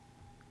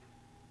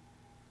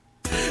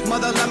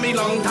Mother love me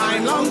long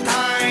time, long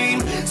time.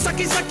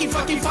 Sucky, sucky,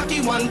 fucky,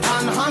 fucky,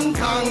 wonton, Hong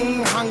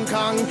Kong, Hong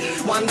Kong.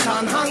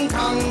 Wonton, Hong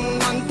Kong,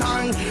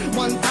 wonton.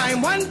 One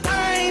time,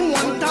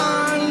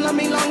 wonton. Love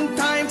me long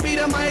time, feed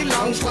of my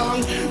long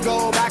slong.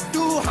 Go back to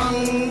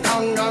Hong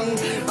Kong,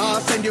 I'll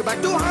send you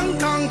back to Hong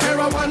Kong.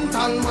 Para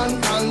wonton,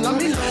 wonton. Love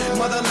me,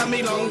 mother love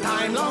me long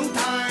time, long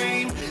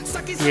time.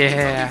 Sucky, sucky,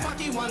 Yeah.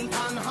 fucky, fucky,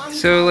 wonton, Hong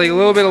So, like, a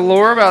little bit of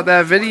lore about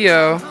that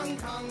video.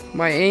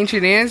 My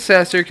ancient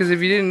ancestor, because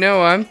if you didn't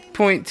know, I'm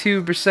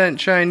 0.2%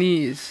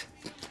 Chinese.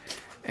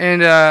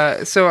 And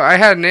so I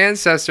had an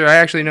ancestor. I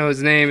actually know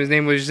his name. His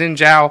name was Xin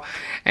Zhao,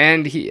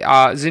 and he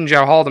Xin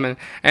Zhao Haldeman,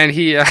 and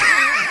he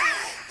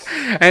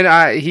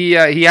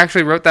he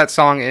actually wrote that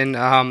song in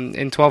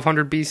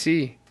 1200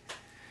 BC.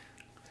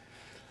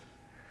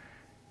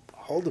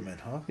 Haldeman,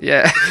 huh?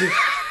 Yeah.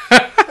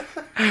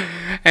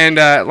 And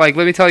like,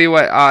 let me tell you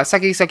what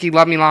 "Sucky Sucky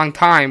Love Me Long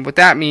Time." What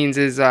that means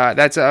is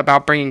that's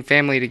about bringing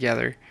family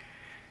together.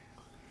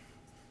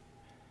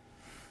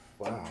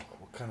 Wow,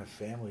 what kind of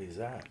family is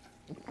that?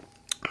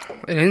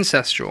 An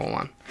ancestral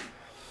one.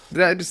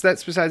 That's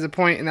besides the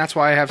point, and that's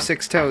why I have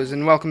 6 toes.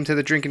 And welcome to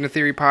the Drinking the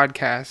Theory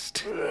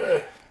podcast.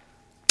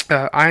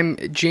 I'm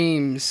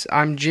James.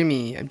 I'm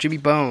Jimmy. I'm Jimmy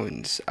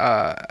Bones.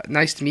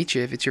 Nice to meet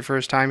you if it's your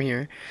first time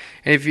here.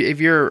 And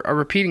if you're a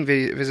repeating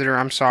visitor,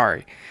 I'm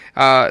sorry.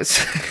 Yeah,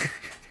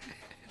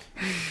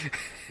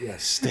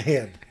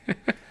 Stan.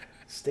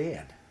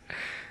 Stan.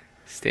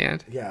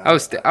 Stand? Yeah. Oh,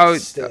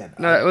 Stan.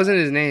 no, that wasn't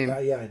his name.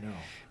 Yeah, I know.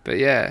 But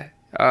yeah.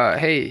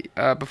 Hey,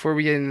 before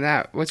we get into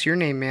that, what's your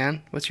name,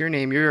 man? What's your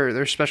name? You're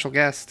their special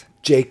guest.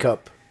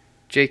 Jacob.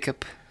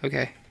 Jacob.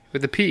 Okay.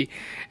 With a P.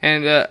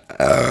 And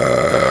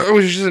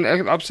which is just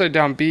an upside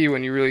down B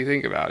when you really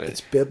think about it.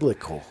 It's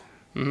biblical.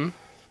 And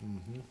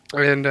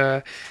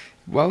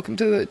welcome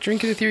to the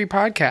Drinking the Theory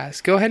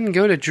podcast. Go ahead and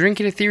go to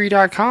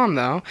drinkingthetheory.com,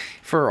 though,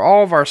 for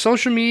all of our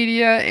social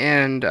media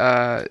and,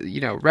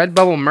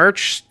 Redbubble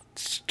merch.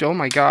 Oh,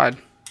 my God.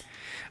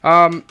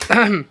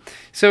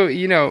 So, if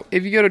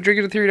you go to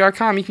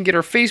drinkingthetheory.com, you can get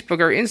our Facebook,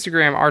 our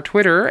Instagram, our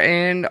Twitter,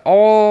 and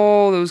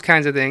all those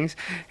kinds of things.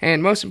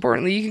 And most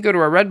importantly, you can go to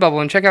our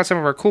Redbubble and check out some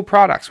of our cool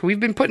products.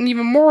 We've been putting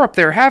even more up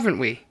there, haven't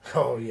we?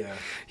 Oh, yeah.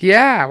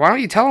 Yeah, why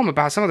don't you tell them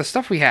about some of the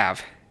stuff we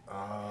have?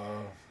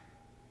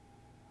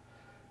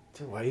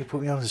 Dude, why you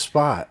put me on the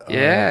spot?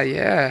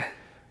 Yeah.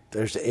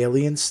 There's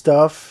alien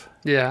stuff.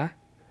 Yeah.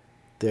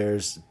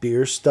 There's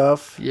beer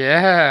stuff.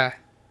 Yeah.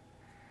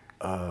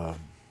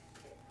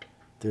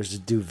 There's a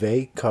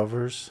duvet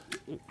covers.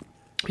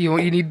 You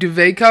need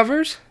duvet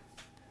covers?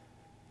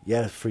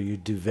 Yeah, for your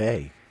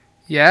duvet.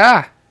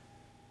 Yeah.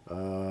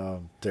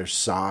 There's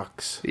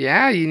socks.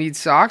 Yeah, you need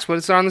socks.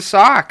 What's on the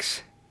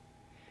socks?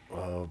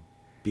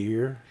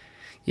 Beer.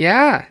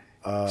 Yeah.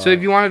 So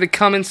if you wanted to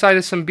come inside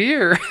of some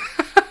beer.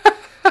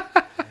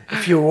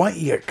 If you want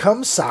your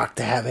cum sock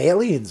to have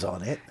aliens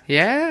on it.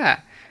 Yeah.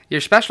 Your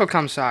special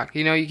cum sock.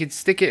 You could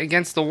stick it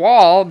against the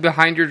wall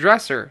behind your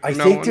dresser. I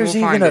think there's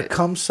even a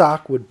cum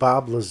sock with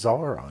Bob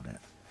Lazar on it.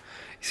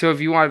 So if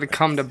you wanted to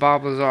come to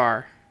Bob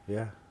Lazar.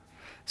 Yeah.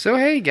 So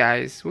hey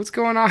guys, what's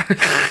going on?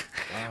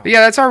 But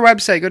yeah, that's our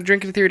website. Go to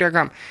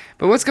drinkingthetheory.com.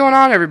 But what's going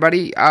on,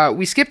 everybody?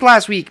 We skipped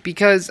last week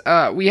because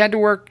we had to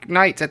work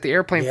nights at the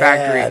airplane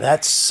factory. Yeah,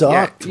 that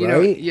sucked,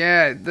 right?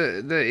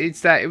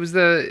 It was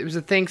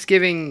the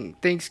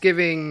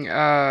Thanksgiving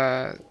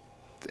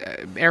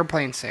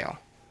airplane sale.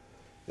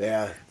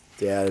 Yeah.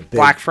 Big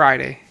Black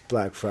Friday.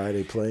 Black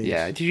Friday planes.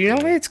 Yeah. Did you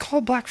know it's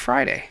called Black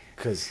Friday?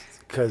 Because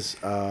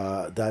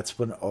that's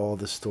when all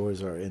the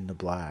stores are in the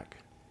black.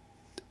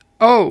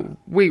 Oh,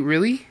 wait,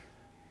 really?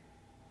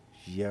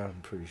 Yeah,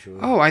 I'm pretty sure.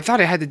 Oh, I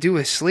thought it had to do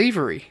with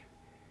slavery.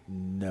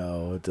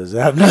 No, it doesn't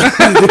have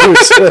nothing to do with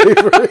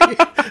slavery.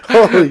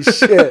 Holy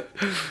shit.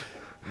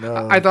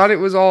 No. I thought it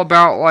was all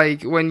about,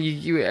 like, when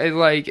you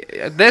like,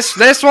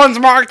 this one's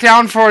marked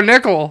down for a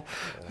nickel.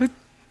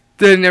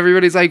 Then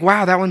everybody's like,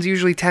 wow, that one's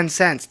usually 10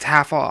 cents. It's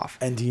half off.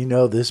 And do you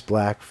know this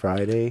Black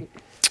Friday?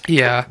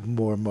 Yeah.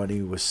 More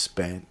money was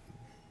spent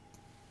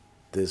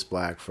this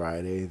Black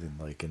Friday than,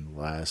 like, in the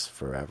last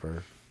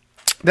forever.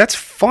 That's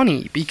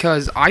funny,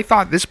 because I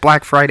thought this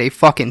Black Friday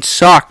fucking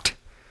sucked.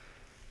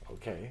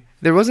 Okay.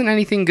 There wasn't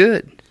anything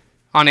good.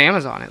 On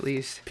Amazon, at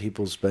least.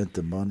 People spent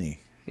the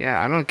money.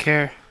 Yeah, I don't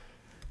care.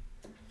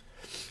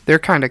 They're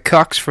kind of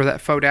cucks for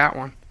that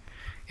one.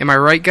 Am I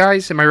right,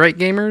 guys? Am I right,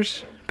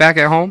 gamers? Back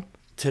at home?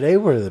 Today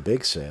were the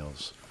big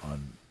sales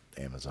on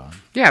Amazon.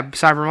 Yeah,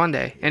 Cyber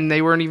Monday. And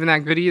they weren't even that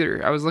good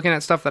either. I was looking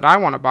at stuff that I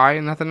want to buy,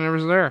 and nothing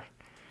was there.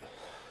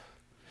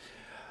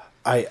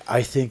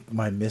 I think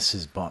my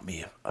missus bought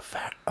me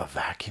a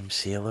vacuum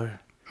sealer.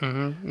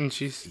 Mm-hmm. And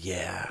she's...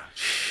 Yeah.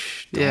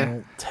 Shh, Yeah.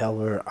 don't tell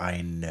her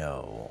I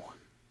know.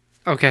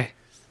 Okay.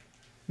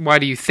 Why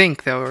do you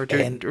think, though? Or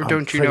don't you know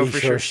for I'm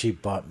pretty sure? she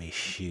bought me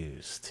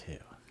shoes, too.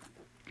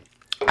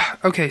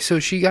 Okay, so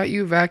she got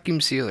you a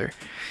vacuum sealer.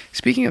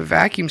 Speaking of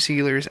vacuum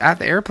sealers, at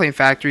the airplane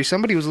factory,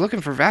 somebody was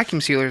looking for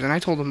vacuum sealers, and I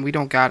told them we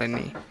don't got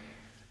any.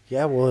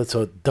 Yeah, well, it's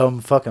a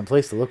dumb fucking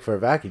place to look for a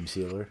vacuum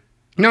sealer.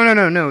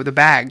 No, the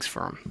bags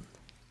for them.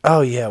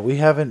 Oh yeah, we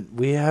haven't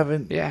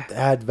Yeah.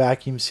 had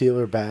vacuum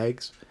sealer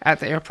bags At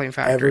the airplane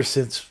factory. ever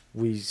since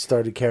we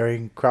started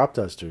carrying crop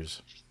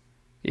dusters.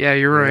 Yeah,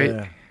 you're right.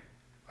 Yeah.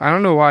 I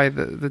don't know why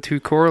the two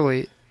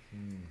correlate.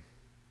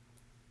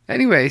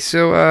 Anyway,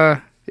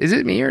 so is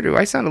it me or do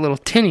I sound a little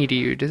tinny to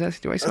you? Do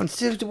I sound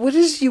Dude, what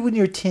is you and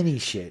your tinny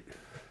shit?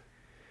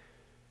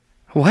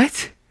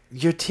 what?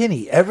 You're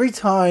tinny. Every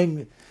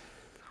time,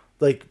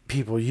 like,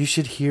 people, you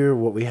should hear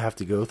what we have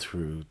to go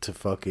through to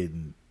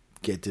fucking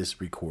get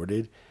this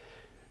recorded.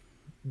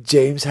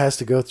 James has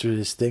to go through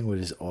this thing with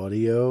his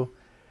audio,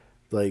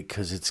 like,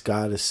 because it's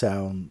got to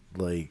sound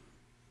like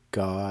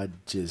God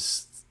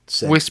just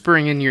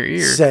Whispering in your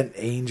ear. sent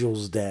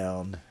angels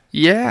down.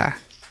 Yeah,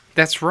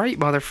 that's right,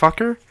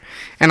 motherfucker.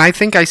 And I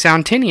think I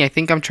sound tinny. I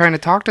think I'm trying to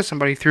talk to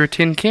somebody through a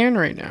tin can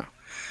right now.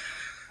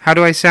 How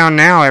do I sound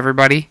now,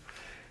 everybody?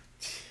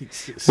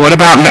 Jesus. What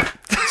about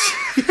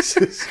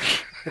Jesus.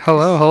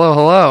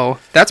 hello?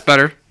 That's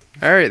better.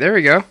 All right, there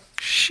we go.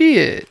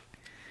 Shit.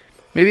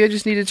 Maybe I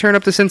just need to turn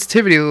up the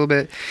sensitivity a little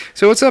bit.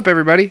 So what's up,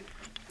 everybody?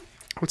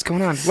 What's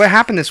going on? What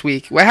happened this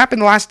week? What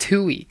happened the last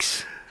 2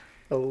 weeks?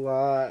 A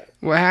lot.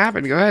 What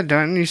happened? Go ahead,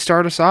 Dunn. You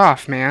start us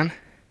off, man.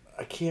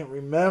 I can't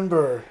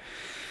remember.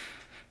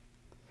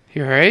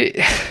 You all right?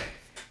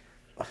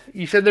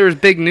 You said there was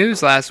big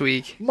news last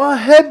week. My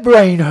head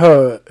brain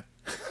hurt.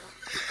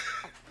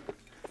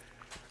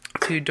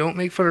 Dude, don't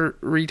make fun of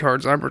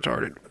retards. I'm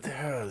retarded.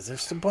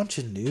 There's a bunch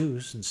of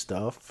news and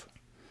stuff.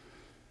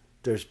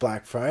 There's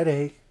Black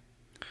Friday.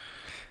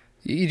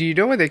 Do you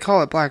know why they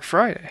call it Black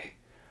Friday?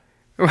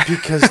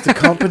 Because the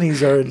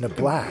companies are in the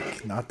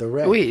black, not the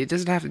red. Wait, it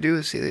doesn't have to do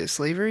with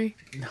slavery?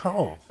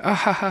 No. Ah,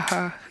 ha, ha,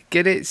 ha.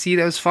 Get it? See,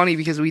 that was funny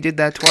because we did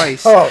that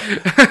twice. Oh,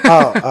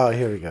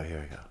 here we go.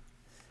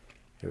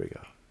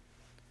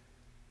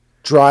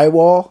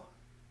 Drywall,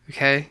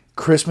 Okay.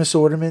 Christmas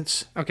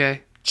ornaments,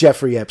 Okay.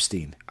 Jeffrey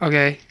Epstein.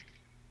 Okay.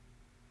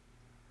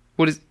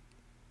 What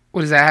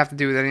does that have to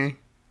do with anything?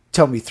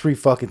 Tell me 3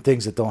 fucking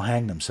things that don't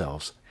hang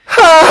themselves.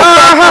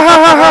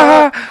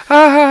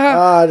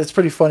 That's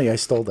pretty funny. I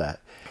stole that.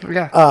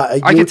 Yeah.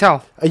 I can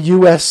tell. A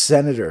U.S.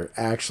 senator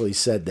actually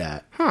said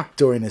that Huh.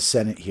 during a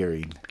Senate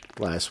hearing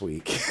last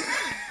week.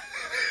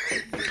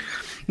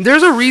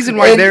 There's a reason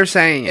why they're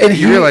saying it.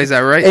 You realize that,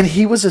 right? And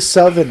he was a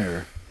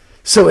Southerner,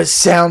 so it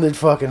sounded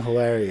fucking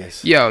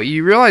hilarious. Yo,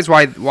 you realize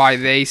why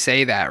they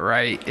say that,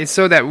 right? It's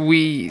so that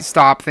we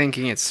stop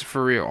thinking it's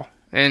for real.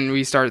 And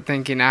we start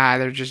thinking,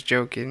 they're just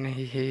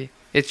joking.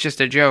 It's just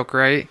a joke,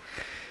 right?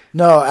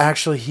 No,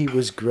 actually, he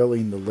was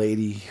grilling the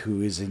lady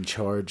who is in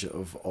charge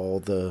of all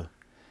the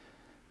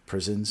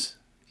prisons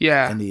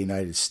Yeah. in the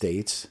United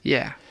States.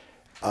 Yeah.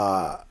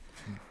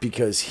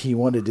 Because he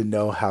wanted to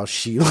know how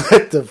she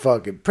let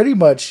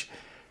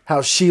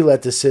how she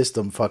let the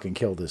system fucking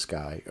kill this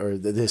guy, or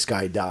this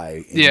guy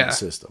die in the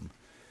system.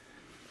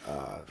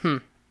 But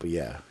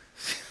yeah,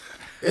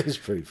 it was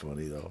pretty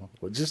funny though.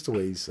 Well, just the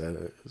way he said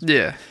it.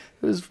 Yeah.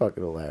 It was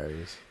fucking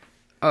hilarious.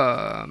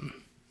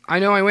 I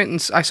know I went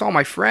and I saw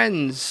my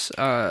friends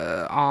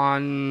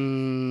on...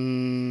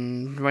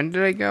 When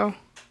did I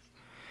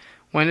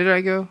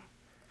go?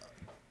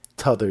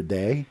 T'other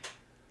day.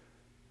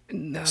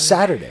 No.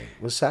 Saturday.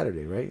 It was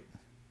Saturday, right?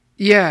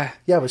 Yeah.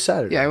 Yeah, it was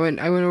Saturday. Yeah, I went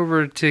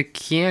over to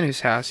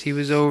Keanu's house. He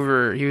was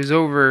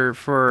over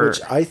for...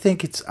 Which I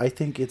think it's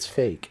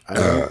fake. You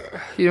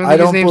don't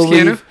think his name's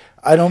Keanu?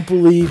 I don't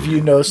believe you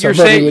know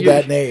somebody with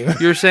that name.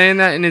 You're saying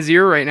that in his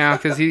ear right now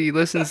because he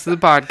listens to the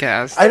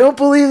podcast. I don't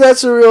believe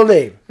that's a real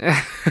name.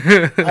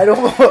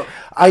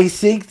 I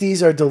think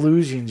these are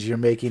delusions you're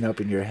making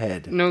up in your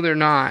head. No, they're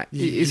not.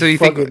 You So you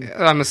fucking- think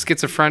I'm a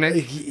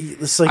schizophrenic?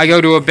 It's like, I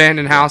go to an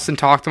abandoned house and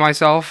talk to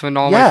myself and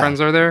all my friends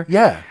are there?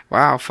 Yeah.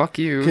 Wow, fuck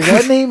you. Because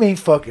that name ain't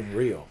fucking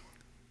real.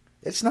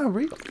 It's not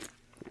real.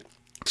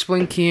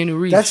 Explain Keanu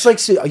Reeves. That's like,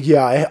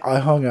 yeah, I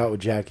hung out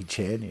with Jackie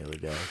Chan the other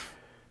day.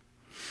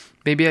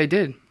 Maybe I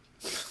did.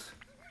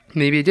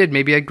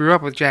 Maybe I grew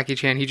up with Jackie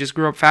Chan. He just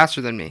grew up faster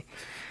than me.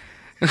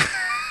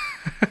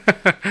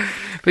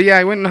 But yeah,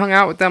 I went and hung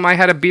out with them. I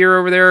had a beer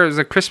over there. It was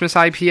a Christmas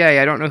IPA.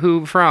 I don't know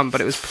who from,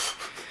 but it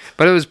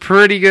was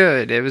pretty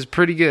good. It was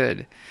pretty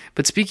good.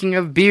 But speaking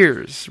of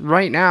beers,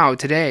 right now,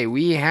 today,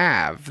 we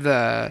have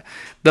the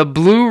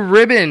Blue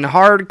Ribbon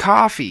Hard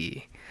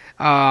Coffee.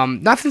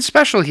 Nothing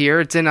special here.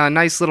 It's in a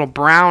nice little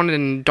brown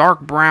and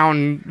dark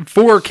brown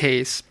 4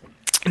 case.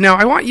 Now,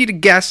 I want you to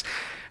guess,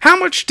 how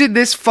much did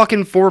this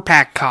fucking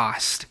 4-pack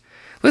cost?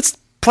 Let's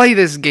play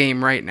this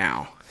game right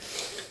now.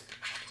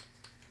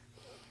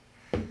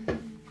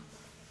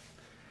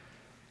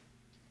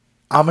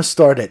 I'm going to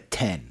start at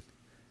 10.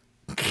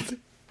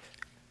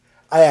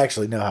 I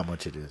actually know how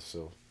much it is,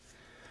 so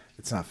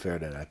it's not fair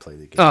that I play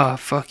the game. Oh,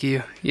 fuck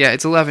you. Yeah,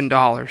 it's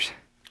 $11.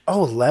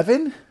 Oh,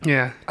 11?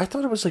 Yeah. I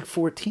thought it was like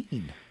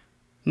 14.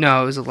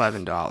 No, it was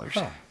 $11.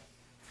 Oh.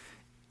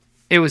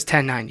 It was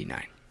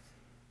 $10.99.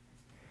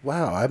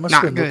 Wow, I must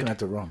Not have been good. looking at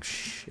the wrong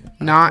shit.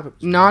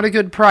 Not a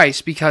good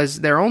price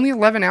because they're only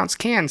 11-ounce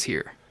cans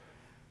here.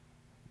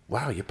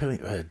 Wow, you're paying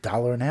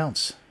 $1 an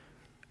ounce.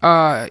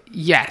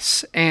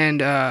 Yes,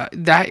 and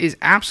that is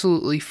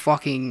absolutely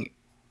fucking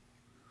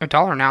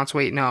 $1 an ounce.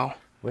 Wait, no.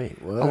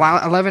 Wait,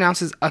 what? 11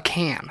 ounces a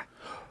can.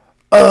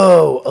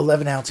 Oh,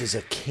 11 ounces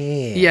a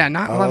can. Yeah,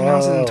 not 11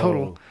 ounces in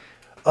total.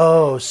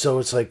 Oh, so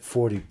it's like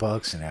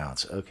 $40 an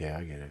ounce. Okay,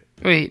 I get it.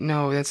 Wait,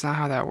 no, that's not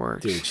how that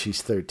works. Dude,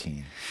 she's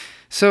 13.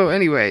 So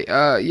anyway,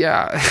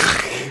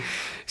 yeah.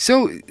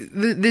 So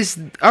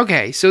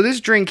this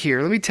drink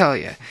here, let me tell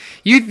you,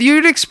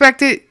 you'd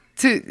expect it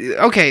to.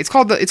 Okay, it's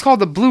called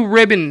the Blue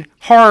Ribbon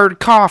Hard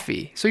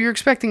Coffee. So you're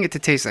expecting it to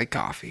taste like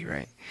coffee,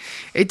 right?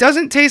 It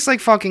doesn't taste like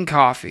fucking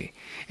coffee.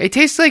 It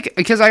tastes like,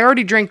 because I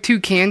already drank 2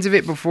 cans of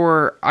it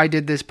before I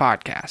did this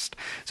podcast,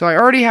 so I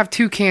already have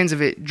 2 cans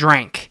of it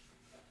drank.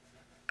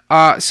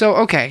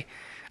 Okay.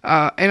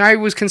 And I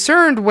was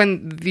concerned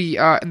when the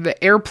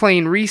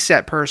airplane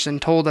reset person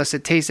told us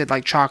it tasted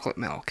like chocolate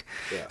milk.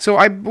 Yeah. So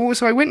I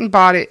went and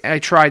bought it, and I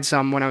tried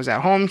some when I was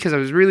at home because I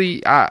was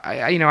really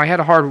I had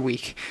a hard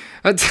week.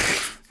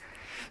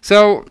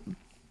 So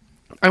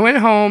I went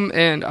home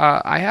and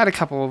I had a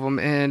couple of them,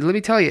 and let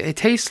me tell you, it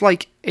tastes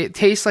like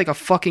a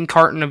fucking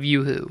carton of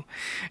Yoo-Hoo.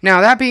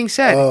 Now that being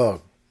said,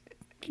 oh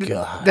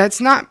god,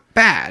 that's not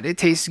bad. It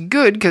tastes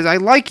good because I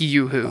like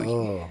Yoo-Hoo.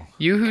 Oh.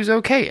 Yoo-Hoo's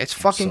okay. It's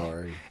fucking.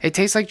 Sorry. It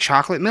tastes like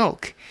chocolate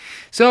milk.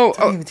 So it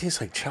doesn't even taste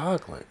like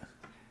chocolate.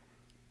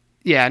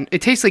 Yeah,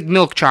 it tastes like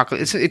milk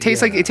chocolate. It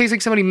tastes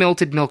like somebody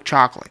melted milk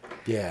chocolate.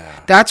 Yeah.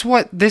 That's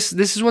what this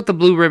is what the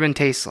Blue Ribbon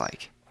tastes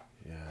like.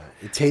 Yeah.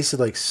 It tasted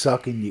like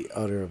sucking the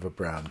udder of a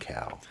brown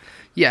cow.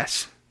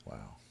 Yes.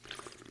 Wow.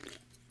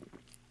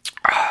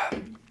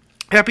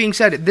 That being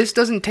said, this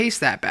doesn't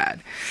taste that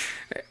bad.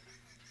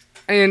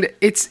 And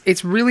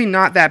it's really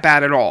not that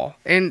bad at all.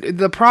 And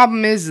the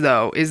problem is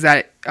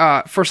that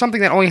for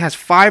something that only has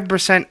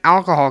 5%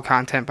 alcohol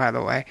content, by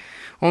the way,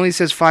 only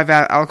says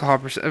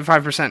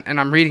 5%, and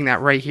I'm reading that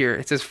right here.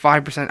 It says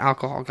 5%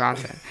 alcohol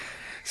content.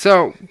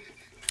 So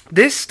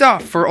this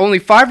stuff for only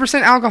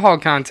 5% alcohol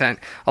content,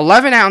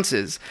 11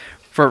 ounces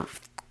for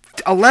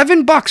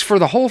 $11 for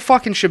the whole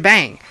fucking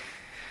shebang.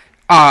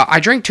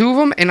 I drank 2 of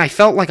them, and I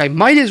felt like I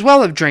might as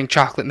well have drank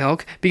chocolate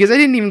milk because I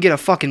didn't even get a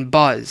fucking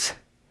buzz.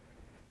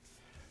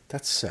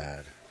 That's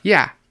sad.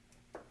 Yeah.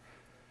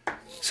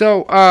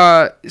 So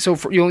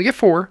you only get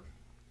 4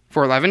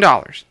 for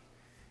 $11.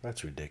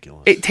 That's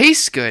ridiculous. It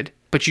tastes good,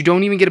 but you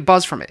don't even get a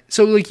buzz from it.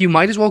 So you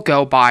might as well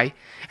go buy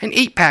an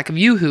 8-pack of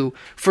Yoo-Hoo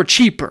for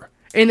cheaper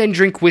and then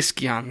drink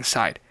whiskey on the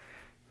side.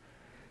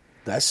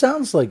 That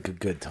sounds like a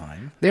good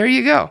time. There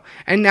you go.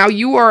 And now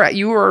you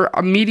are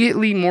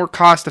immediately more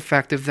cost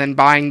effective than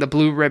buying the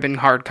Blue Ribbon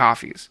hard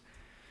coffees.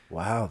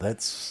 Wow,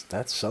 that's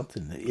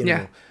something. You Yeah.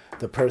 know,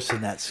 the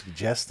person that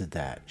suggested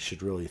that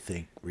should really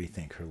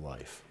rethink her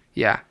life.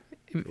 Yeah.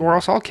 Or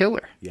else I'll kill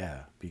her.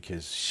 Yeah,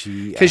 because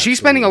she's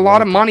spending a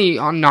lot of money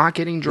on not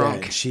getting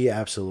drunk. Yeah, she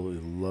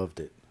absolutely loved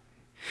it.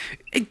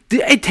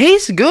 It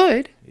tastes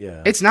good.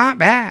 Yeah. It's not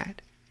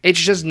bad. It's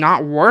just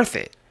not worth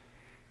it.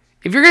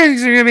 If you're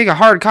gonna make a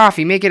hard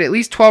coffee, make it at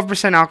least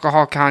 12%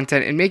 alcohol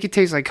content and make it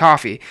taste like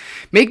coffee.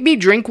 Make me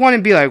drink one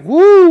and be like,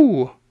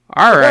 "Woo!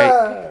 All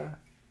right."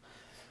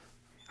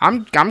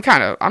 I'm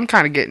kind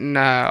of getting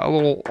a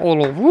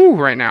little woo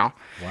right now.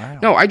 Wow.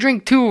 No, I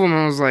drank 2 of them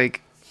and I was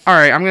like, "All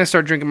right, I'm gonna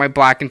start drinking my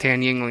Black and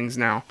Tan Yinglings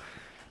now."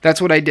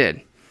 That's what I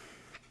did.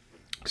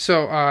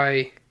 So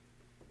I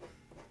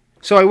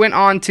went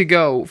on to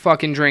go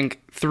fucking drink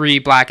 3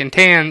 Black and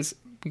Tans.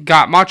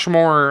 Got much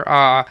more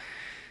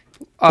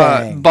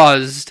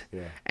buzzed,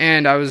 yeah.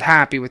 And I was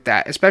happy with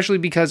that, especially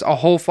because a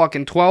whole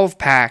fucking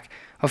 12-pack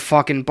of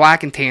fucking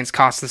Black and Tans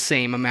cost the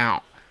same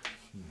amount.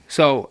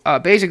 So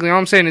basically, all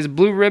I'm saying is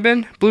Blue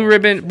Ribbon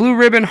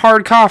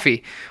hard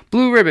coffee,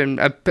 Blue Ribbon,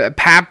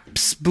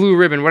 Pabst Blue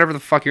Ribbon, whatever the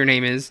fuck your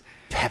name is.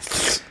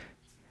 Pabst.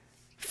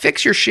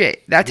 Fix your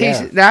shit. That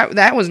tastes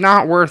that was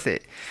not worth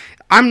it.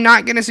 I'm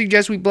not gonna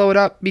suggest we blow it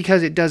up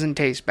because it doesn't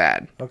taste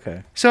bad.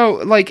 Okay.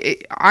 So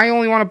I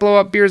only want to blow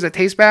up beers that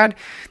taste bad.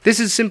 This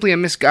is simply a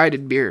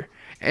misguided beer,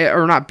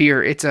 or not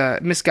beer. It's a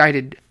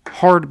misguided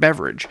hard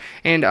beverage,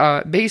 and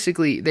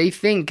basically they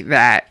think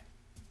that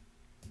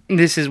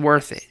this is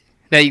worth it.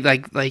 They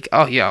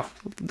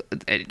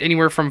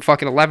anywhere from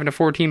fucking $11 to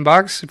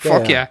 $14.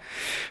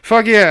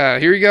 Fuck yeah.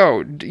 Here you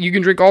go. You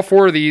can drink all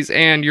 4 of these,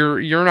 and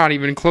you're not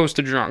even close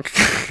to drunk.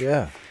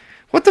 Yeah.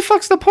 What the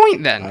fuck's the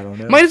point then? I don't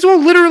know. Might as well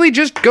literally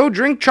just go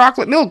drink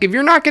chocolate milk. If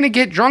you're not going to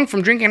get drunk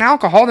from drinking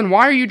alcohol, then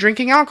why are you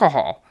drinking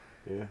alcohol?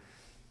 Yeah.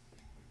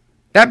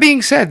 That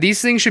being said,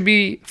 these things should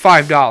be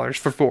 $5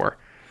 for 4.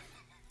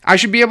 I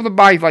should be able to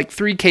buy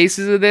 3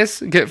 cases of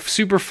this, get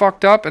super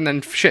fucked up, and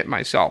then shit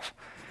myself.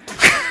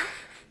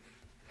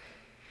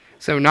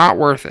 So not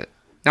worth it.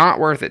 Not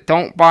worth it.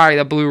 Don't buy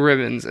the Blue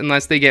Ribbons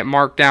unless they get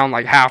marked down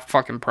half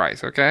fucking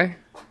price, okay?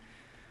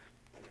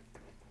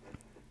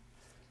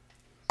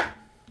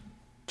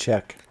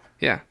 Check.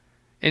 Yeah.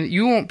 And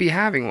you won't be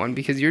having one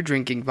because you're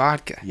drinking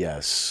vodka.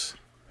 Yes.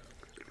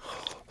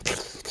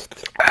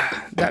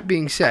 That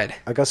being said.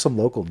 I got some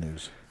local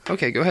news.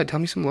 Okay, go ahead. Tell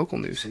me some local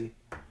news.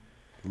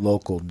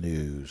 Local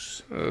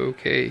news.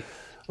 Okay.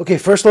 Okay,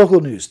 first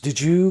local news.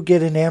 Did you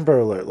get an Amber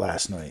Alert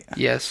last night?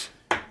 Yes.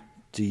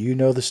 Do you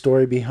know the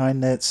story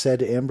behind that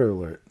said Amber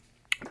Alert?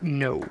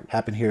 No.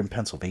 Happened here in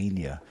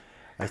Pennsylvania.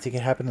 I think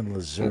it happened in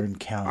Luzerne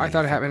County. I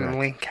thought it if I'm happened in correct.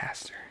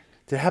 Lancaster.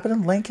 Did it happen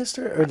in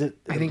Lancaster or did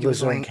I think it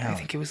was Luzerne County? I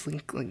think it was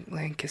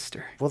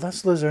Lancaster. Well,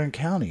 that's Luzerne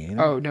County. You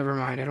know? Oh, never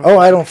mind.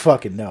 I don't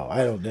fucking know.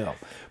 I don't know.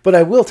 But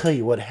I will tell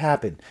you what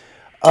happened.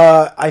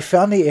 I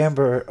found the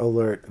Amber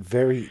Alert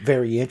very,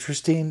 very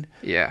interesting.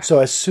 Yeah. So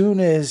as soon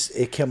as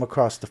it came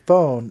across the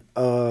phone,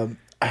 I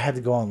had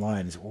to go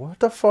online and say, what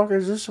the fuck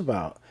is this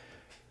about?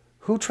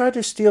 Who tried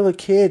to steal a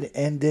kid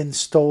and then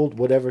stole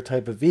whatever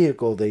type of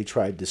vehicle they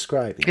tried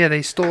describing? Yeah,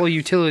 they stole a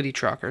utility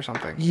truck or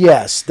something.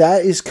 Yes,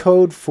 that is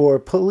code for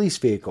police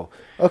vehicle.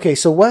 Okay,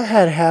 so what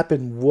had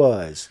happened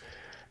was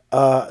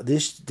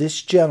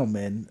this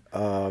gentleman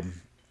over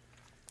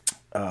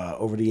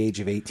the age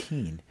of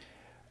 18,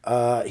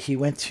 he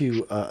went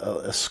to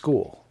a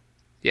school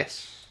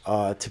Yes.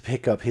 to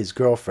pick up his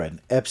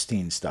girlfriend,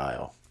 Epstein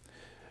style.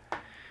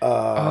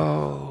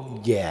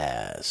 Oh.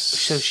 Yes.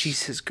 So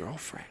she's his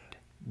girlfriend.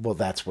 Well,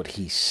 that's what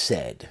he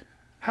said.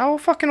 How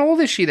fucking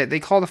old is she that they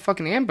called a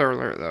fucking Amber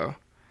Alert,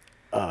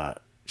 though?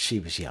 She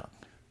was young.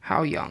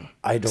 How young?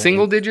 I don't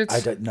Single digits? I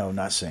don't. No,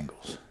 not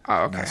singles.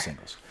 Oh, okay. Not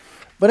singles.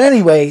 But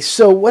anyway,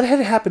 so what had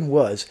happened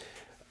was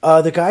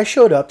the guy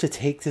showed up to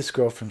take this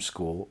girl from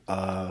school.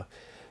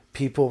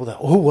 People were like,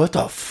 oh, what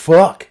the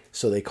fuck?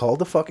 So they called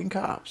the fucking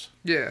cops.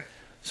 Yeah.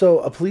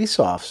 So a police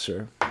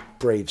officer,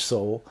 brave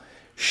soul,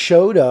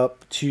 showed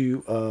up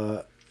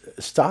to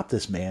stop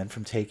this man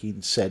from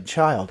taking said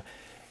child.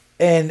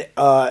 And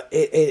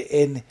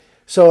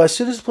so as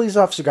soon as the police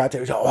officer got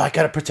there, he said, oh, I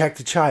got to protect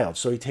the child.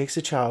 So he takes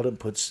the child and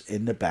puts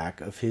in the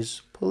back of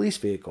his police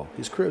vehicle,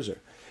 his cruiser.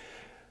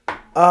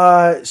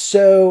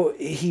 So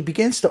he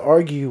begins to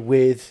argue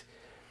with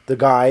the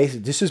guy.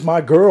 This is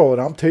my girl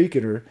and I'm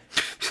taking her.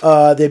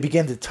 They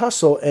begin to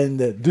tussle, and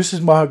this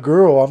is my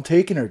girl, I'm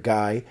taking her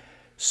guy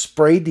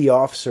sprayed the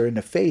officer in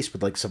the face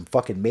with like some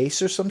fucking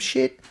mace or some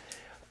shit.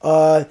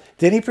 Then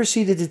he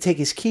proceeded to take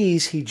his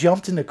keys. He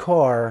jumped in the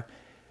car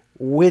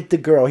with the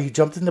girl. He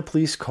jumped in the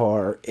police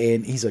car,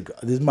 and he's like,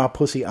 this is my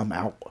pussy, I'm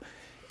out.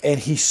 And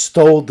he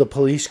stole the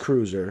police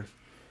cruiser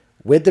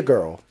with the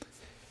girl.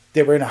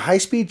 They were in a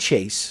high-speed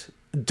chase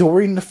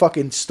during the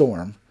fucking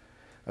storm.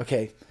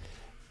 Okay.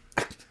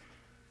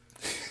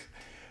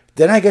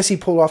 Then I guess he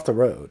pulled off the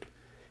road.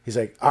 He's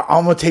like,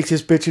 I'm going to take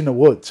this bitch in the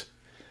woods.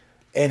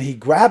 And he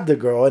grabbed the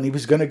girl, and he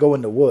was going to go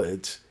in the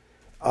woods.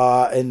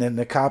 And then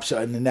the cops,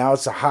 and then now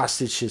it's a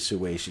hostage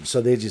situation.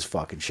 So they just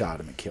fucking shot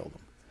him and killed him.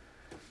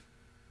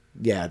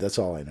 Yeah, that's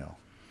all I know.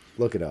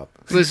 Look it up.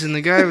 Listen,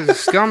 the guy was a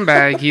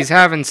scumbag. He's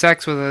having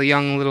sex with a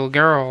young little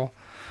girl.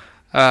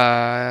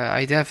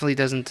 I definitely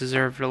doesn't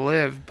deserve to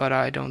live, but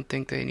I don't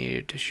think they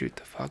needed to shoot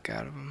the fuck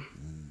out of him.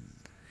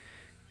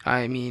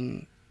 I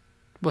mean,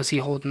 was he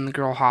holding the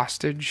girl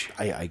hostage?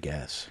 I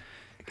guess.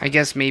 I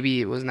guess maybe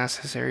it was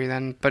necessary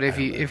then. But if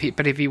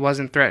he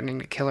wasn't threatening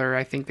to kill her,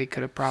 I think they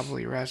could have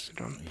probably arrested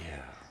him.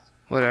 Yeah.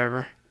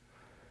 Whatever.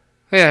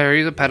 Yeah,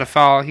 he's a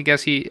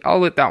pedophile. I'll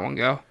let that one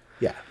go.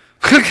 Yeah.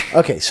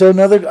 Okay, so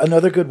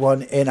another good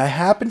one, and I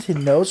happen to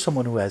know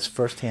someone who has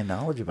firsthand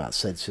knowledge about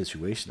said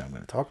situation I'm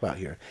going to talk about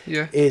here.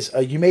 Yeah. Is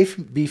you may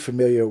be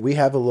familiar. We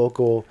have a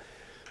local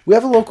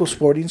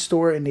sporting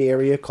store in the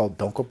area called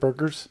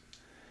Dunkelburgers.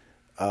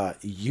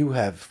 You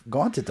have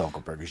gone to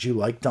Dunkelburgers. You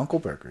like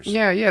Dunkelburgers.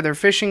 Yeah, they're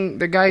fishing.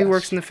 The guy who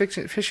works in the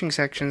fishing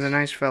section is a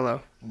nice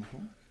fellow.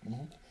 Mm-hmm.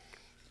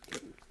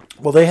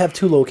 Well, they have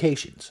two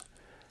locations.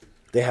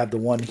 They have the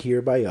one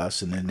here by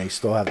us, and then they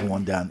still have the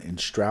one down in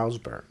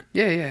Stroudsburg.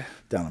 Yeah.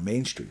 Down on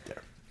Main Street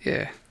there.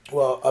 Yeah.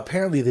 Well,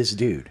 apparently this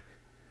dude,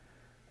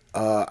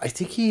 I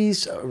think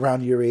he's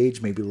around your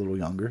age, maybe a little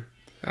younger.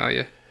 Oh,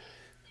 yeah.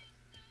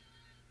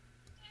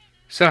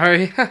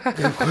 Sorry.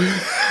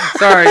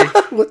 Sorry.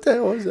 What the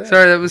hell was that?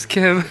 Sorry, that was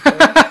Kim.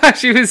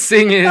 She was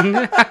singing.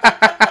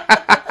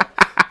 That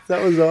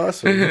was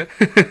awesome.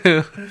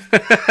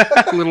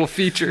 Little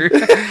feature.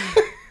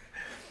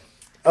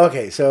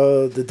 Okay,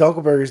 so the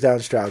Dunkelburgers down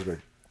in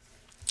Stroudsburg.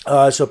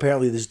 So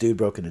apparently this dude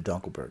broke into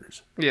Dunkelburgers.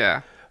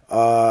 Yeah.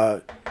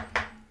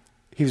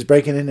 He was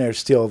breaking in there to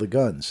steal all the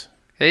guns.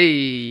 Hey.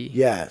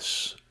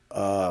 Yes.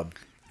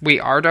 Wait,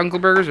 are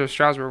Dunkelburgers or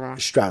Strasbourg one?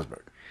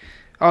 Stroudsburg.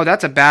 Oh,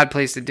 that's a bad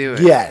place to do it.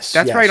 Yes.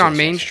 That's yes, right yes, on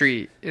Main yes.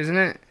 Street, isn't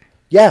it?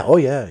 Yeah. Oh,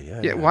 yeah.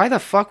 Yeah. Why the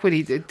fuck would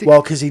he?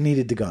 Well, because he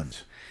needed the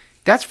guns.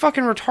 That's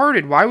fucking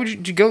retarded. Why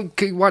would you go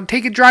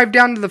take a drive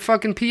down to the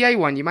fucking PA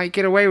one? You might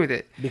get away with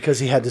it. Because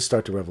he had to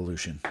start the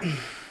revolution.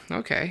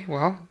 Okay,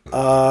 well.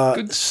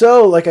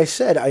 So, like I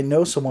said, I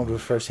know someone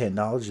with firsthand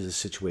knowledge of the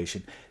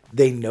situation.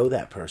 They know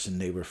that person.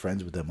 They were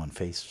friends with them on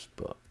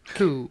Facebook.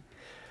 Who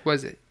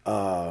was it?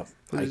 I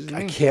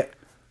can't.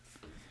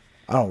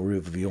 I don't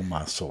reveal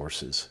my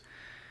sources.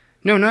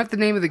 No, not the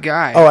name of the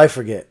guy. Oh, I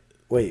forget.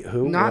 Wait,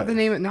 who? Not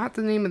What?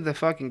 the name of the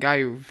fucking guy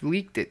who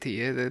leaked it to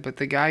you, but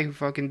the guy who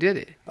fucking did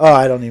it. Oh,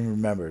 I don't even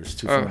remember. It's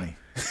too funny.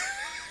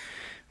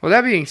 Well,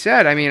 that being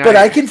said, I mean, But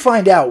I can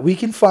find out. We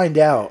can find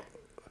out.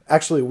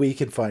 Actually, we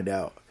can find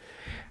out.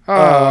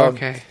 Oh,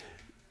 okay.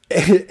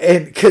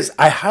 And because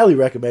I highly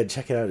recommend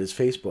checking out his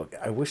Facebook.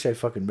 I wish I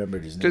fucking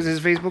remembered his name. Does his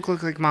Facebook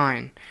look like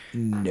mine?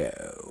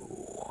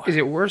 No. Is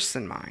it worse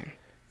than mine?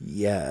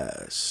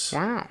 Yes.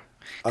 Wow.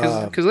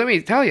 Because let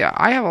me tell you,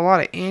 I have a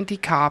lot of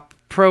anti-cop,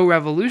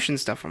 pro-revolution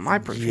stuff on my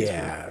Facebook.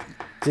 Yeah.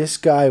 This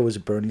guy was a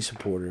Bernie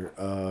supporter.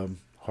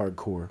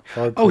 Hardcore.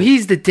 Oh,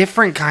 he's the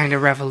different kind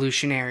of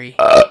revolutionary.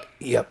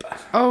 Yep.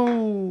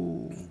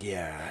 Oh.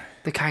 Yeah.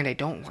 The kind I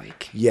don't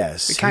like.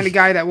 Yes. The kind of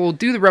guy that will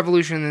do the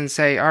revolution and then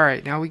say, all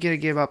right, now we got to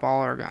give up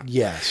all our guns.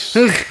 Yes.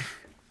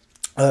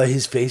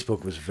 His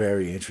Facebook was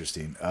very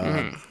interesting.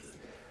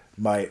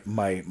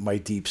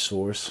 My deep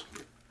source,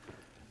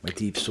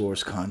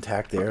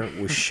 contact there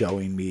was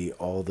showing me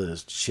all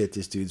the shit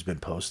this dude's been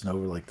posting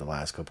over like the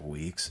last couple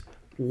weeks.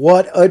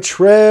 What a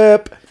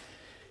trip!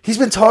 He's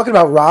been talking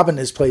about robbing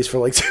his place for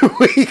like 2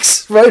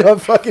 weeks, right on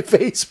fucking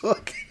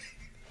Facebook.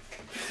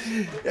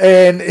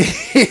 And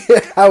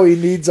how he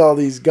needs all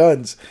these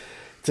guns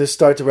to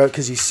start to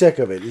because he's sick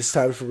of it. It's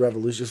time for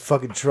revolution.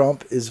 Fucking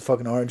Trump is a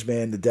fucking orange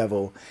man, the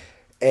devil,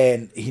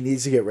 and he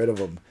needs to get rid of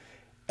him.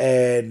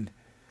 And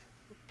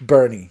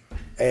Bernie,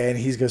 and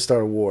he's gonna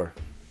start a war.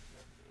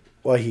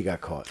 Well, he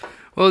got caught.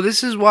 Well,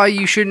 this is why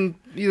you shouldn't.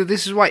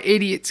 This is why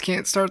idiots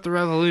can't start the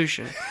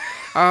revolution.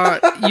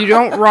 You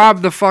don't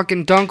rob the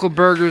fucking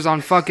Dunkelburgers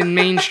on fucking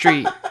Main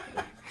Street.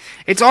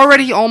 It's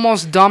already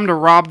almost dumb to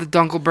rob the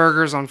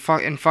Dunkelburgers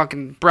in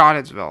fucking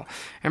Broadsville.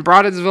 And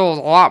Broadsville is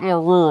a lot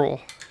more rural.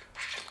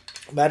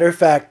 Matter of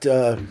fact,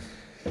 if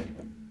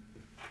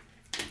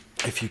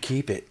you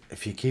keep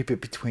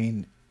it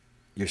between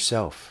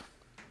yourself,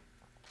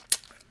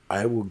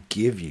 I will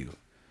give you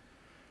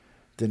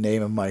the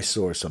name of my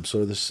source. I'm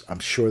sure this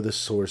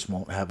source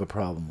won't have a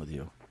problem with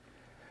you.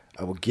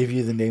 I will give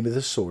you the name of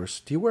the source.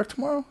 Do you work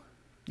tomorrow?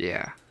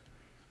 Yeah.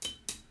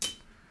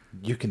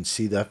 You can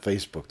see that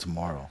Facebook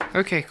tomorrow.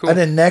 Okay, cool. And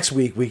then next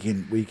week we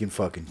can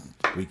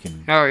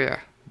Oh yeah.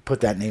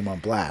 put that name on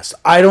blast.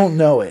 I don't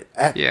know it.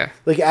 Yeah.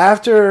 Like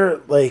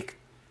after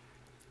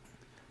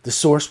the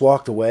source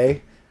walked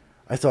away,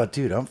 I thought,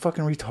 dude, I'm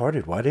fucking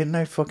retarded. Why didn't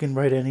I fucking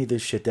write any of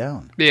this shit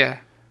down? Yeah.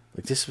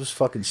 Like this was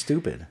fucking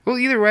stupid. Well,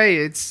 either way,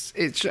 it's.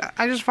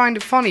 I just find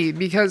it funny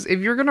because if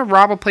you're gonna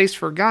rob a place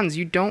for guns,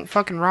 you don't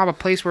fucking rob a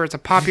place where it's a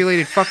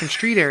populated fucking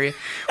street area.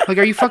 Like,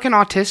 are you fucking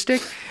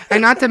autistic?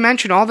 And not to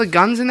mention, all the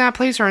guns in that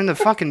place are in the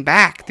fucking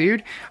back,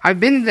 dude. I've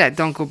been to that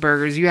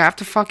Dunkelburgers. You have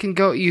to fucking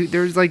go.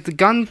 There's like the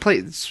gun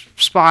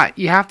spot.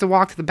 You have to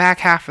walk to the back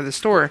half of the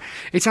store.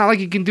 It's not like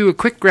you can do a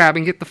quick grab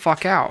and get the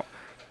fuck out.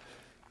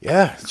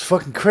 Yeah, it's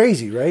fucking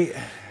crazy, right?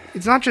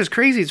 It's not just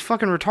crazy; it's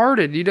fucking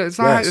retarded. It's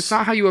not. Yes. It's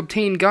not how you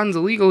obtain guns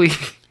illegally.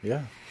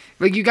 Yeah.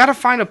 Like, you got to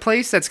find a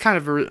place that's kind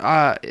of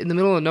in the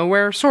middle of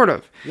nowhere, sort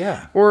of.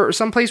 Yeah. Or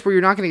some place where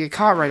you're not going to get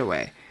caught right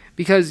away,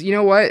 because you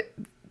know what?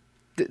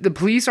 The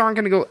police aren't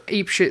going to go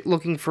apeshit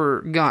looking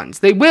for guns.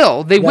 They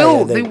will. They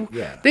will. They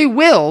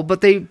will.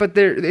 But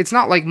they're. It's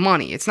not like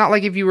money. It's not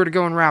like if you were to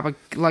go and rob a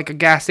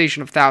gas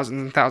station of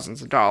thousands and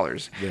thousands of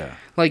dollars. Yeah.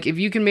 Like, if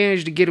you can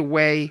manage to get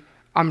away,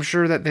 I'm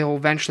sure that they'll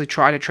eventually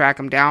try to track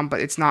them down,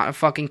 but it's not a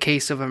fucking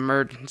case of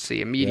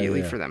emergency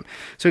immediately for them.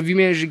 So if you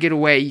manage to get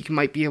away, you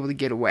might be able to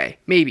get away.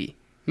 Maybe.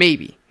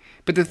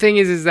 But the thing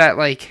is that,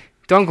 like,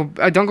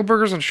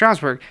 Dunkelburgers on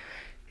Strasbourg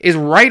is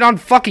right on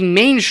fucking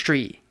Main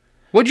Street.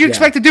 What'd you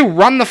expect to do?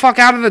 Run the fuck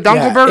out of the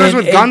Dunkelburgers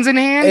with guns in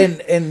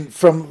hand? And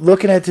from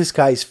looking at this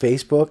guy's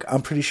Facebook,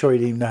 I'm pretty sure he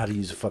didn't even know how to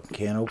use a fucking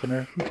can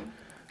opener.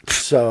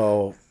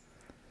 So...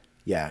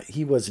 yeah,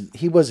 he wasn't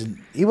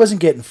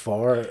getting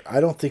far. I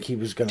don't think he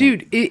was gonna.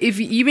 Dude,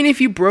 even if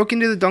you broke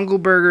into the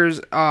Dunkelburgers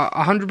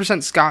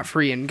 100%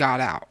 scot-free and got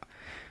out,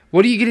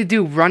 what are you gonna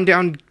do? Run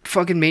down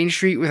fucking Main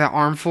Street with an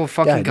armful of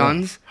fucking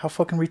guns? How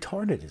fucking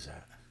retarded is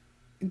that?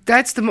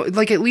 That's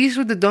like, at least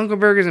with the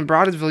Dunkelburgers in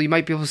Broadsville, you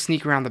might be able to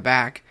sneak around the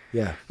back.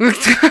 Yeah.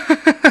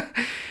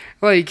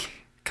 Like,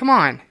 come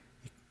on.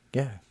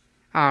 Yeah.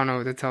 I don't know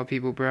what to tell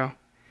people, bro.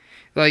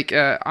 Like,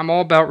 I'm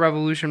all about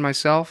revolution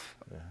myself.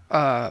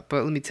 But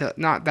let me tell,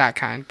 not that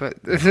kind,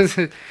 but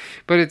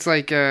but it's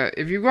like,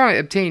 if you're going to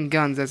obtain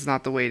guns, that's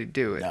not the way to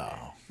do it.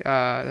 No.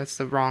 That's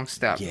the wrong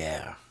step.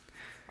 Yeah.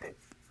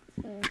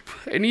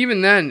 And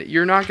even then,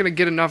 you're not going to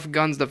get enough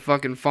guns to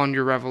fucking fund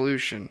your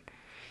revolution.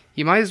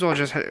 You might as well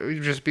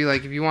just be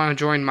like, if you want to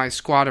join my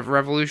squad of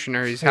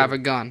revolutionaries, have a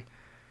gun.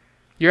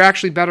 You're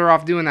actually better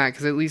off doing that,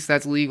 because at least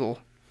that's legal.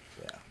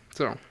 Yeah.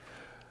 So.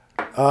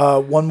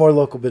 One more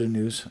local bit of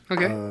news.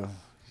 Okay. You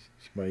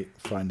might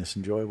find this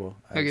enjoyable,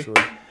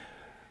 actually.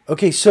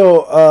 Okay,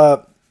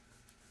 so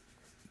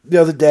the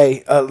other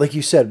day, like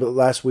you said, but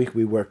last week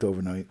we worked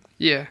overnight.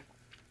 Yeah.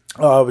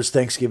 It was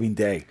Thanksgiving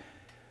Day.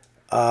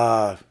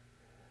 I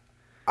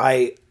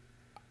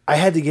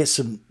had to get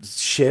some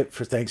shit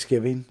for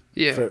Thanksgiving.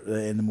 Yeah.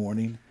 In the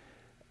morning.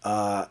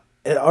 And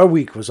our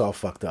week was all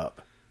fucked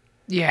up.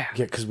 Yeah.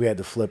 Because we had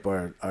to flip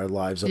our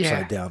lives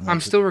upside down.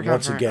 I'm still recovering.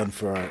 Once again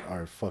for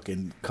our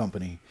fucking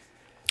company.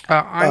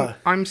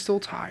 I'm still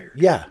tired.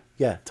 Yeah,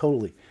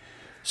 totally.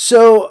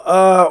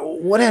 So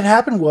what had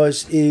happened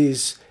was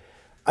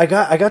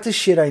I got the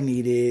shit I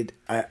needed.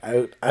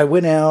 I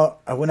went out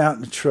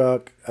in the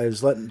truck. I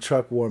was letting the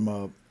truck warm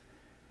up.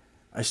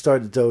 I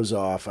started to doze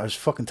off. I was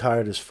fucking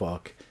tired as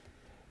fuck.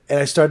 And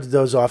I started to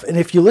doze off. And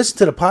if you listen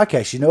to the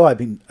podcast, you know I've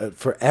been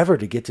forever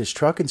to get this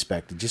truck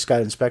inspected. Just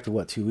got inspected,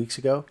 2 weeks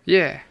ago?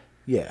 Yeah.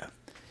 Yeah.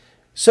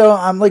 So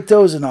I'm like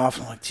dozing off.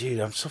 I'm like, dude,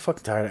 I'm so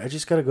fucking tired. I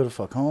just got to go to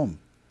fuck home.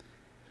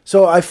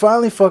 So I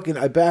finally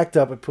I backed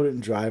up. I put it in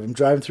drive. I'm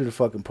driving through the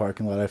fucking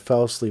parking lot. I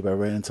fell asleep. I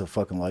ran into a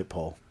fucking light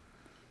pole.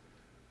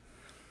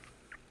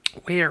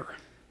 Where?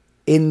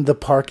 In the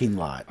parking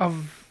lot.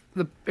 Of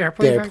the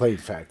airplane? The airplane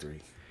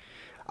factory.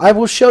 I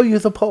will show you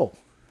the pole.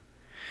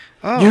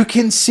 Oh. You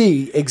can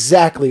see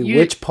exactly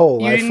which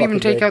pole I You didn't even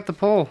take out the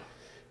pole.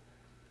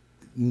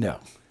 No.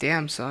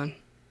 Damn, son.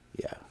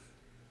 Yeah.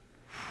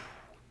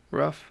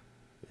 Rough.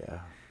 Yeah.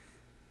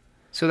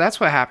 So that's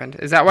what happened.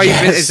 Is that why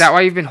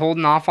you've been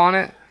holding off on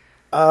it?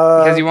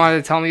 Uh, Because you wanted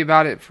to tell me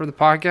about it for the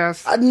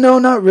podcast? No,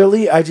 not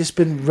really. I just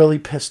been really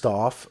pissed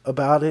off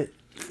about it.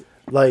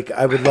 Like,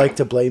 I would like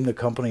to blame the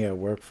company I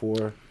work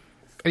for.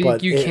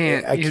 But you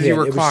can't because you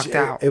were clocked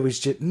out. It was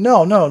just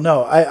no.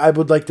 I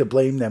would like to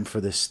blame them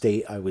for the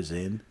state I was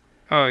in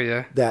Oh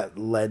yeah. that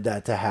led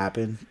that to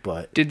happen.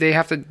 But Did they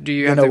have to? Do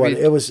you you have know to what?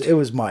 be? It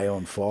was my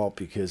own fault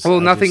because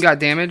Well, I nothing just- got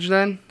damaged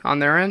then on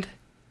their end.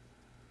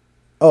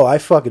 Oh,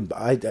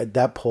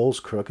 that pole's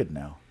crooked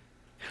now.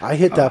 I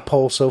hit that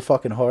pole so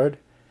fucking hard.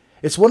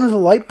 It's one of the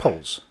light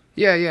poles.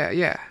 Yeah.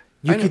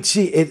 You I know. could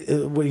see it.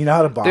 You know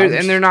how the bottoms.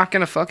 And they're not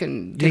gonna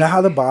fucking. you know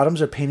how the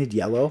bottoms are painted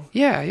yellow?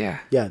 Yeah.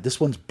 Yeah, this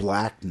one's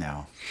black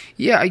now.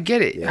 Yeah, I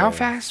get it. Yeah. How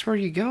fast were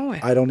you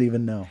going? I don't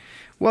even know.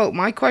 Well,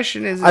 my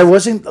question is. I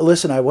wasn't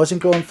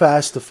going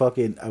fast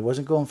I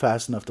wasn't going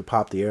fast enough to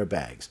pop the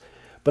airbags.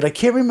 But I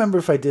can't remember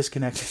if I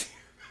disconnected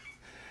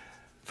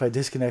the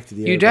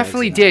airbags. You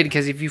definitely or not. did,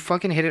 because if you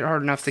fucking hit it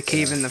hard enough to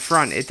cave in the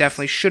front, it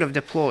definitely should have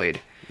deployed.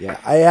 Yeah,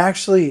 I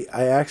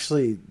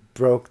actually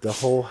broke the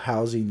whole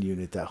housing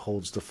unit that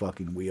holds the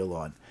fucking wheel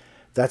on.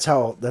 That's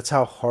how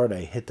hard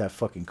I hit that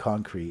fucking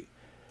concrete.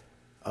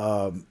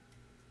 Yeah,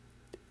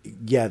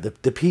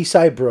 the piece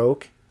I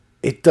broke,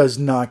 it does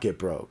not get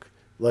broke.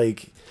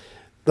 Like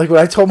when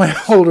I told my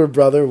older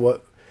brother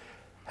what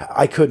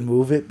I couldn't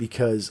move it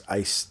because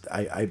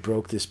I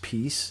broke this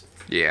piece.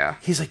 Yeah.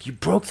 He's like, "You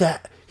broke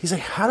that?" He's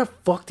like, "How the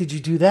fuck did you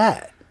do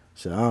that?" I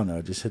said, "I don't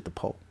know, just hit the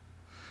pole."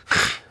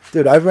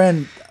 Dude, I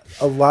ran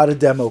a lot of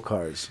demo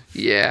cars.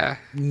 Yeah.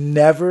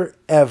 Never,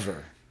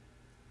 ever,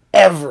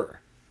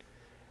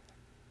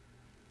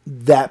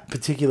 that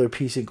particular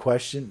piece in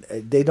question,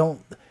 they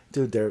don't,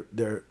 dude,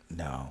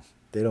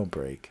 they don't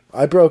break.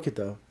 I broke it,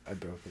 though.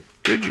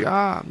 Good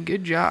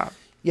job.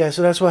 Yeah,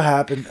 so that's what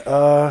happened.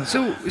 I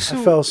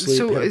fell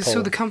asleep. hit a So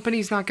pole. the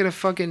company's not gonna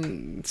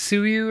fucking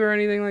sue you or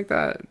anything like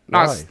that?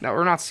 Why?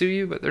 Not sue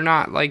you, but they're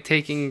not like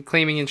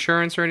claiming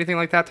insurance or anything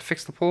like that to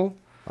fix the pole?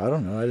 I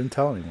don't know. I didn't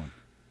tell anyone.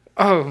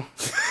 Oh.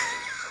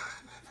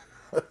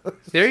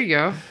 There you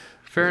go.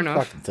 Fair I didn't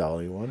enough. fucking tell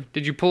anyone.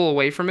 Did you pull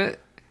away from it?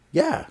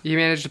 Yeah. You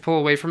managed to pull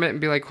away from it and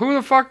be like, who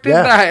the fuck did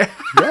Yeah. that?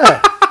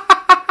 Yeah.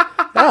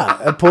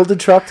 Yeah. I pulled the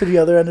truck to the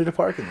other end of the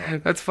parking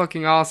lot. That's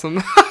fucking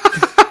awesome.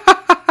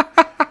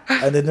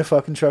 And then the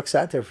fucking truck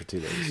sat there for 2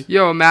 days.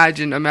 Yo,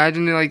 imagine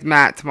like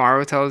Matt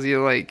tomorrow tells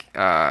you like,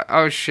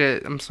 oh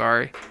shit, I'm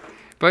sorry.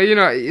 But you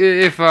know,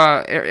 if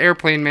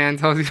airplane man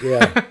tells you,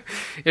 Yeah.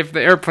 if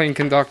the airplane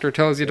conductor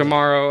tells you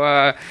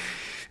tomorrow,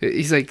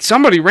 he's like,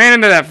 somebody ran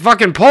into that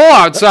fucking pole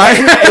outside.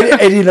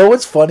 and you know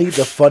what's funny?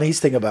 The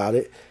funniest thing about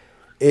it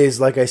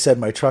is, like I said,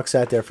 my truck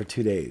sat there for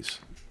 2 days.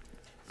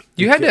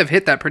 You had to have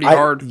hit that pretty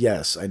hard.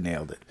 Yes, I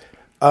nailed it.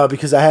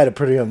 Because I had a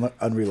pretty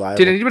unreliable.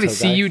 Did anybody tow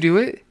see guy. you do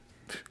it?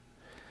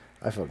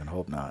 I fucking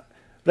hope not.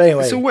 But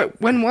anyway. So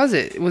when was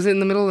it? Was it in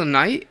the middle of the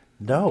night?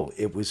 No,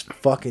 it was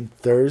fucking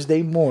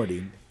Thursday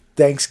morning,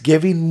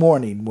 Thanksgiving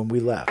morning when we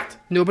left.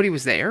 Nobody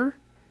was there?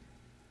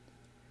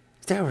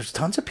 There was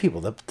tons of people.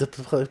 The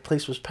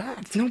place was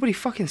packed. Nobody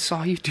fucking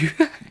saw you do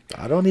that?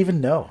 I don't even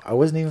know. I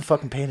wasn't even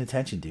fucking paying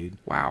attention, dude.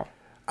 Wow.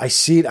 I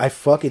see it. I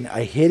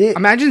hit it.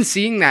 Imagine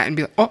seeing that and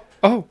be like,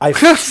 oh. I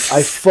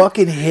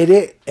fucking hit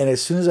it, and as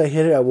soon as I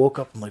hit it, I woke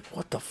up. I'm like,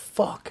 what the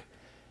fuck?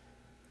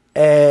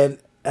 And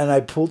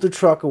I pulled the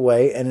truck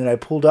away, and then I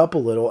pulled up a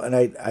little, and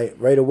I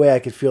right away I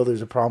could feel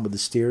there's a problem with the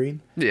steering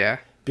Yeah.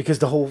 because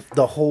the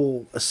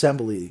whole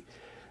assembly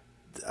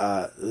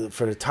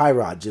for the tie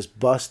rod just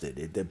busted.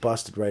 It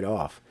busted right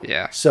off.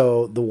 Yeah.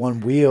 So the one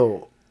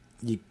wheel,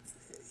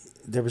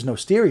 there was no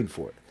steering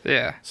for it.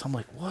 Yeah. So I'm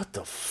like, what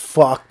the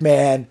fuck,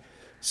 man?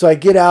 So I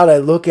get out, I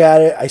look at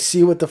it, I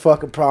see what the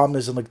fucking problem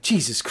is. I'm like,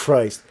 Jesus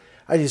Christ.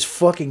 I just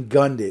fucking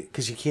gunned it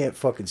because you can't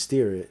fucking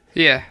steer it.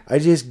 Yeah. I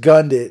just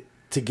gunned it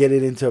to get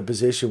it into a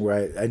position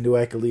where I knew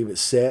I could leave it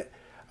set.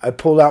 I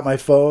pulled out my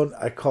phone.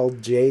 I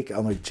called Jake.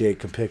 I'm like, Jake,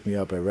 come pick me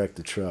up. I wrecked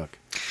the truck.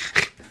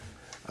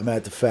 I'm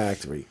at the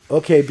factory.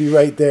 Okay, be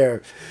right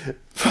there.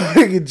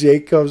 Fucking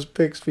Jake comes,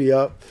 picks me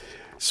up,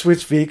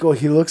 switch vehicle.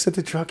 He looks at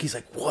the truck. He's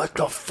like, what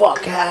the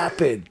fuck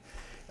happened?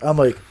 I'm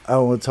like, I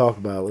don't want to talk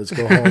about it. Let's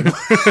go home.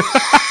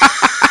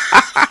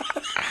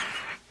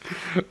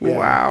 Yeah,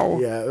 Wow.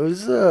 Yeah, it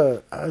was.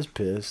 I was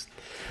pissed.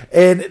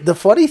 And the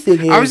funny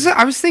thing is,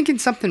 I was thinking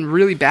something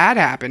really bad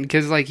happened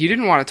because like you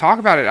didn't want to talk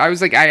about it. I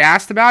was like, I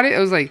asked about it. I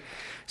was like,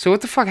 so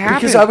what the fuck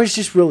happened? because I was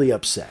just really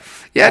upset.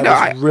 Yeah,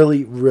 I was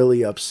really,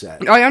 really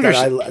upset. I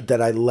understand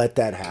that I let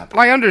that happen.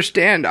 I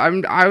understand.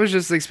 I was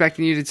just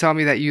expecting you to tell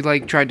me that you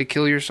like tried to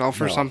kill yourself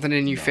or something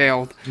and you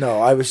failed. No,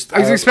 I was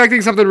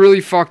expecting something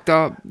really fucked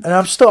up. and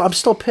I'm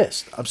still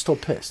pissed. I'm still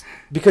pissed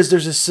because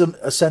there's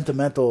a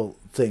sentimental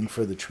thing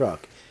for the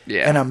truck.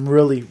 Yeah. And I'm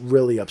really,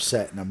 really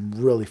upset, and I'm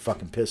really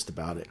fucking pissed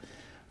about it.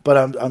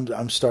 But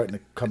I'm starting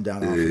to come down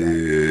off of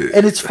that.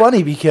 And it's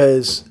funny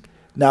because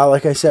now,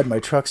 like I said, my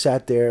truck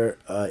sat there.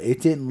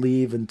 It didn't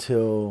leave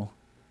until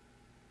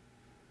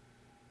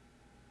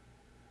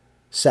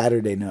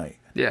Saturday night.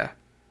 Yeah.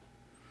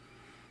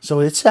 So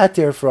it sat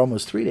there for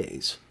almost 3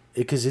 days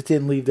because it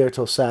didn't leave there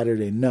till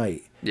Saturday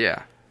night.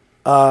 Yeah.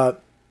 I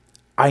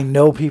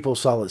know people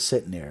saw it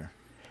sitting there.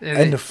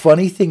 And the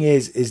funny thing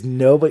is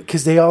nobody,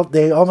 because they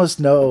almost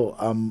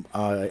know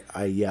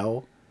I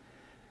yell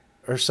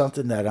or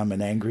something, that I'm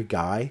an angry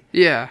guy.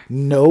 Yeah.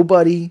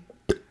 Nobody,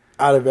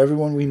 out of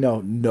everyone we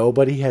know,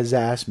 nobody has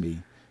asked me,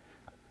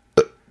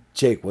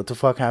 Jake, what the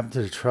fuck happened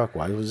to the truck?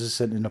 Why was it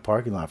sitting in the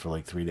parking lot for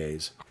like 3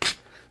 days?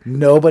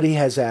 Nobody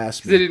has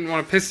asked me. They didn't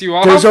want to piss you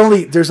off.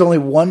 There's only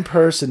one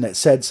person that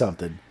said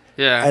something.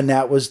 Yeah. And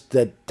that was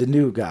the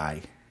new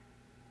guy.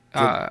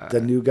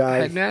 The new guy.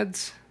 Head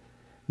Neds?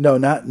 No,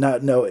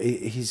 no.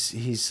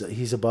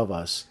 He's above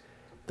us.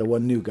 The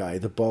one new guy,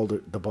 the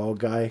bald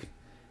guy.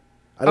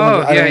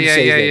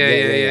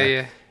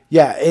 Yeah.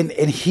 Yeah, and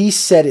he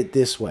said it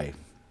this way.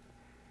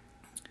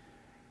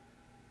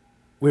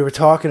 We were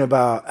talking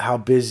about how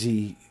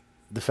busy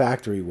the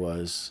factory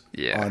was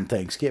on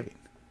Thanksgiving,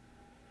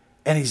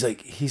 and he's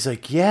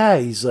like, yeah.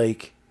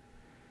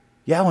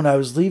 When I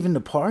was leaving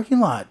the parking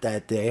lot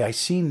that day, I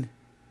seen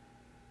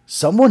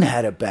someone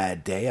had a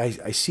bad day.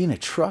 I seen a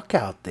truck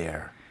out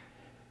there.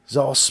 It's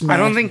all smashed.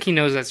 I don't think he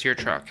knows that's your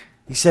truck.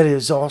 He said it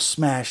was all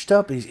smashed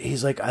up.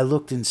 He's like, I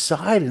looked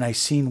inside and I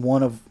seen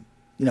one of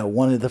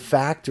the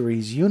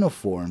factory's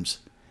uniforms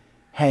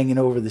hanging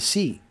over the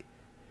seat,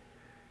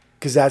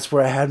 because that's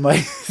where I had my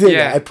thing.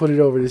 Yeah. I put it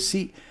over the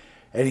seat,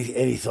 and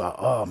he thought,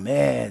 oh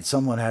man,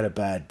 someone had a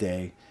bad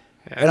day.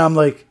 Yeah. And I'm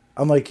like,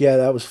 yeah,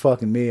 that was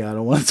fucking me. I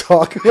don't want to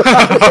talk about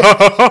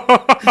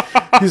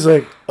it. He's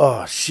like,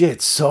 oh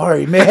shit,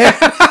 sorry, man.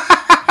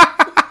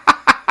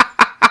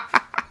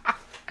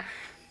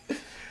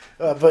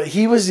 But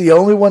he was the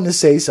only one to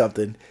say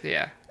something.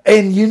 Yeah.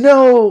 And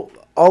all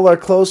our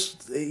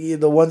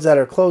the ones that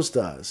are close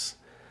to us,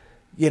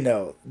 they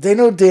know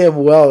damn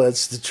well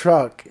it's the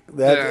truck.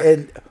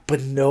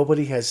 But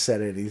nobody has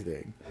said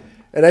anything.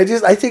 And I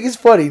think it's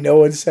funny, no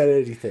one said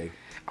anything.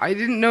 I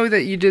didn't know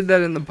that you did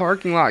that in the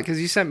parking lot, because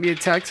you sent me a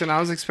text and I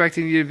was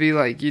expecting you to be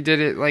like, you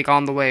did it like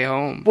on the way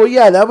home. Well,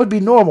 yeah, that would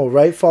be normal,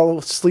 right?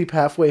 Sleep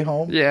halfway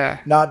home. Yeah.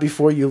 Not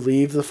before you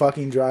leave the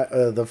fucking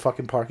the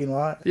fucking parking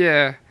lot.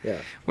 Yeah. Yeah.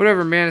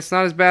 Whatever, man. It's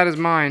not as bad as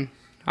mine.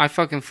 I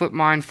fucking flipped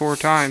mine 4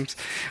 times.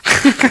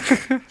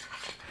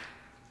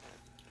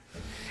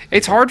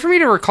 It's hard for me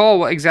to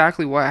recall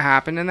exactly what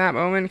happened in that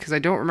moment, because I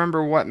don't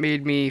remember what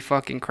made me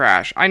fucking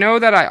crash. All I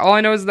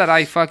know is that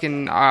I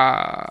fucking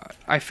I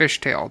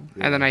fishtailed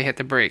and then I hit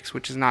the brakes,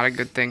 which is not a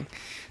good thing.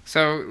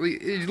 So,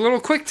 a little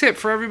quick tip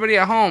for everybody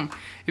at home: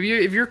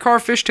 if your car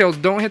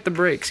fishtails, don't hit the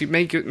brakes. It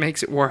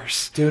makes it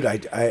worse. Dude,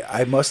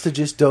 I must have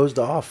just dozed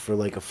off for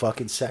like a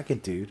fucking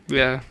second, dude.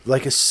 Yeah,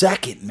 like a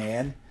second,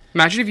 man.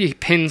 Imagine if you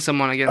pin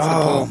someone against the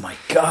pole. Oh my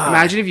god!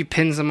 Imagine if you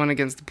pin someone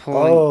against the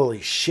pole. Holy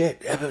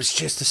shit! It was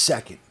just a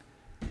second.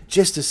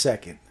 Just a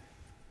second.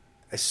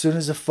 As soon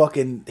as I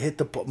fucking hit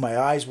the pole, my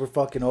eyes were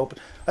fucking open.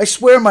 I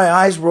swear my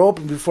eyes were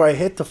open before I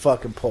hit the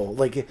fucking pole.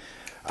 Like,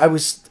 I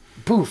was,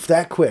 poof,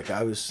 that quick.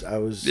 I was.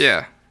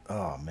 Yeah.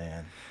 Oh,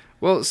 man.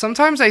 Well,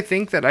 sometimes I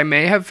think that I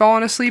may have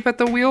fallen asleep at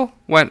the wheel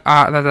when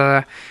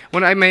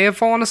I may have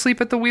fallen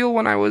asleep at the wheel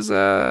when I was,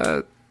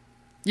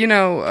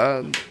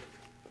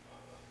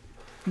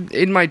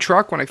 in my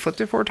truck when I flipped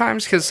it 4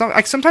 times, because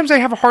sometimes I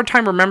have a hard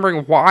time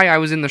remembering why I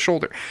was in the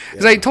shoulder,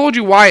 because I told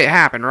you why it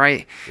happened,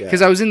 right?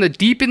 Because I was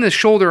deep in the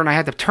shoulder and I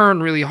had to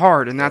turn really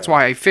hard, and that's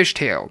why I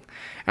fishtailed.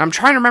 And I'm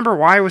trying to remember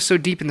why I was so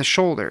deep in the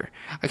shoulder,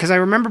 because I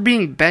remember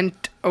being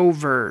bent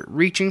over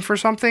reaching for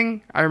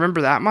something. I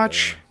remember that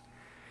much,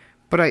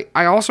 but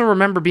I also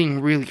remember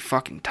being really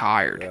fucking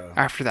tired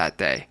after that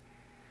day.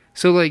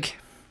 So like,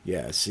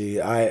 yeah, see,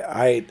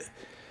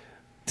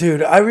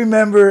 Dude, I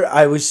remember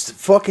I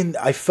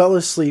fell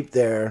asleep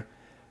there,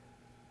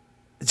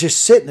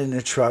 just sitting in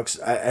the trucks,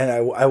 and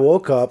I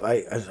woke up.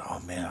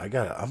 Oh man, I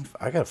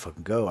gotta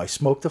fucking go. I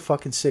smoked a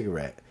fucking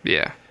cigarette.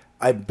 Yeah.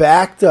 I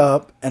backed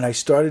up and I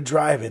started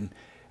driving.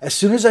 As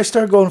soon as I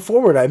started going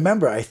forward, I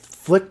remember I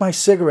flicked my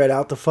cigarette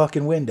out the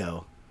fucking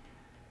window,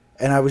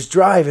 and I was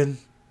driving,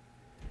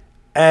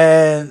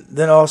 and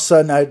then all of a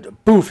sudden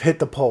hit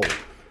the pole,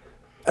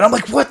 and I'm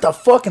like, what the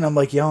fuck? And I'm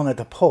like yelling at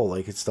the pole,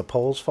 like it's the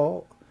pole's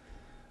fault.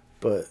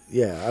 But,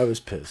 yeah, I was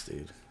pissed,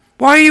 dude.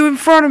 Why are you in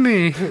front of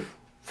me?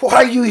 Why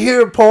are you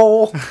here,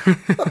 pole?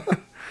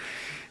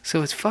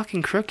 So it's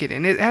fucking crooked,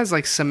 and it has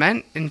like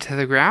cement into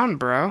the ground,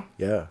 bro.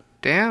 Yeah.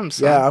 Damn,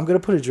 son. Yeah, I'm gonna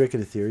put a Drink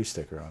in a Theory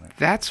sticker on it.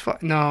 That's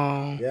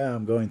no. Yeah,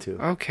 I'm going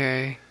to.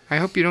 Okay. I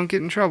hope you don't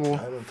get in trouble.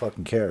 I don't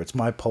fucking care. It's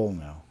my pole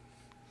now.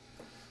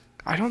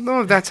 I don't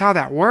know if that's how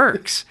that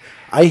works.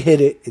 I hit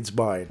it. It's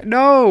mine.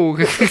 No.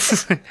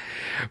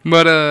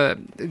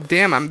 But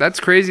damn, that's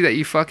crazy that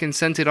you fucking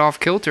sent it off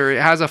kilter.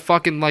 It has a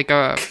fucking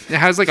it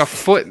has like a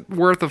foot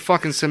worth of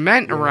fucking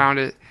cement around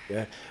it.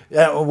 Yeah.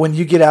 Yeah. When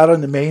you get out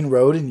on the main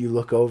road and you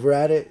look over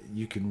at it,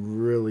 you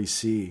can really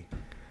see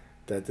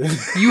that.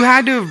 You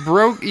had to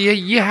have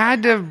you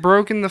had to have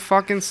broken the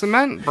fucking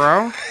cement,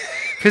 bro.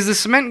 Because the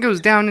cement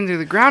goes down into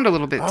the ground a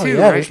little bit too,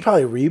 yeah, right? There's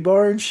probably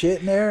rebar and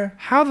shit in there.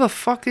 How the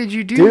fuck did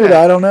you do that? Dude,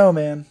 I don't know,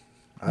 man.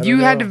 You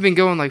had to have been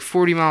going like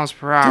 40 miles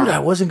per hour. Dude, I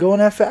wasn't going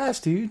that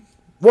fast, dude.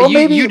 Well,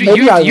 maybe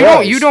I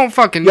was. You don't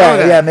fucking know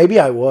that. Yeah, maybe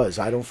I was.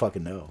 I don't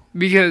fucking know.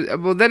 Because,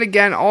 well, then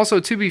again, also,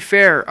 to be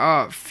fair,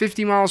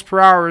 50 miles per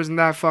hour isn't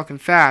that fucking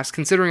fast,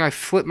 considering I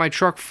flipped my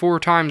truck 4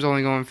 times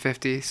only going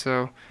 50,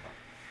 so...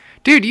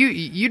 Dude,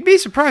 you'd be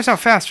surprised how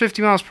fast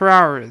 50 miles per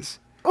hour is.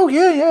 Oh,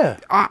 yeah.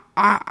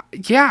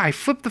 Yeah, I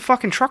flipped the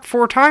fucking truck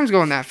 4 times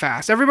going that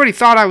fast. Everybody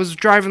thought I was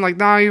driving like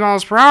 90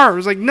 miles per hour. It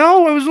was like,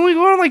 no, I was only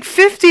going like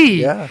 50.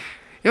 Yeah.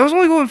 I was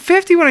only going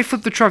 50 when I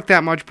flipped the truck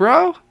that much,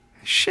 bro.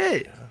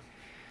 Shit. Yeah.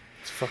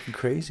 It's fucking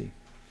crazy.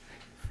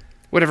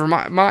 Whatever,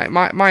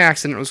 my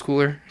accident was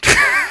cooler.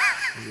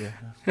 Yeah.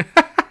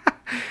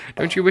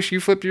 Don't you wish you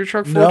flipped your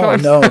truck 4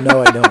 times? No,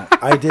 I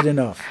don't. I did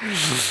enough.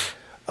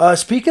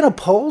 Speaking of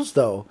poles,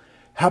 though,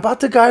 how about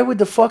the guy with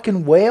the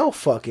fucking whale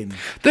fucking...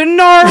 The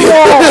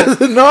narwhal!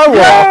 The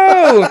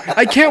narwhal! No!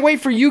 I can't wait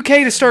for UK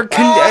to start...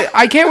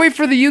 I can't wait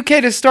for the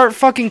UK to start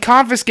fucking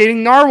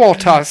confiscating narwhal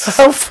tusks.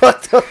 How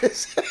fucked up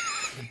is that?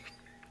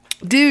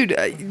 Dude,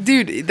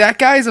 that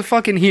guy's a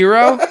fucking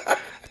hero.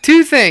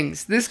 2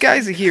 things. This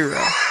guy's a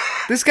hero.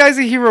 This guy's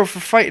a hero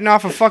for fighting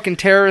off a fucking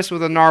terrorist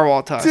with a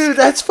narwhal tusk. Dude,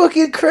 that's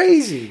fucking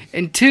crazy.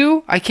 And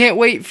 2, I can't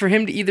wait for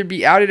him to either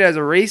be outed as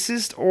a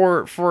racist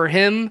or for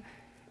him...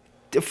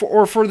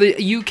 or for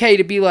the UK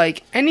to be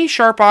like, any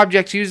sharp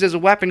objects used as a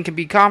weapon can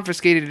be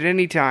confiscated at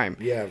any time.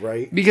 Yeah,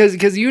 right.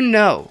 Because you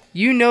know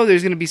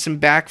there's going to be some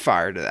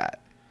backfire to that.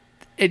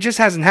 It just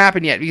hasn't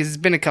happened yet because it's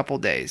been a couple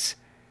days.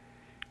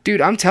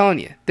 Dude, I'm telling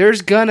you,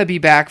 there's going to be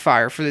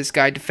backfire for this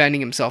guy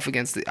defending himself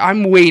against it.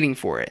 I'm waiting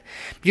for it.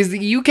 Because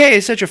the UK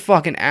is such a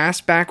fucking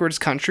ass backwards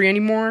country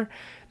anymore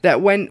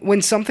that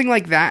when something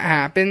like that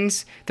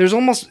happens, there's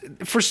almost,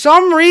 for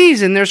some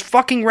reason, there's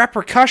fucking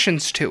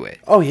repercussions to it.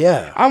 Oh,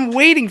 yeah. I'm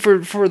waiting for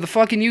the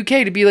fucking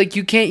UK to be like,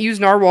 you can't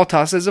use narwhal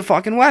tusks as a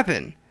fucking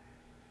weapon.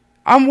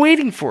 I'm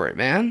waiting for it,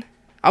 man.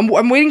 I'm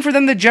waiting for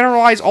them to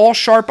generalize all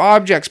sharp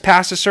objects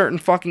past a certain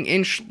fucking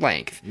inch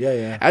length.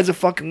 Yeah. As a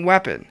fucking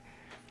weapon.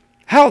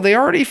 Hell, you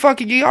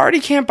already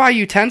can't buy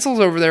utensils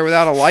over there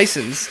without a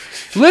license.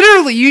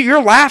 Literally,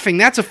 you're laughing.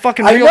 That's a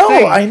fucking real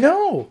thing. I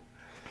know.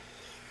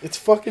 It's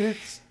fucking...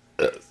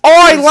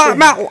 Oi,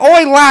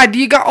 lad,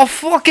 you got a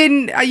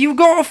fucking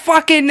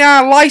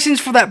license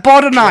for that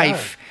butter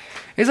knife.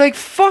 Yeah. It's like,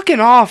 fucking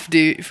off,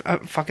 dude.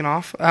 Fucking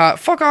off.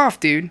 Fuck off,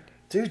 dude.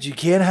 Dude, you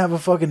can't have a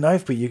fucking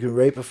knife, but you can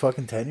rape a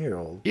fucking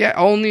 10-year-old. Yeah,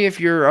 only if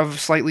you're of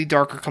slightly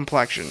darker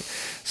complexion.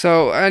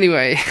 So,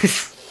 anyway,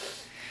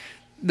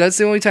 that's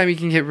the only time you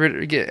can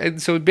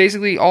get. So,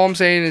 basically, all I'm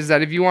saying is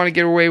that if you want to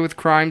get away with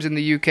crimes in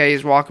the UK,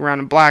 is walk around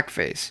in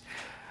blackface.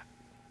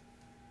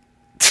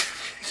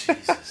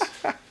 Jesus.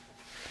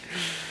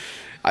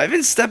 I've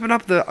been stepping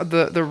up the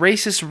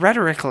racist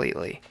rhetoric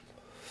lately.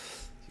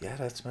 Yeah,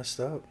 that's messed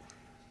up.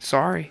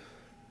 Sorry.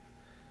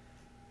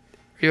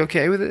 Are you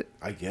okay with it?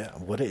 I get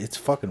it's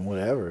fucking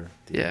whatever.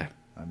 Dude. Yeah.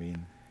 I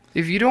mean,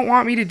 if you don't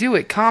want me to do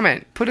it,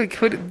 comment. Put a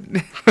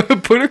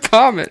put a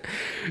comment.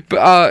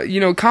 But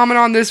comment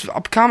on this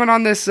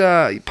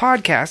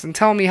podcast and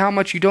tell me how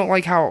much you don't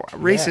like how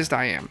racist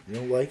I am. You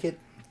don't like it?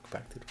 Go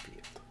back to the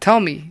field. Tell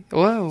me.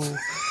 Whoa.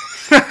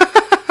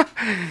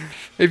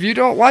 If you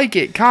don't like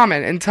it,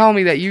 comment and tell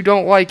me that you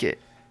don't like it.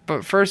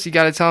 But first, you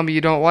got to tell me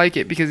you don't like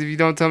it, because if you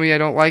don't tell me I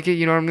don't like it,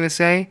 you know what I'm going to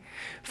say?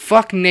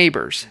 Fuck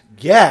neighbors.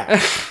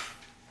 Yeah.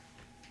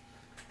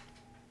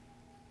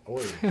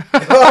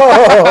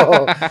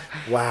 Oh,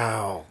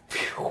 wow.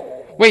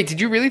 Wait,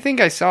 did you really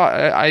think I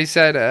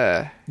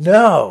said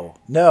No.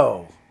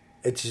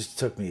 It just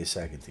took me a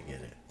second to get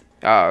it.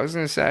 Oh, I was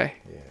going to say.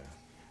 Yeah.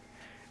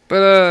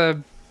 But,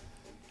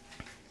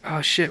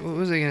 oh shit, what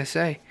was I going to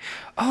say?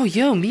 Oh,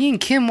 yo, me and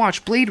Kim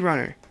watched Blade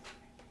Runner.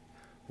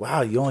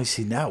 Wow, you only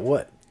seen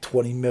that,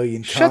 20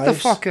 million times? Shut the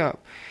fuck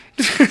up.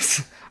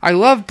 I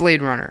love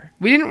Blade Runner.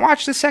 We didn't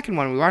watch the second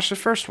one. We watched the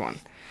first one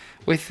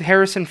with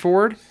Harrison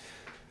Ford.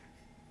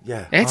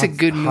 Yeah. It's a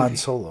good movie. Han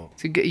Solo.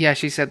 Yeah,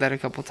 she said that a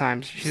couple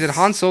times. She said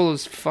Han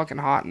Solo's fucking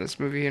hot in this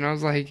movie. And I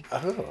was like...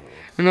 Oh.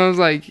 And I was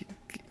like...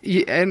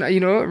 And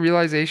you know what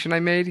realization I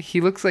made?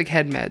 He looks like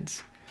Head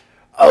Meds.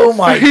 Oh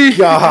my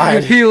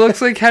god. He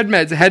looks like Head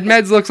Meds. Head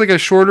Meds looks like a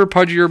shorter,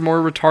 pudgier, more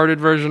retarded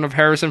version of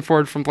Harrison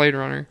Ford from Blade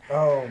Runner.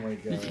 Oh my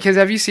god. Because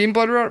have you seen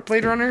Blade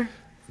Runner?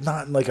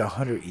 Not in like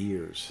 100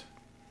 years.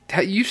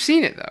 You've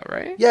seen it though,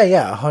 right?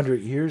 Yeah,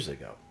 100 years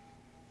ago.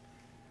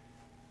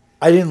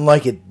 I didn't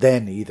like it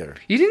then either.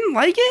 You didn't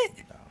like it?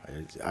 No,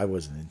 I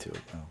wasn't into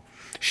it, no.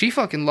 She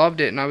fucking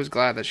loved it, and I was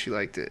glad that she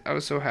liked it. I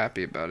was so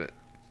happy about it.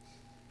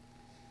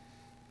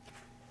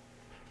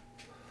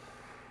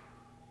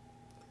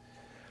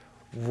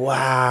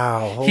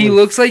 Wow. He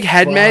looks like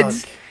Head fuck.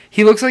 Meds.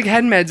 He looks like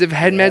Head Meds if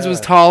Head Meds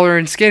was taller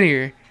and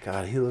skinnier.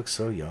 God, he looks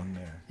so young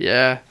there.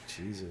 Yeah.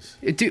 Jesus.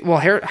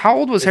 How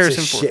old was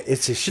Harrison Ford?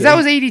 It's a shame. That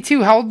was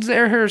 82. How old is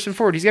Harrison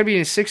Ford? He's got to be in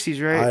his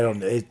 60s,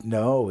 right?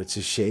 No, it's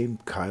a shame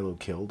Kylo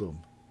killed him.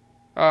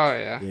 Oh,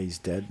 yeah. Yeah, he's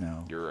dead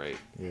now. You're right.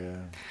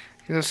 Yeah.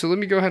 So let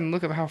me go ahead and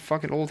look up how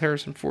fucking old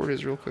Harrison Ford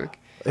is real quick.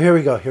 Here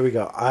we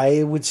go.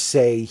 I would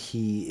say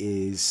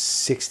he is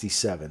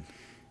 67.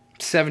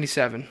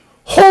 77.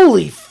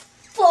 Holy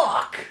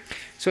fuck!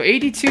 So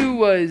 82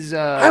 was...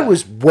 I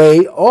was way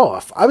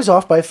off. I was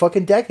off by a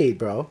fucking decade,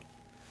 bro.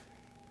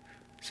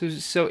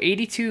 So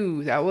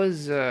 82, that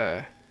was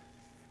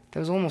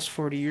almost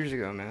 40 years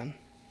ago, man.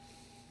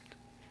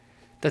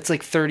 That's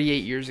like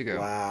 38 years ago.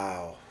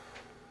 Wow.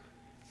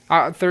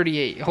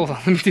 38. Hold on,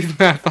 let me do the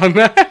math on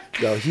that.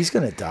 Yo, he's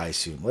gonna die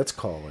soon. Let's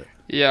call it.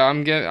 Yeah,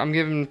 I'm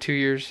giving him 2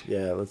 years.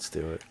 Yeah, let's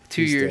do it.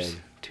 2 He's years.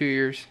 dead. 2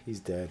 years. He's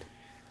dead.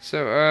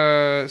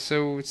 So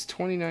it's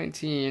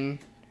 2019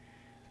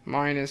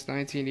 minus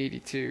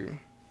 1982.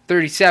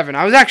 37.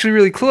 I was actually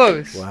really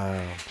close.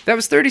 Wow. That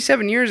was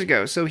 37 years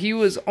ago. So he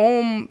was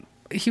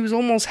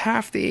almost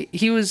half the...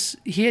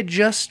 He had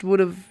just would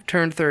have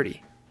turned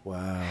 30.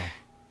 Wow.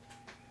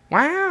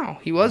 Wow.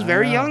 He was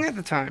very young at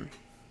the time.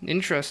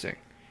 Interesting.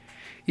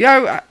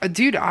 Yeah,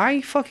 dude, I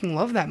fucking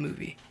love that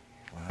movie.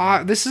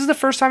 Wow. This is the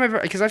first time I've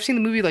ever... Because I've seen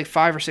the movie like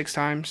 5 or 6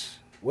 times.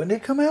 When did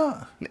it come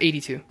out?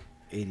 82.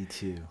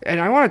 82. And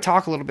I want to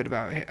talk a little bit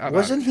about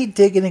Wasn't he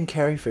digging in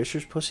Carrie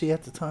Fisher's pussy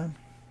at the time?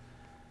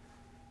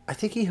 I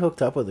think he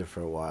hooked up with her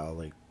for a while,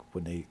 like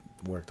when they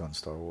worked on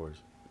Star Wars.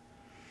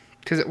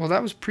 Well,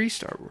 that was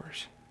pre-Star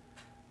Wars.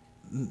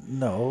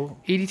 No.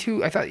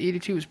 82. I thought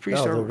 82 was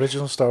pre-Star No, the Wars.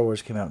 original Star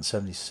Wars came out in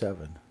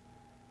 77.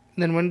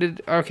 Then when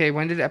did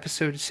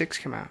Episode 6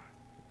 come out?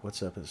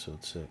 What's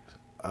Episode 6?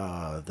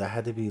 That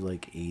had to be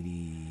like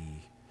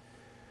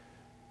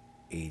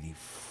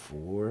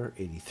 84,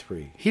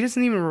 83. He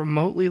doesn't even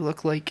remotely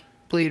look like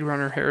Blade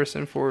Runner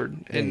Harrison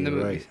Ford in the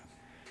movies. Right.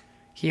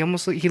 He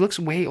looks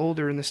way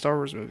older in the Star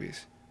Wars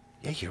movies.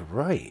 Yeah, you're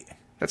right.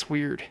 That's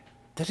weird.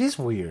 That is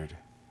weird.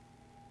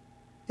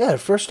 Yeah, the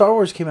first Star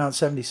Wars came out in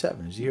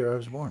 77. It was the year I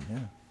was born,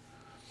 yeah.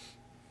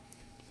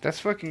 That's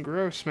fucking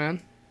gross,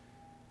 man.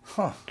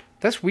 Huh.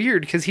 That's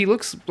weird because he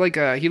looks like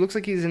a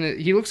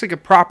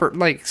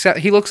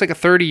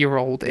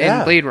 30-year-old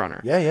in Blade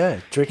Runner. Yeah.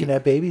 Drinking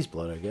that baby's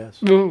blood, I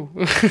guess. No,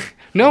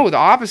 the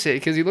opposite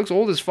because he looks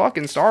old as fuck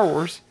in Star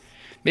Wars.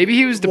 Maybe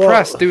he was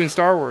depressed doing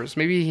Star Wars.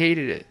 Maybe he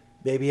hated it.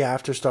 Maybe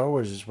after Star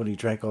Wars is when he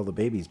drank all the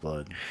baby's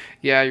blood.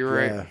 Yeah, you're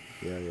right.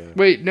 Yeah.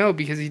 Wait, no,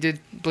 because he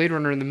did Blade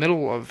Runner in the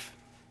middle of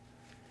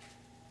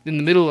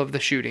the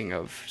shooting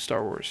of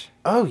Star Wars.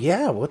 Oh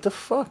yeah, what the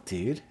fuck,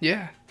 dude?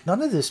 Yeah.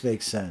 None of this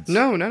makes sense.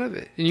 No, none of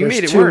it. And you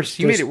made it worse.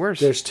 You made it worse.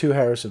 There's 2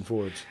 Harrison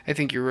Fords. I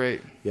think you're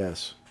right.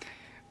 Yes.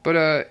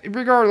 But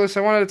regardless, I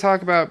wanted to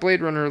talk about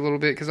Blade Runner a little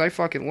bit because I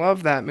fucking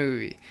love that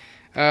movie.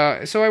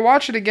 So I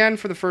watched it again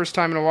for the first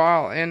time in a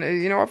while, and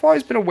I've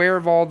always been aware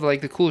of all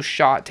the cool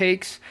shot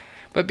takes,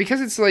 but because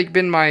it's like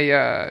been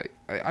my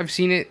I've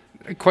seen it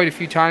quite a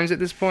few times at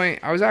this point,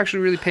 I was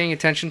actually really paying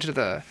attention to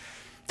the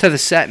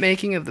set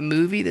making of the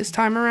movie this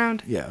time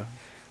around. Yeah.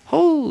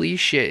 Holy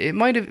shit! It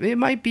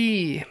might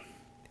be.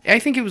 I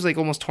think it was like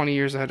almost 20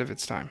 years ahead of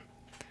its time.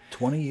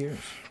 20 years.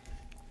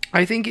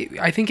 I think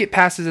it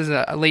passes as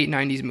a late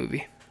 90s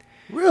movie.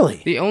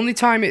 Really? The only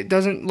time it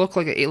doesn't look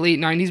like a late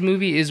 90s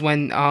movie is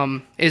when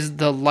is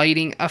the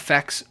lighting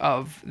effects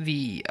of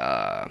the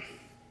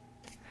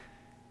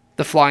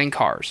flying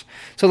cars.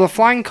 So the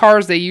flying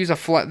cars, they use a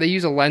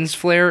lens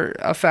flare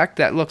effect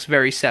that looks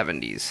very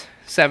 70s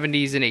and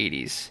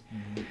 80s.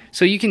 Mm-hmm.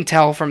 So you can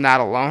tell from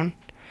that alone.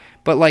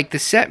 But like the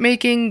set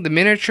making, the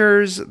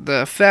miniatures,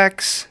 the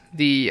effects,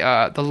 the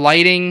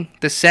lighting,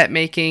 the set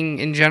making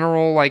in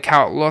general, like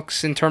how it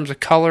looks in terms of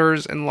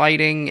colors and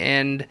lighting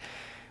and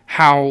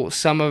how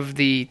some of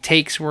the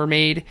takes were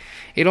made,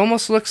 it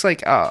almost looks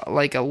like a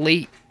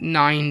late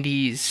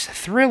 90s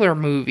thriller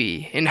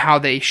movie in how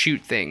they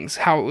shoot things.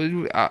 How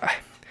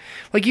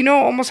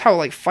almost how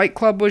like Fight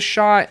Club was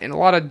shot, and a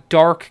lot of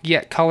dark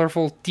yet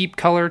colorful, deep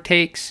color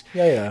takes.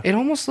 Yeah. It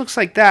almost looks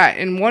like that.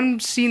 And one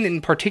scene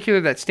in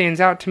particular that stands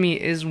out to me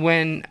is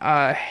when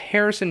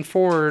Harrison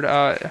Ford,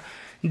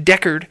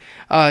 Deckard,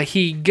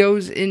 he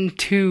goes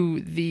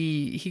into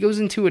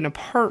an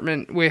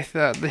apartment with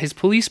his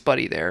police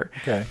buddy there.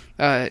 Okay.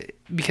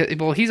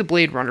 Because he's a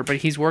Blade Runner, but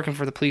he's working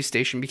for the police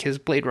station because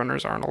Blade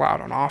Runners aren't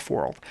allowed on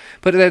Offworld.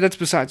 But that's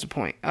besides the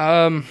point.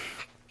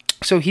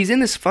 So he's in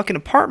this fucking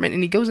apartment,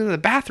 and he goes into the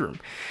bathroom,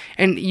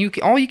 and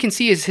all you can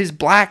see is his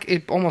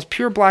almost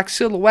pure black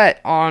silhouette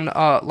on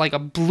like a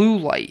blue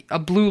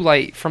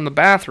light from the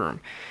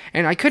bathroom,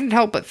 and I couldn't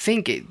help but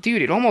think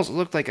it almost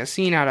looked like a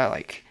scene out of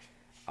like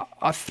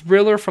a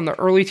thriller from the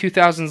early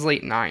 2000s,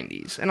 late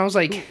 90s. And I was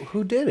like,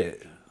 Who did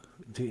it?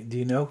 Do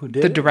you know who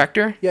did the it?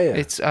 director? Yeah.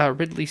 It's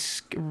Ridley.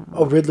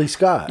 Ridley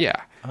Scott.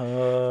 Yeah.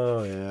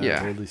 Oh, yeah.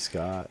 Yeah. Ridley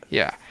Scott.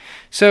 Yeah.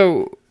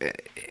 So,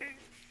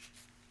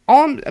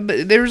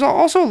 but there's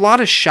also a lot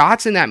of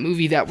shots in that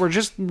movie that were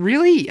just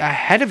really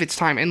ahead of its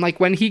time. And like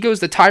when he goes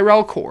to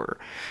Tyrell Corpse,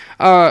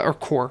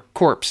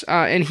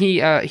 and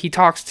he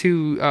talks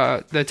to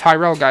the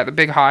Tyrell guy, the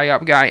big high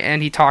up guy,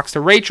 and he talks to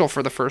Rachel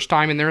for the first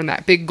time, and they're in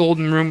that big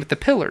golden room with the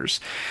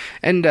pillars.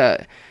 And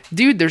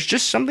dude, there's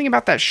just something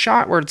about that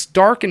shot where it's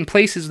dark in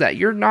places that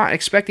you're not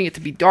expecting it to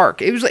be dark.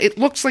 It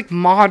looks like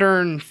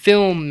modern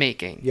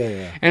filmmaking.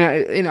 Yeah.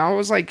 And I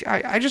was like,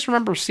 I just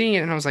remember seeing it,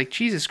 and I was like,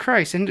 Jesus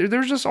Christ! And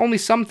there's just only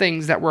some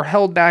things that were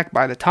held back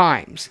by the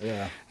times,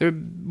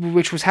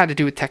 which had to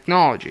do with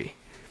technology.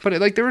 But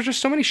like, there was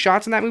just so many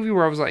shots in that movie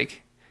where I was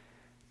like,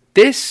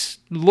 this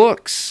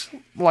looks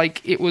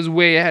like it was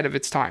way ahead of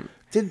its time.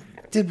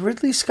 Did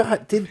Ridley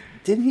Scott did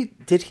he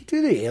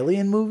do the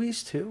Alien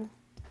movies too?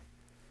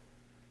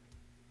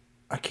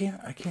 I can't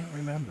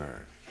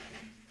remember.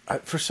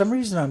 For some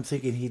reason, I'm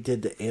thinking he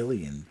did the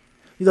Alien,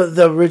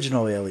 the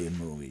original Alien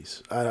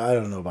movies. I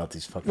don't know about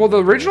these fucking. Well,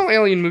 the original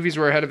Alien movies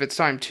were ahead of its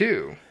time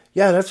too.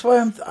 Yeah, that's why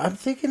I'm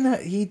thinking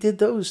that he did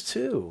those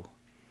too.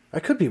 I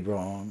could be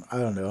wrong. I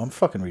don't know. I'm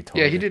fucking retarded.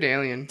 Yeah, he did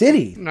Alien. Did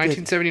he?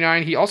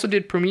 1979. He also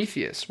did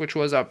Prometheus, which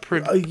was yeah.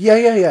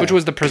 Which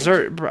was the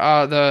precursor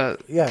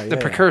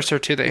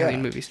to the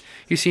Alien movies.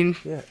 You seen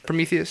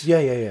Prometheus?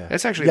 Yeah.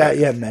 That's actually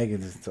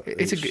Megan.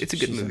 It's a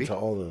good movie. Into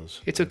all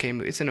those. It's okay.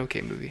 It's an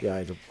okay movie. Yeah, I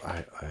had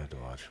to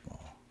watch them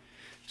all.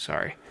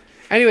 Sorry.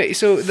 Anyway,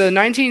 so the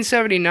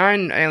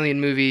 1979 Alien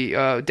movie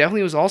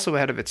definitely was also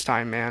ahead of its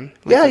time, man.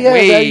 Way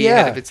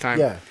ahead of its time.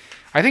 Yeah.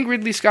 I think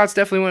Ridley Scott's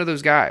definitely one of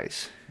those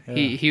guys. Yeah.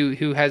 He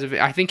who has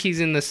I think he's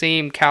in the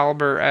same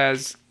caliber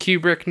as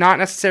Kubrick, not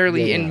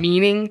necessarily in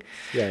meaning,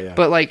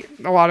 but like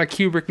a lot of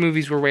Kubrick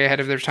movies were way ahead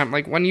of their time.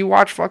 Like when you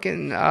watch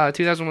fucking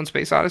 2001: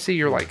 Space Odyssey,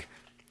 you're like,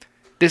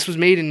 this was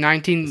made in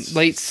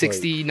late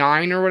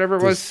 69 or whatever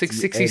it was,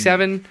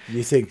 67.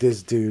 You think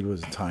this dude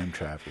was a time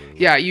traveler?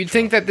 Yeah, you'd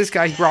think that this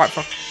guy brought.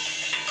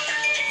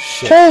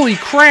 Holy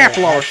crap,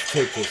 Lord!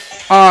 Take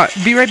this.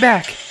 Be right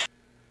back.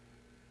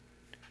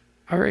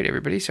 All right,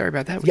 everybody. Sorry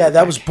about that.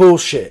 That was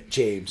bullshit,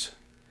 James.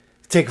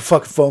 Take a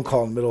fucking phone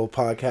call in the middle of a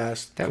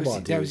podcast. That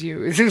was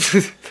you.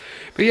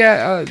 But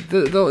yeah,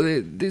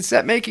 the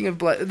set making of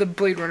the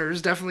Blade Runner is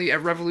definitely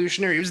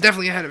revolutionary. It was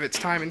definitely ahead of its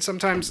time. And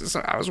sometimes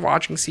I was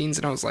watching scenes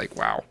and I was like,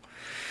 wow,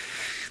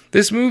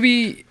 this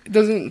movie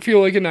doesn't feel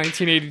like a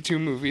 1982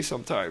 movie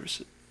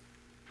sometimes.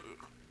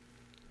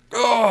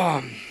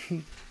 Oh,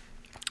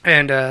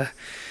 and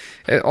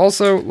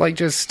also like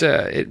just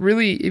it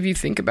really, if you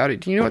think about it,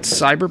 do you know what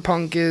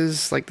cyberpunk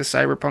is? Like the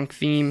cyberpunk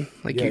theme,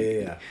 like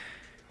yeah.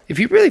 If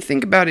you really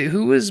think about it,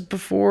 who was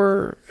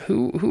before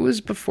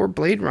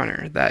Blade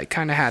Runner that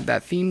kind of had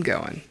that theme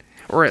going,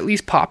 or at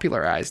least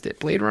popularized it?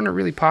 Blade Runner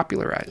really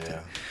popularized it.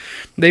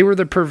 They were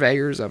the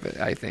purveyors of it,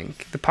 I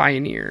think, the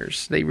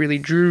pioneers. They really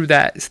drew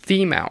that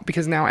theme out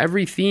because now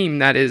every theme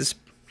that is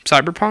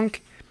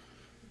cyberpunk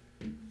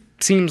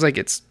seems like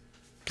it's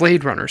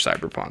Blade Runner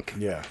cyberpunk.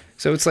 Yeah.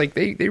 So it's like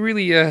they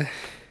really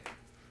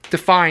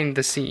defined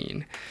the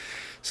scene.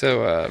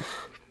 So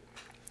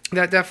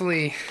that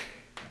definitely.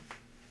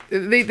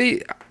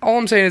 All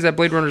I'm saying is that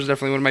Blade Runner is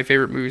definitely one of my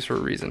favorite movies for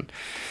a reason.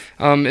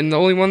 And the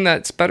only one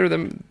that's better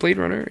than Blade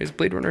Runner is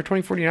Blade Runner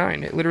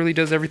 2049. It literally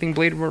does everything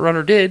Blade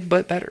Runner did,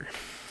 but better.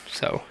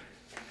 So,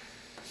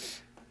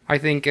 I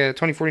think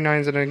 2049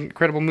 is an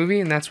incredible movie,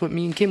 and that's what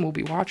me and Kim will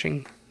be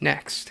watching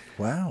next.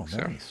 Wow,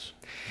 nice.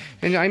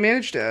 And I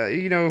managed,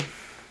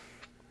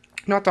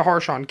 not to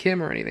harsh on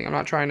Kim or anything. I'm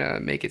not trying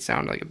to make it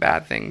sound like a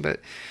bad thing, but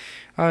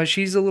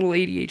she's a little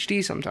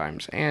ADHD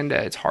sometimes, and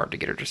it's hard to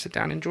get her to sit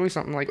down and enjoy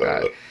something like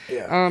that.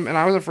 And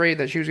I was afraid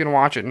that she was going to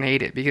watch it and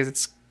hate it because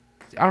it's,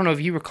 I don't know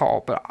if you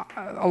recall, but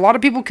a lot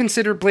of people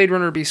consider Blade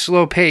Runner to be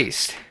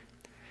slow-paced.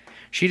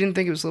 She didn't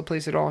think it was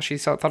slow-paced at all. She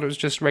thought it was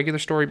just regular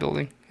story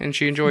building, and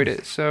she enjoyed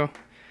it. So,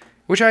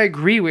 which I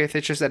agree with.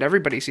 It's just that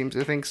everybody seems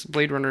to think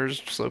Blade Runner is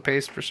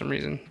slow-paced for some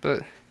reason.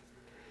 But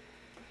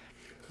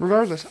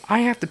regardless, I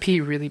have to pee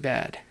really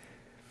bad.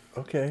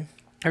 Okay.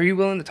 Are you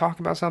willing to talk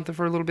about something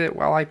for a little bit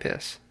while I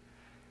piss?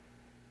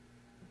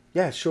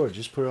 Yeah, sure.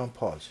 Just put it on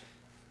pause.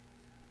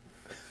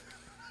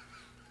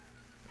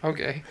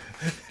 Okay.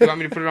 You want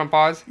me to put it on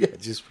pause? Yeah,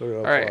 just put it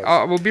on pause. All right.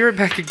 pause. We'll be right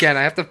back again.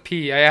 I have to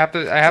pee. I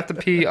have to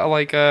pee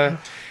like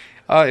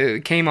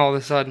it came all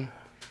of a sudden.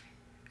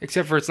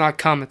 Except for it's not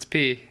cum, it's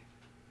pee.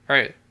 All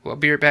right. We'll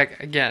be right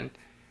back again.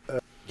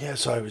 Yeah,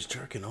 so I was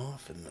jerking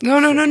off. And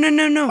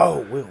No.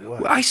 Oh,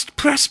 what? I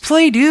pressed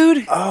play,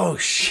 dude. Oh,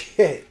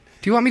 shit.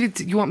 Do you want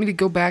me to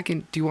go back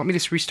and do you want me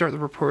to restart the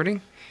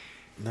recording?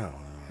 No.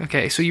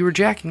 Okay, so you were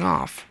jacking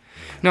off.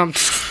 No,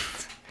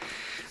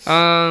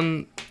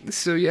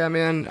 so yeah,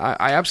 man,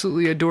 I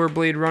absolutely adore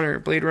Blade Runner.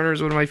 Blade Runner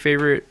is one of my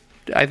favorite,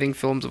 I think,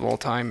 films of all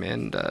time,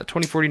 and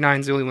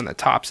 2049 is the only one that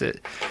tops it.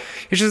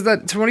 It's just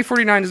that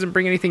 2049 doesn't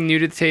bring anything new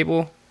to the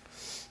table.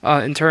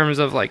 in terms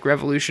of like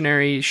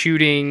revolutionary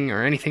shooting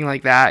or anything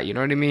like that. You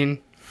know what I mean?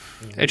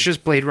 Mm-hmm. It's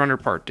just Blade Runner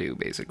Part 2,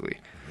 basically.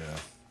 Yeah.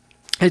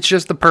 It's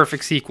just the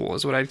perfect sequel,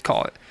 is what I'd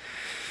call it.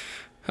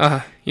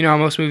 You know how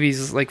most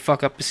movies like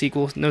fuck up the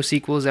sequel? No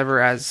sequel is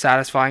ever as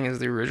satisfying as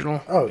the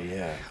original. Oh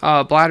yeah.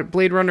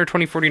 Blade Runner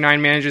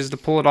 2049 manages to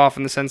pull it off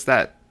in the sense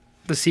that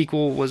the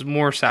sequel was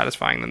more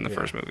satisfying than the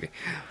first movie.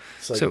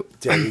 It's like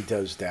Debbie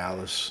Does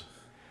Dallas,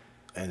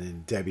 and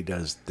then Debbie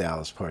Does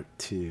Dallas Part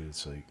 2.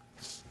 It's like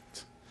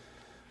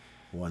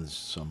one's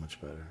so much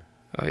better.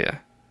 Oh yeah,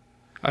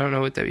 I don't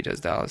know what Debbie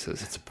Does Dallas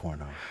is. It's a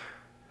porno.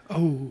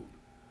 Oh.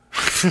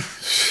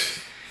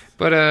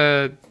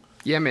 But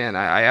yeah, man,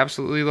 I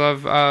absolutely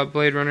love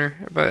Blade Runner.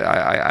 But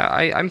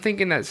I'm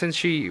thinking that since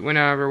she went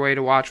out of her way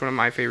to watch one of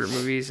my favorite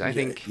movies, I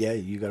think... Yeah,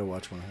 you got to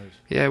watch one of hers.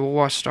 Yeah, we'll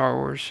watch Star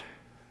Wars.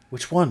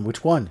 Which one?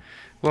 Which one?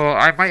 Well,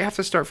 I might have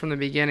to start from the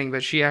beginning,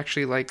 but she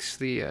actually likes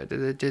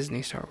the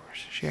Disney Star Wars.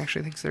 She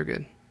actually thinks they're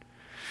good.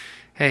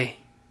 Hey,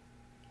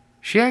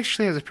 she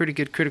actually has a pretty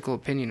good critical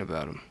opinion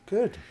about them.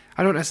 Good.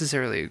 I don't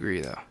necessarily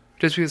agree, though.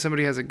 Just because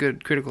somebody has a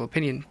good critical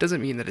opinion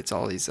doesn't mean that it's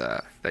always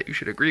that you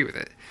should agree with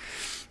it.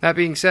 That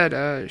being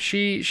said,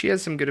 she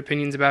has some good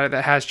opinions about it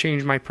that has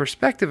changed my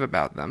perspective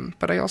about them,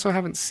 but I also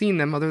haven't seen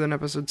them other than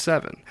Episode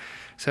 7.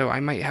 So I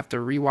might have to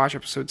rewatch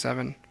Episode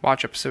 7,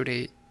 watch Episode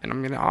 8, and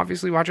I'm going to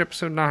obviously watch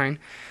Episode 9,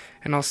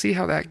 and I'll see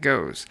how that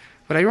goes.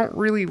 But I don't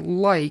really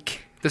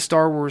like the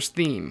Star Wars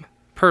theme,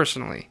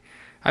 personally.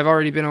 I've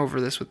already been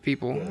over this with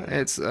people.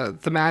 It's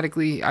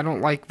thematically, I don't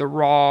like the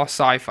raw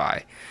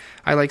sci-fi.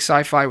 I like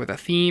sci-fi with a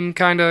theme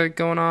kind of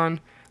going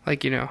on.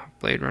 Like, you know,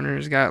 Blade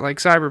Runner's got, like,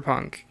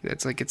 cyberpunk.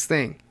 That's, like, its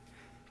thing.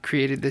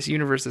 Created this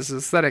universe, this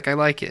aesthetic. I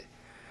like it.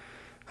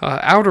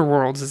 Outer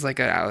Worlds is, like,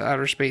 an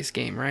outer space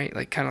game, right?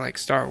 Like, kind of like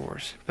Star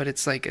Wars. But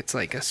it's like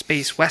a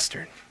space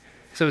western.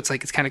 So it's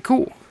kind of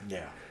cool.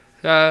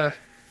 Yeah.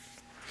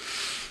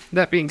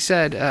 That being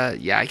said,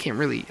 yeah, I can't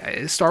really...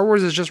 Star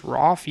Wars is just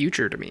raw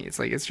future to me.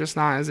 It's just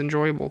not as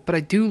enjoyable. But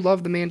I do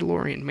love The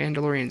Mandalorian.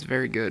 Mandalorian's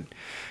very good.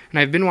 And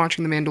I've been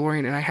watching The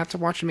Mandalorian, and I have to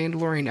watch The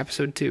Mandalorian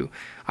Episode 2.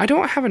 I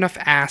don't have enough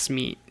ass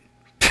meat.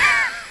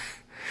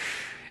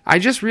 I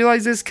just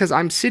realized this because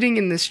I'm sitting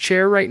in this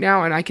chair right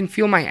now, and I can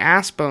feel my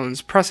ass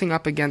bones pressing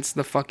up against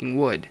the fucking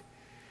wood.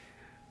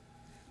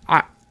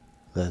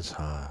 That's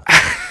hot.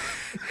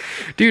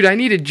 Dude, I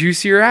need a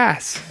juicier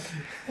ass.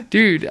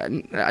 Dude,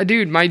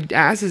 my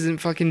ass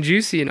isn't fucking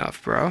juicy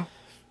enough, bro.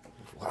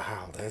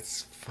 Wow,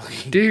 that's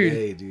fucking dude.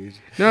 gay, dude.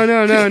 No,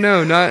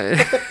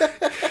 not...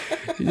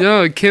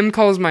 No, Kim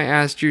calls my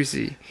ass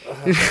juicy.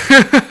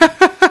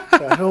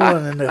 I don't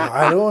want to know.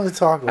 I don't want to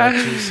talk about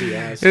juicy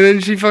ass. And then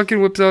she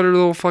fucking whips out her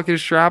little fucking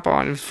strap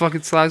on and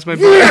fucking slaps my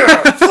butt.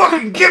 Yeah,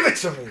 fucking give it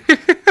to me.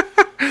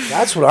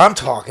 That's what I'm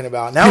talking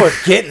about. Now we're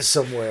getting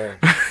somewhere.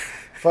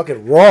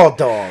 Fucking raw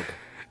dog.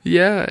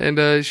 Yeah,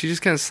 and she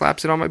just kind of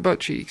slaps it on my butt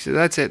cheek. So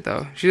that's it,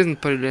 though. She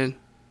doesn't put it in.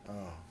 Oh.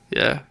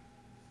 Yeah.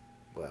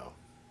 Well,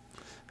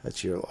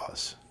 that's your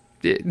loss.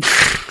 Yeah.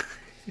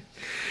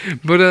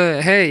 But,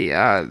 hey,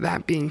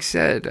 that being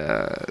said,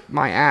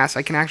 my ass,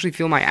 I can actually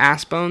feel my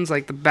ass bones,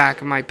 like the back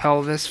of my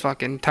pelvis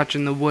fucking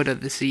touching the wood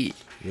of the seat.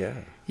 Yeah.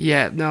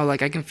 Yeah, no,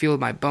 like I can feel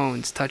my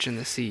bones touching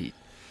the seat.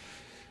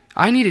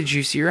 I need a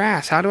juicier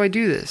ass. How do I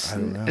do this? I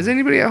don't know. Does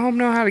anybody at home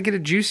know how to get a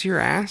juicier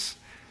ass?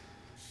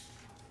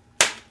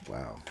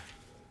 Wow.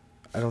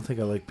 I don't think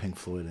I like Pink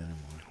Floyd anymore.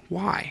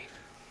 Why?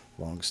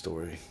 Long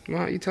story. Why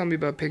don't you tell me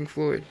about Pink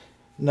Floyd?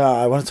 No,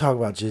 I want to talk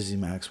about Jizzy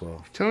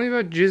Maxwell. Tell me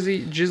about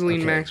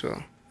Ghislaine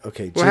Maxwell.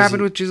 Okay. What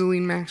happened with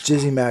Ghislaine Maxwell?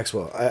 Jizzy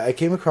Maxwell. I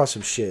came across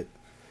some shit.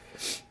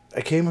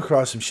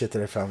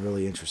 That I found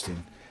really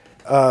interesting.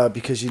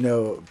 Because, you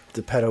know,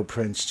 the pedo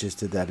Prince just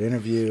did that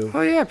interview.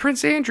 Oh, yeah,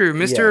 Prince Andrew,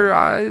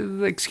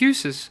 Mr.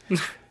 Excuses.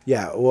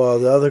 Yeah, well,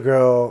 the other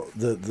girl,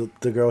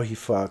 the girl he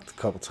fucked a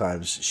couple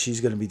times,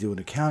 she's going to be doing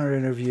a counter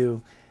interview.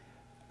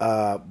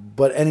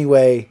 But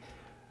anyway,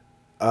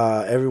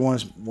 everyone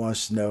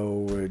wants to know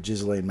where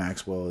Ghislaine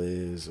Maxwell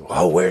is.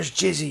 Oh, where's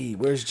Jizzy?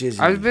 Where's Jizzy?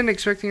 I've been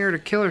expecting her to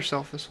kill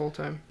herself this whole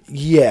time.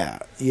 Yeah,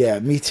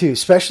 me too.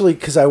 Especially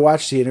because I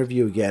watched the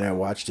interview again. I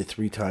watched it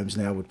 3 times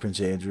now with Prince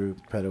Andrew,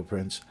 pedo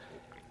Prince.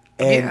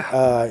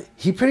 And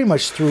he pretty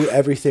much threw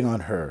everything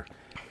on her.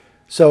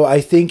 So I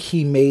think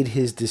he made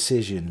his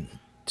decision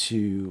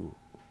to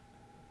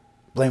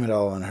blame it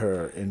all on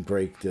her and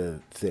break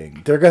the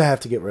thing. They're going to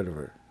have to get rid of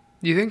her.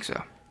 You think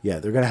so? Yeah,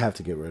 they're going to have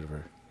to get rid of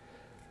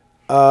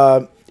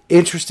her.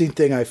 Interesting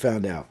thing I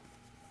found out.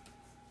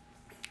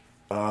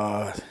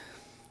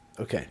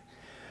 Okay.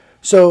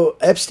 So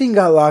Epstein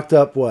got locked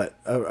up,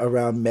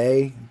 around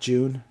May,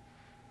 June?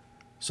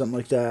 Something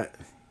like that.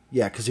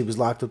 Yeah, because he was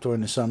locked up during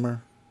the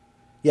summer.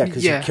 Yeah,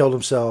 because he killed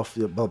himself,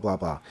 blah, blah,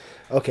 blah.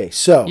 Okay,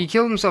 so... He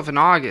killed himself in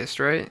August,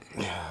 right?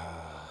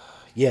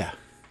 Yeah.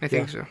 I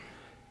think so.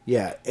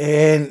 Yeah,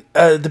 and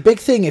the big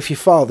thing, if you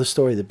follow the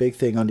story, the big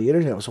thing on the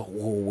internet was,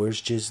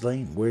 where's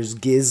Ghislaine? Where's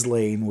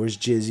Ghislaine? Where's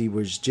Jizzy?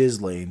 Where's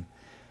Ghislaine?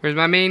 Where's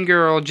my main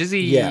girl,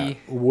 Jizzy? Yeah,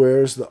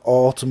 where's the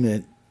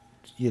ultimate,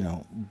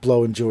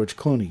 blowing George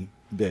Clooney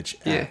bitch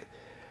at?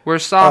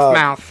 Where's soft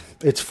mouth?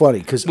 It's funny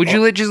because Would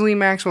you let Ghislaine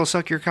Maxwell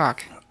suck your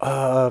cock?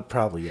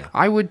 Probably yeah.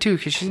 I would too,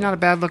 because she's not a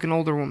bad-looking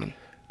older woman.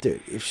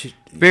 Dude, if she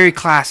Very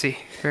classy.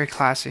 Very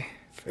classy.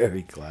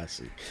 very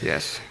classy.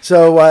 Yes.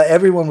 So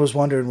everyone was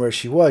wondering where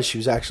she was. She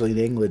was actually in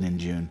England in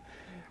June.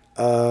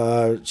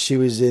 She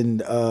was in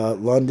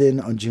London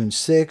on June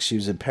 6th. She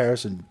was in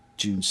Paris on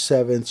June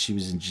 7th. She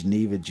was in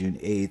Geneva June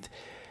 8th.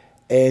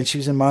 And she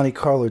was in Monte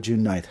Carlo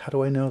June 9th. How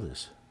do I know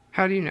this?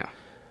 How do you know?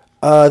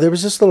 There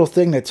was this little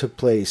thing that took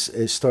place.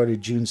 It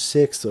started June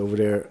 6th over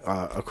there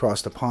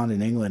across the pond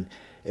in England.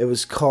 It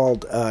was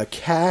called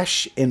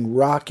Cash and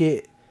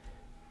Rocket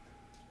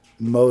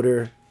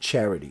Motor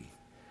Charity.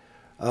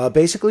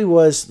 Basically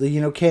was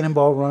the,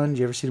 Cannonball Run. Did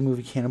you ever see the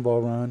movie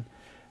Cannonball Run?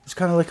 It's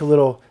kind of like a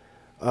little,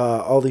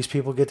 all these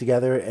people get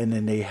together and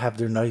then they have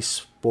their nice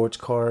sports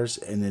cars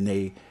and then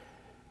they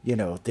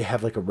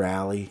have like a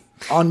rally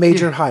on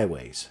major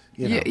highways.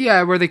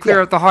 Yeah, where they clear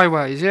out the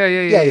highways.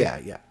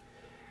 Yeah.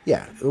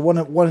 One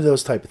of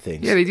those type of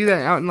things. Yeah, they do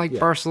that out in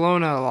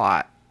Barcelona a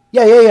lot.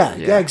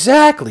 Yeah,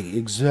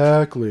 exactly.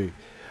 Well,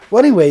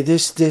 anyway,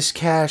 this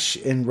Cash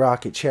and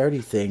Rocket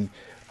charity thing,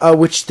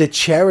 which the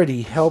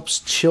charity helps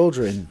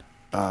children.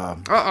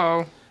 Helps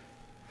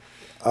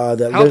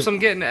Helps them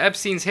get into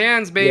Epstein's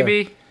hands,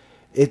 baby. Yeah.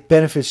 It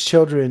benefits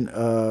children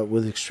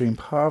with extreme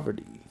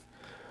poverty.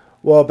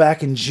 Well,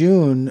 back in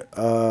June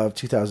of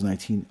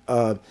 2019,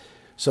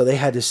 so they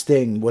had this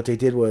thing. What they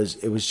did was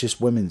it was just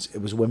women's.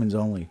 It was women's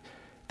only.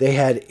 They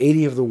had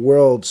 80 of the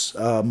world's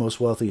most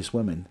wealthiest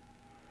women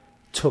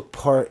took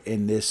part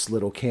in this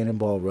little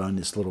cannonball run,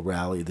 this little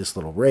rally, this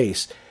little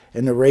race.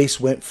 And the race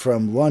went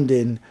from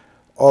London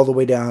all the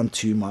way down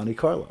to Monte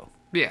Carlo.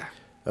 Yeah.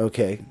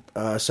 Okay.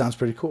 Sounds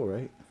pretty cool,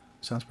 right?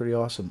 Sounds pretty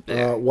awesome.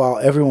 Yeah. While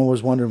everyone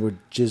was wondering where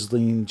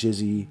Ghislaine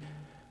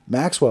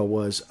Maxwell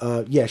was,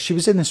 she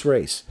was in this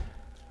race.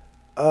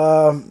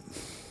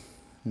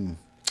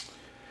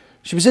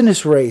 She was in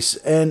this race,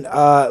 and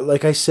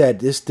like I said,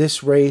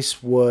 this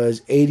race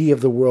was 80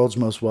 of the world's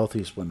most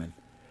wealthiest women.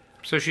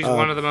 So she's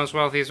one of the most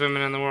wealthiest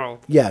women in the world.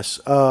 Yes,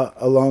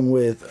 along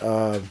with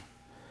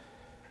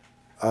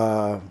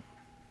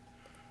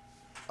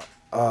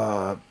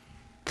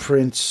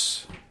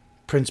Prince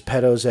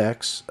Peto's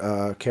ex,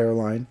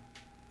 Caroline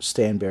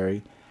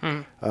Stanbury,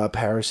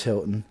 Paris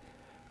Hilton,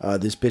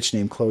 this bitch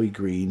named Chloe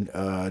Green,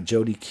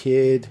 Jodie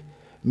Kidd,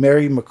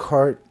 Mary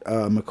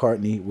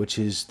McCartney, which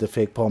is the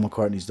fake Paul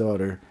McCartney's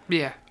daughter.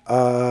 Yeah.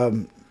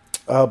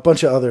 A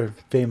bunch of other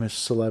famous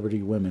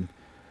celebrity women.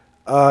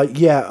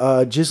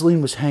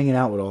 Ghislaine was hanging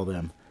out with all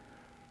them.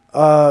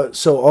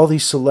 So all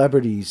these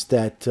celebrities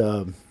that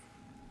don't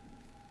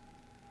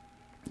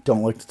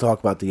like to talk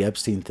about the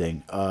Epstein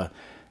thing,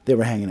 they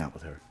were hanging out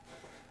with her.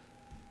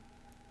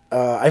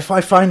 I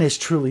find this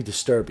truly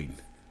disturbing.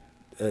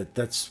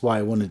 That's why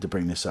I wanted to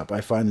bring this up.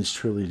 I find this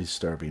truly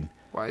disturbing.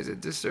 Why is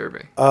it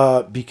disturbing?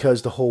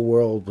 Because the whole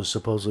world was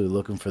supposedly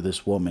looking for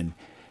this woman,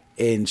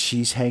 and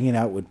she's hanging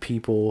out with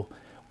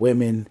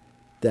women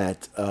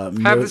that have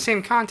the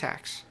same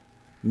contacts.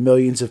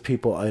 Millions of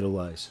people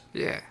idolize.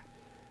 Yeah.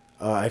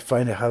 I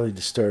find it highly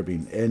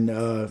disturbing. And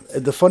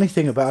the funny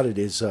thing about it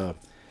is the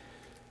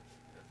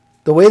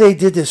way they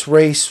did this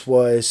race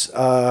was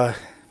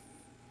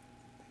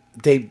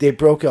they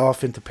broke it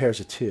off into pairs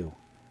of two.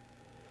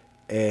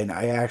 And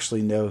I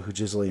actually know who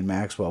Ghislaine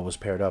Maxwell was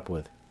paired up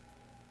with.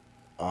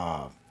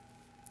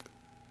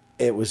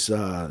 It was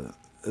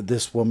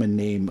this woman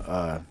named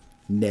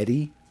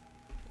Nettie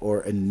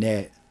or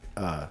Annette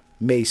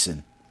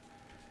Mason.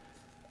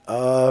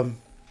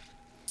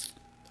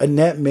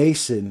 Annette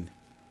Mason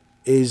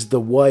is the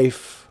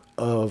wife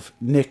of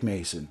Nick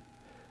Mason.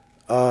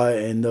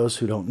 And those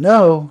who don't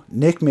know,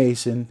 Nick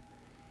Mason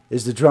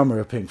is the drummer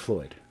of Pink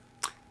Floyd.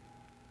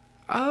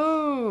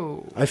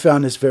 Oh. I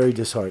found this very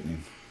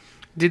disheartening.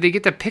 Did they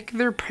get to pick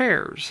their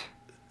pairs?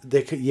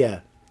 They could, yeah.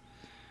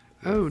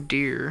 Oh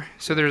dear.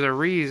 So there's a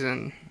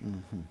reason.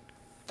 Mm-hmm.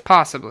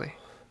 Possibly.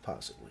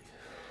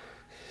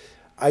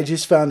 I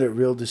just found it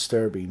real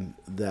disturbing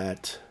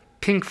that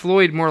Pink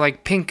Floyd, more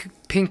like pink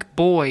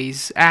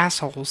boys,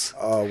 assholes.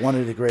 One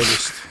of the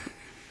greatest,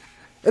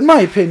 in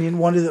my opinion,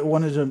 one of the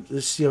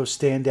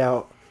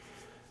standout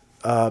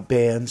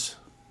bands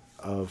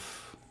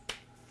of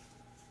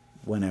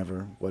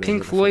whatever.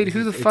 Pink Floyd.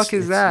 Who the fuck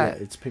is that?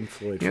 Yeah, it's Pink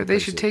Floyd. They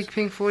should take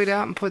Pink Floyd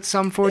out and put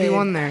Sum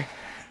 41 there.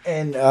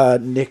 And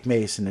Nick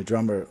Mason, the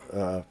drummer,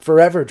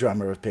 forever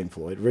drummer of Pink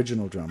Floyd,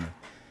 original drummer.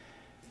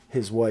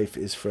 His wife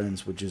is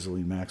friends with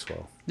Ghislaine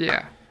Maxwell.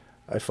 Yeah.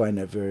 I find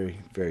that very,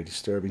 very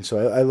disturbing.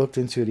 So I looked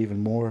into it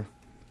even more.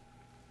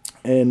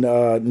 And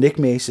Nick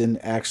Mason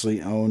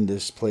actually owned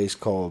this place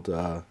called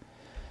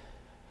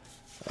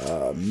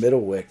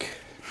Middlewick.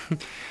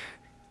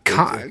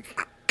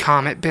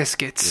 Comet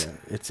Biscuits. Yeah,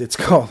 it's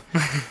called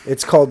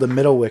the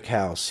Middlewick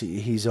House.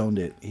 He's owned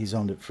it. He's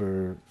owned it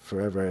for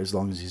forever, as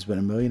long as he's been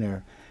a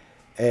millionaire.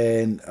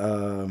 And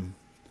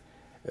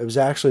it was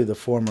actually the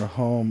former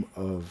home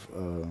of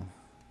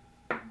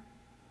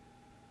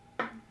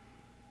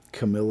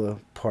Camilla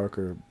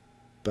Parker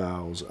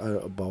Bowles. I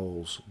don't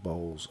know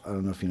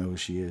if you know who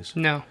she is.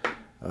 No.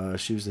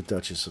 She was the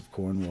Duchess of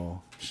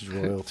Cornwall. She's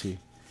royalty.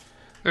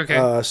 Okay.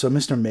 So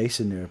Mr.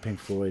 Mason there, Pink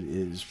Floyd,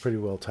 is pretty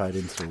well tied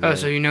into the Oh,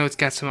 so you know it's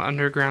got some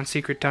underground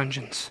secret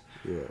dungeons.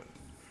 Yeah.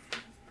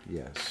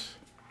 Yes.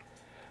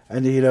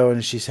 And,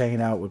 and she's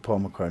hanging out with Paul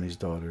McCartney's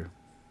daughter.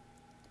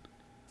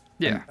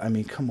 Yeah. I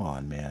mean, come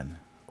on, man.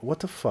 What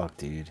the fuck,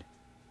 dude?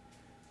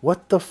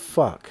 What the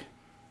fuck?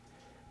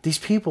 These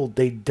people,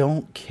 they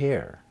don't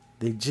care.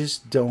 They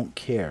just don't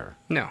care.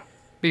 No,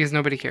 because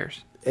nobody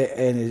cares.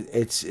 And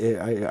I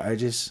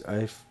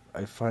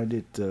find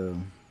it, I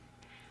don't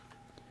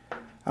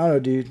know,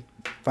 dude.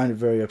 Find it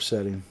very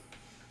upsetting.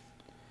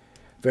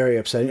 Very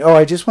upsetting. Oh,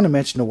 I just want to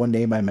mention the one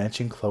name I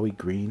mentioned, Chloe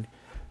Green.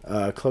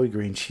 Chloe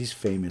Green, she's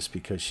famous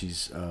because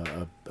she's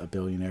a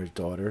billionaire's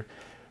daughter.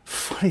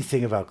 Funny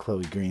thing about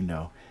Chloe Green,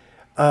 though.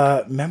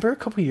 Remember a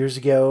couple years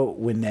ago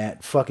when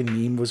that fucking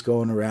meme was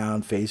going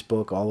around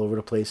Facebook all over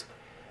the place?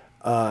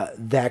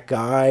 That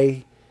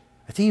guy,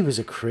 I think he was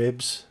a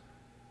Cribs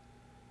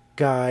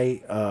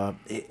guy.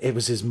 It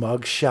was his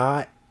mug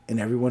shot, and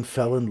everyone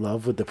fell in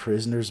love with the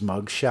prisoner's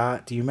mug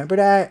shot. Do you remember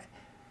that?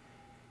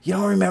 You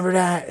don't remember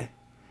that?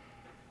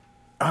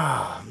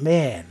 Oh,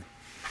 man.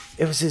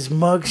 It was his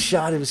mug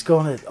shot. It was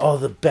going to,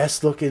 the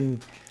best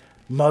looking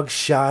mug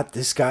shot.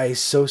 This guy is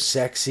so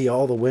sexy.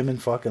 All the women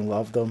fucking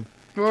loved him.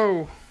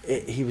 Whoa.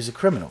 He was a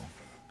criminal.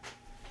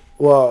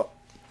 Well,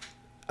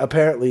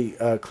 apparently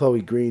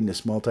Chloe Green,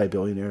 this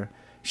multi-billionaire,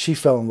 she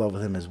fell in love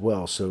with him as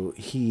well. So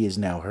he is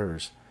now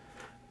hers.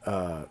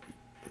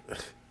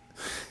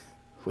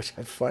 Which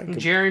I find...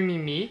 Jeremy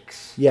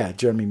Meeks? Yeah,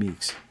 Jeremy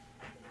Meeks.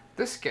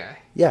 This guy?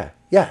 Yeah,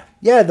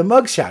 the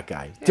mugshot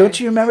guy. Yeah. Don't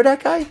you remember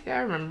that guy? Yeah,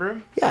 I remember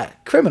him. Yeah,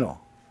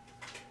 criminal.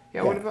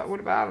 Yeah, yeah. What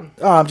about him?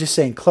 Oh, I'm just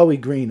saying Chloe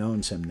Green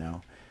owns him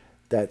now.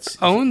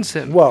 Owns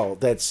him? Well,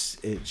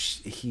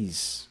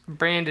 he's...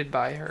 branded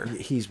by her.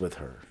 He's with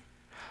her.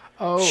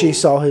 Oh. She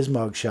saw his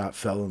mugshot,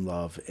 fell in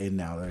love, and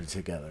now they're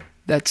together.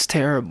 That's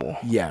terrible.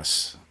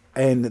 Yes.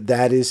 And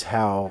that is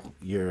how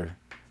your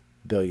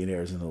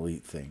billionaires and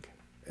elite think.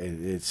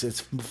 It's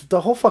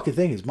the whole fucking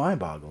thing is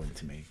mind-boggling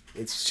to me.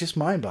 It's just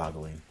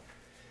mind-boggling.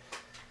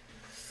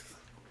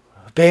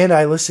 A band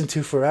I listened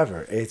to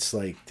forever. It's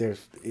like they're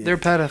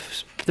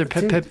pedophiles. They're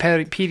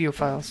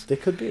pedophiles. They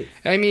could be.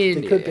 I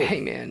mean, hey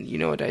man, you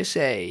know what I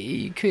say?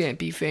 You can't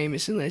be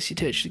famous unless you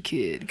touch the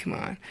kid. Come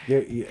on.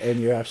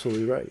 You're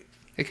absolutely right.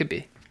 It could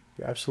be.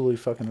 You're absolutely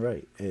fucking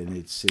right, and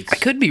it's. I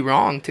could be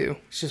wrong too.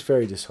 It's just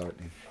very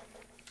disheartening.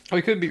 I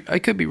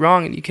could be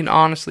wrong, and you can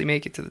honestly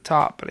make it to the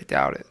top, but I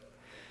doubt it.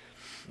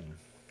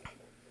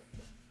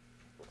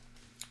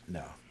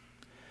 No.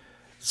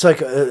 It's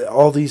like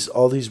all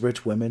these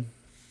rich women.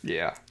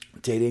 Yeah.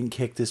 They didn't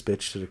kick this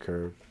bitch to the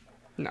curb.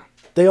 No.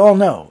 They all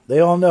know.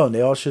 And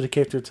they all should have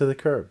kicked her to the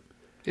curb.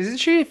 Isn't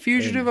she a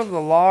fugitive of the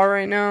law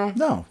right now?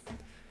 No.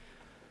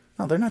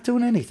 No, they're not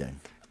doing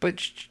anything.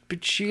 But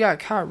she got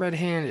caught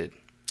red-handed.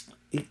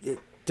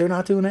 They're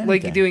not doing anything.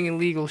 Like doing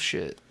illegal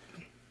shit.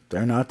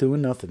 They're not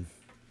doing nothing.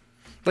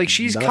 Like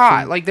she's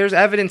caught. Like there's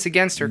evidence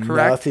agagainst her,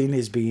 correct? Nothing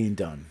is being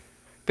done.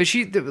 But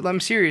I'm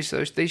serious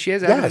though. She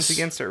has evidence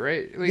against her,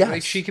 right? Like, yes.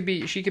 Like she could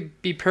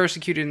be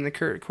persecuted in the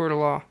court of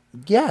law.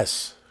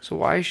 Yes. So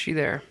why is she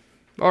there?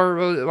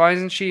 Or why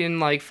isn't she in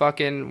like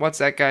fucking what's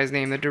that guy's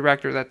name? The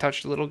director that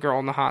touched the little girl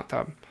in the hot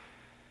tub.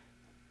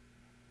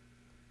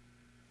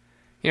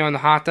 You know, in the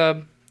hot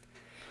tub.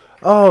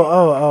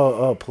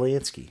 Oh,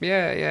 Polanski.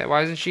 Yeah.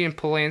 Why isn't she in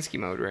Polanski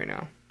mode right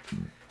now?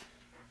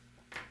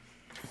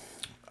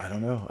 I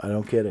don't know. I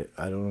don't get it.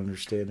 I don't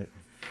understand it.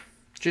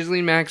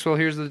 Ghislaine Maxwell,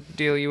 here's the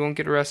deal. You won't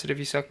get arrested if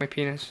you suck my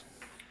penis.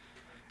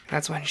 And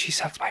that's when she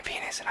sucks my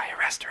penis and I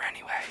arrest her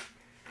anyway.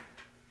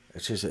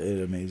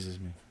 It amazes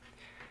me.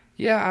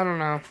 Yeah, I don't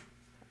know.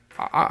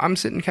 I'm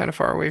sitting kind of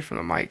far away from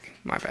the mic.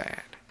 My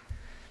bad.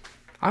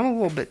 I'm a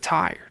little bit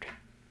tired.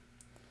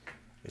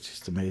 It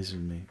just amazes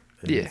me.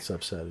 Yeah. It's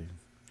upsetting.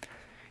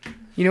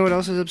 You know what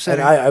else is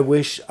upsetting? And I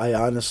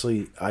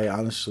honestly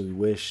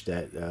wish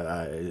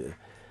that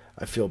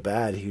I feel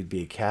bad he would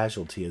be a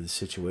casualty of the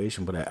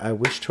situation, but I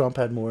wish Trump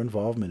had more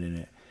involvement in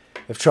it.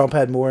 If Trump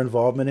had more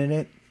involvement in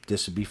it,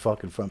 this would be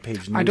fucking front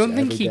page news. I don't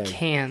think he day.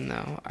 can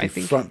though. I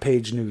think front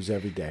page news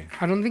every day.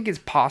 I don't think it's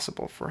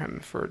possible for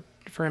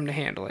him to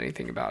handle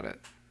anything about it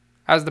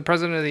as the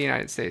president of the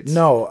United States.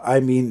 No, I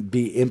mean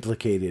be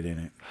implicated in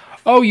it.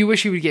 Oh, you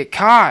wish he would get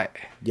caught?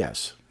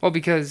 Yes. Well,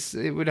 because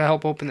it would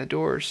help open the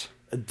doors.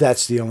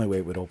 That's the only way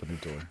it would open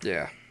the door.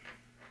 Yeah.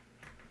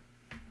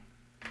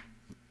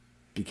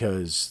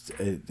 Because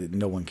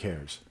no one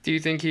cares. Do you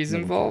think he's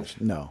involved?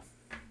 No.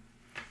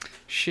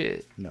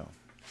 Shit. No.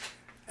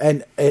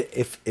 And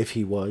if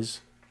he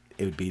was,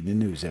 it would be in the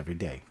news every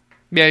day.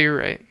 Yeah, you're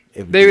right.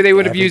 They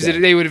would have used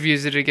it. They would have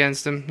used it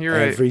against him. You're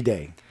right. Every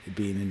day, it'd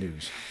be in the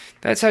news.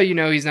 That's how you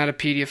know he's not a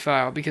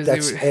pedophile because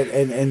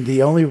and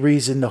the only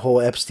reason the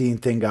whole Epstein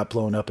thing got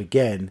blown up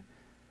again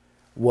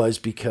was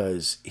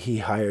because he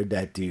hired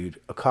that dude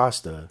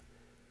Acosta.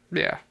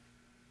 Yeah.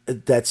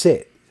 That's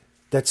it.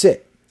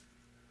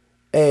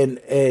 And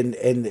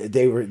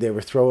they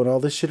were throwing all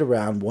this shit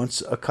around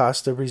once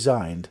Acosta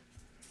resigned.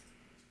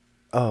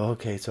 Oh,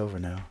 okay, it's over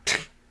now.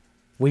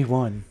 We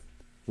won.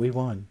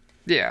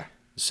 Yeah.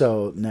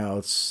 So now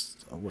it's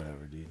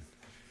whatever, dude.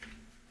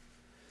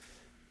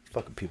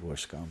 Fucking people are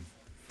scum.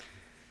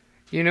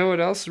 You know what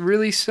else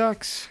really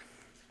sucks?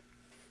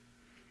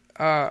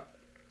 I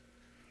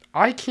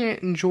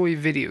can't enjoy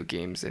video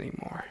games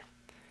anymore.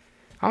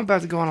 I'm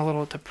about to go on a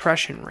little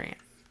depression rant.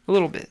 A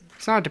little bit.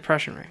 It's not a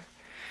depression rant.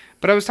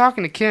 But I was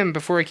talking to Kim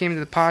before I came to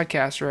the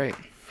podcast, right?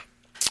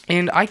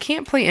 And I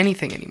can't play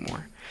anything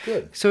anymore.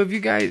 Good. So if you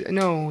guys...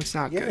 No, it's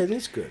not good. Yeah, it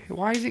is good.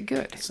 Why is it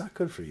good? It's not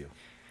good for you.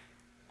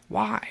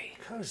 Why?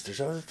 Because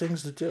there's other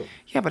things to do.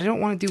 Yeah, but I don't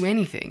want to do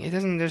anything.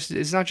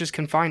 It's not just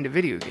confined to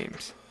video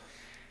games.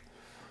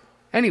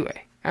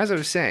 Anyway, as I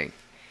was saying,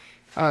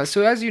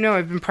 so as you know,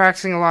 I've been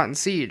practicing a lot in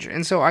Siege,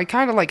 and so I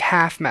kind of like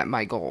half met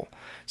my goal.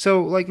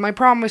 So like my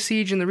problem with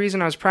Siege and the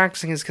reason I was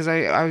practicing is because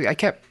I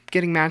kept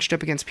getting matched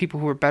up against people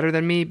who were better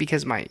than me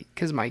because my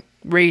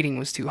rating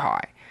was too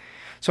high.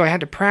 So I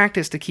had to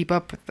practice to keep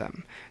up with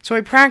them. So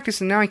I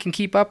practiced and now I can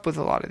keep up with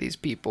a lot of these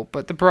people.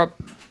 But the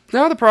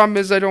problem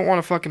is I don't want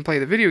to fucking play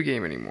the video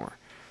game anymore.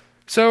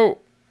 So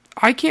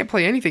I can't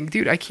play anything,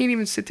 dude. I can't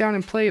even sit down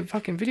and play a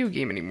fucking video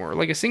game anymore,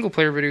 like a single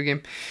player video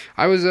game.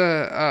 I was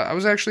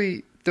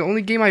actually the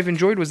only game I've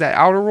enjoyed was that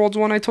Outer Worlds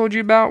one I told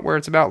you about, where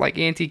it's about like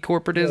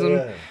anti-corporatism.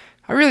 Yeah.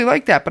 I really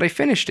liked that, but I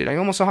finished it. I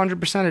almost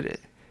 100%ed it.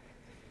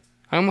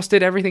 I almost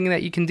did everything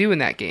that you can do in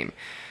that game.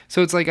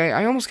 So it's like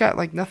I almost got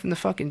like nothing to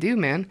fucking do,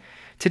 man.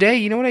 Today,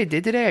 you know what I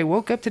did today? I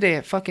woke up today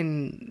at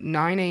fucking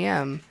 9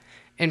 a.m.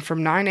 and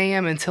from 9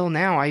 a.m. until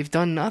now, I've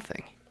done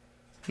nothing.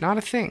 Not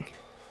a thing.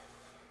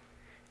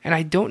 And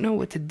I don't know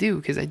what to do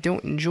because I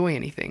don't enjoy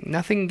anything.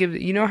 Nothing gives...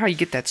 You know how you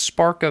get that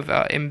spark of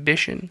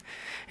ambition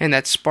and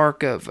that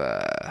spark of,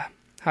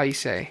 how you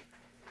say,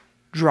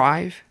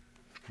 drive?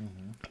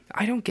 Mm-hmm.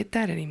 I don't get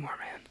that anymore,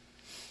 man.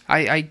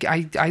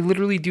 I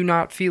literally do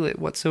not feel it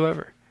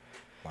whatsoever.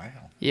 Wow.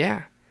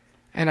 Yeah.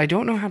 And I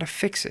don't know how to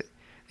fix it.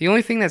 The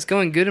only thing that's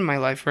going good in my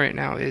life right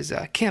now is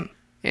Kim.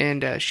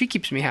 And she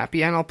keeps me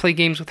happy, and I'll play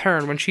games with her.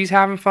 And when she's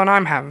having fun,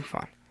 I'm having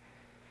fun.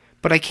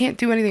 But I can't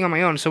do anything on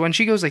my own. So when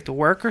she goes like to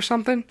work or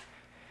something,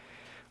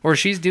 or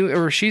she's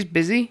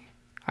busy,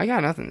 I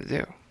got nothing to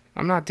do.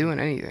 I'm not doing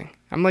anything.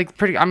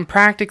 I'm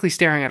practically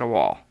staring at a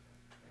wall.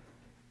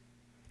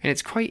 And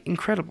it's quite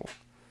incredible.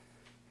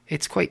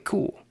 It's quite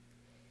cool.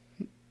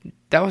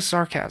 That was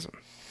sarcasm.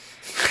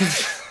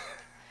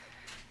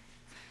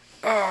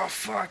 Oh,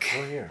 fuck.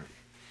 Oh, here.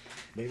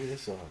 Maybe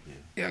this will help you.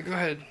 Yeah, go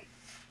ahead.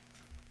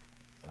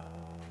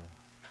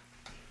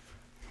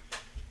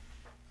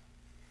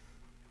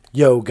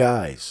 Yo,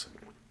 guys.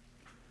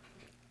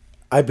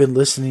 I've been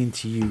listening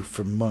to you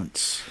for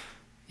months.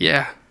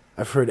 Yeah.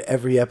 I've heard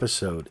every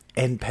episode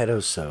and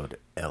pedosode,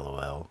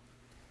 LOL.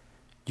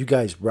 You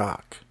guys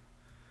rock.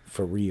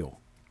 For real.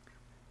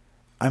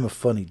 I'm a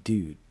funny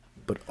dude,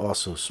 but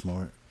also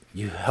smart.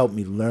 You help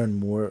me learn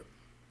more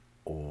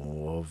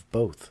of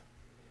both.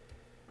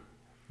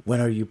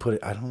 When are you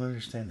putting... I don't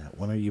understand that.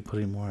 When are you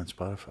putting more on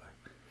Spotify?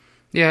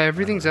 Yeah,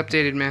 everything's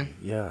updated, man.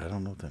 Yeah, I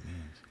don't know what that means.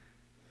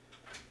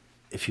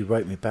 If you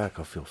write me back,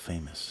 I'll feel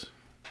famous.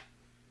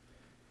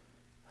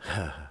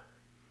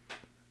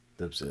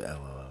 That's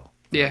LOL.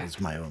 Yeah. It's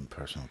my own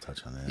personal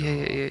touch on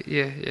it.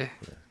 Yeah.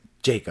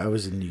 Jake, I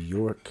was in New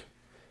York.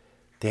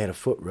 They had a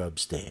foot rub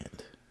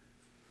stand.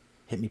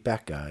 Hit me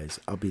back, guys.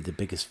 I'll be the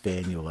biggest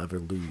fan you'll ever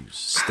lose.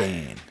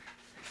 Stan.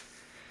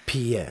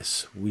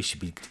 P.S. We should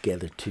be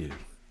together, too.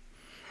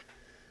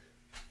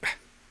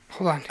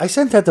 Hold on. I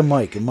sent that to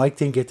Mike, and Mike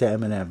didn't get the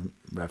Eminem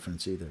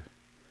reference either.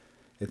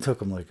 It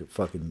took him like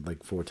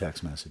 4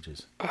 text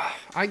messages.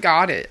 I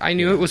got it. I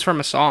knew it was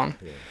from a song.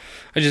 Yeah.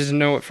 I just didn't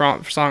know what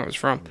song it was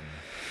from. Yeah.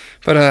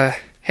 But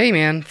hey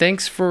man,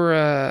 thanks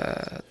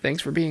for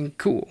being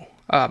cool.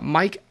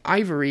 Mike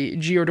Ivory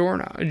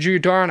Giordano,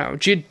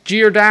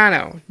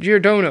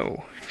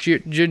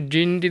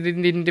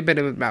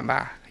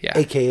 yeah.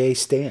 AKA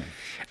Stan.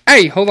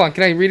 Hey, hold on.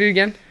 Can I read it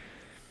again?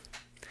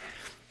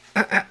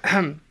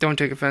 Don't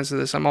take offense to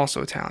this. I'm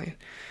also Italian.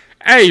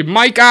 Hey,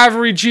 Mike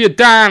Ivory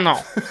Giordano.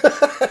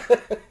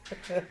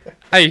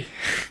 Hey.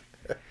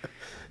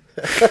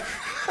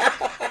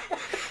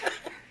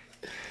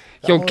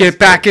 Yo, get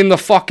back in the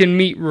fucking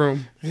meat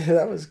room. Yeah,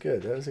 that was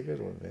good. That was a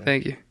good one, man.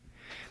 Thank you.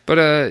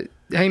 But,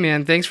 hey,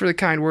 man, thanks for the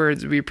kind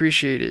words. We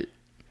appreciate it.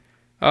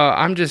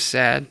 I'm just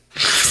sad.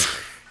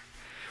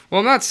 Well,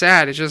 I'm not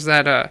sad. It's just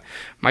that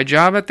my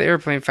job at the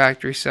airplane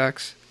factory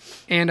sucks.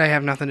 And I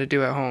have nothing to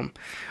do at home.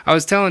 I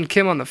was telling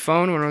Kim on the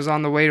phone when I was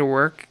on the way to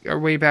work, or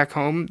way back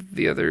home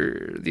the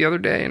other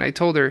day, and I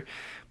told her,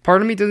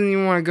 part of me doesn't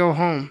even want to go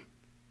home.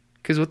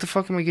 Because what the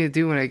fuck am I going to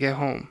do when I get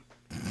home?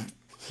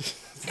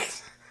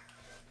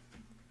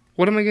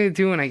 What am I going to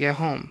do when I get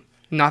home?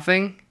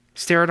 Nothing?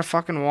 Stare at a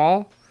fucking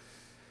wall?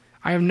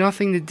 I have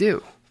nothing to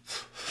do.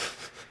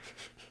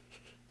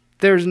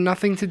 There's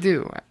nothing to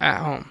do at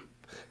home.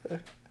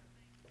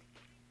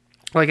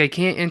 Like, I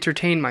can't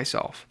entertain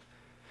myself.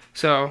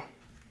 So,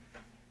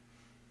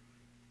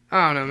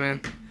 I don't know,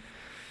 man.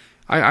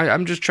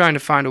 I'm just trying to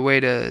find a way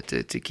to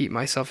keep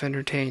myself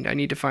entertained. I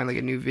need to find, like,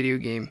 a new video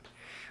game.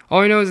 All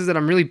I know is that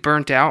I'm really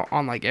burnt out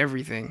on like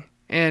everything,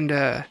 and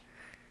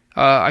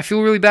I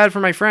feel really bad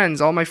for my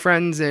friends, all my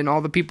friends, and all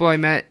the people I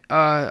met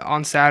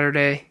on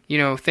Saturday. You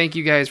know, thank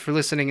you guys for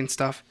listening and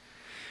stuff.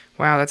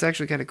 Wow, that's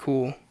actually kind of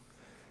cool.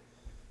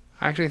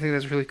 I actually think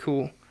that's really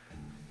cool.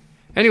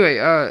 Anyway,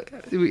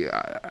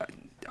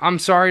 I'm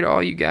sorry to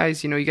all you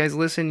guys. You know, you guys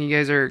listen. You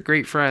guys are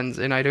great friends,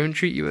 and I don't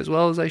treat you as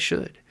well as I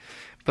should.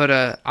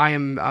 But I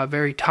am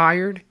very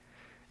tired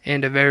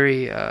and a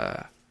very...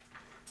 the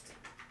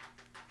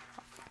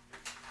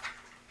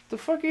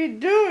fuck are you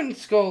doing,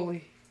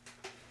 Scully?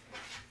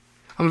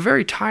 I'm a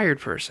very tired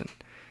person,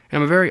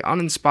 and I'm a very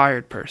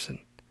uninspired person,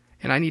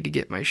 and I need to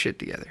get my shit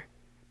together.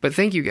 But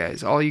thank you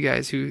guys, all you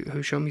guys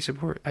who show me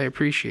support. I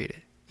appreciate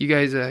it. You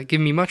guys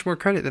give me much more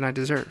credit than I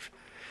deserve.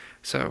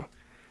 So,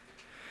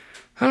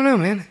 I don't know,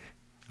 man.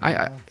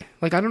 I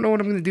don't know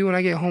what I'm going to do when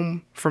I get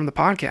home from the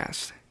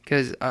podcast.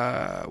 Because,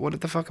 what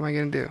the fuck am I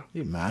going to do?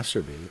 You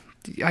masturbate.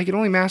 I can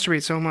only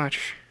masturbate so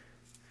much.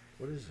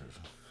 What is this?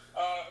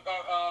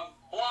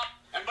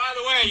 And by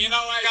the way, you know,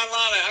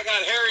 I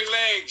got hairy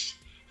legs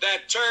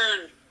that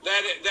turn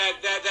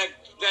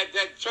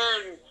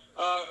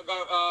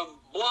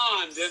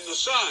blonde in the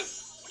sun.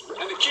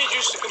 And the kids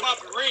used to come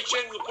up and reach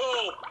in the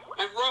pool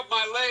and rub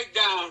my leg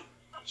down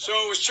so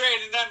it was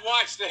straight, and then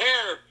watch the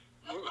hair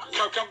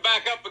come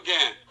back up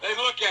again. They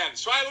look at it.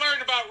 So I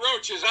learned about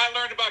roaches. I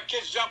learned about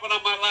kids jumping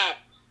on my lap.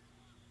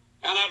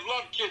 And I've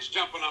loved kids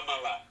jumping on my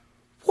lap.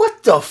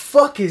 What the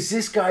fuck is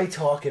this guy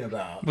talking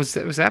about? Was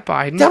that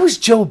Biden? That was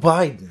Joe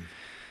Biden.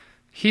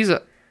 He's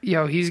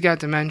got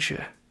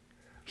dementia.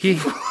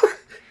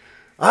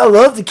 I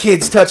love the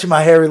kids touching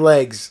my hairy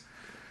legs.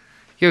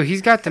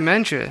 He's got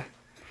dementia.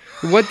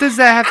 What does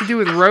that have to do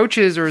with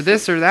roaches or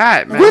this or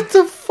that, man? What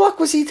the fuck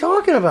was he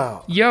talking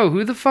about?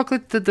 Who the fuck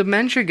let the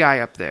dementia guy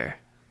up there?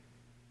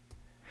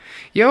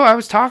 I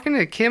was talking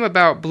to Kim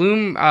about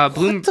Bloom.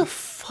 What the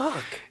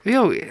fuck?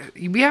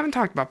 We haven't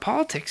talked about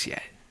politics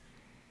yet.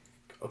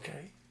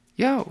 Okay.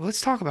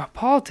 Let's talk about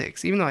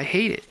politics, even though I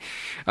hate it.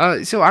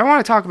 So I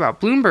want to talk about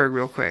Bloomberg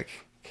real quick.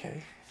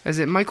 Okay. Is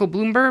it Michael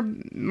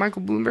Bloomberg?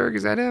 Michael Bloomberg,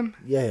 is that him?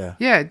 Yeah.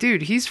 Yeah,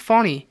 dude, he's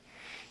funny.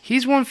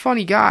 He's one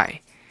funny guy.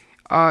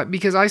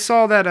 Because I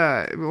saw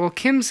that,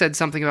 Kim said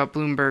something about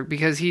Bloomberg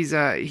because he's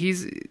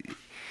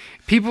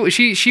people,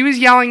 she was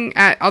yelling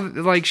at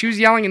she was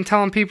yelling and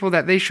telling people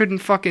that they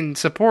shouldn't fucking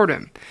support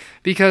him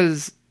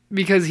because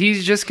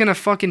he's just gonna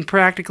fucking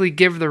practically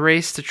give the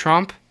race to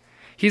Trump.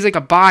 He's like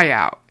a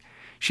buyout.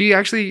 She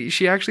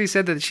actually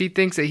said that she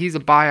thinks that he's a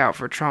buyout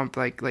for Trump.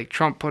 Like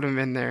Trump put him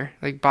in there,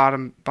 like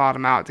bottom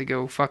out to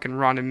go fucking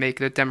run and make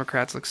the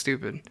Democrats look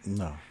stupid.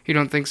 No. You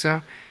don't think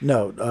so?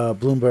 No.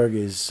 Bloomberg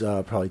is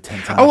probably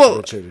 10 times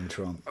richer than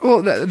Trump.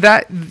 Well,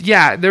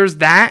 there's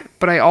that.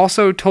 But I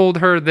also told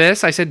her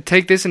this. I said,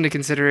 take this into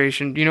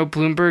consideration.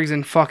 Bloomberg's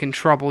in fucking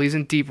trouble. He's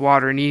in deep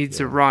water and he needs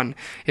to run.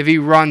 If he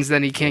runs,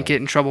 then he can't get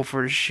in trouble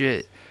for his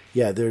shit.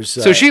 Yeah, there's.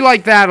 So she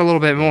liked that a little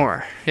bit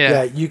more.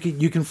 Yeah, you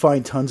can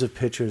find tons of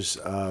pictures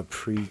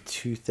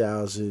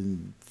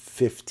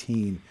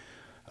pre-2015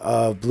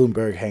 of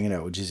Bloomberg hanging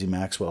out with Jizzy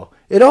Maxwell.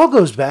 It all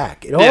goes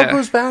back. It all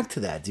goes back to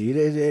that, dude.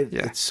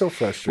 It's so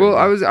frustrating. Well,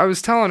 I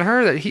was telling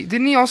her that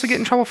didn't he also get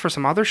in trouble for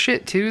some other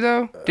shit too,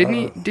 though?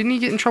 Didn't he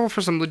get in trouble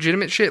for some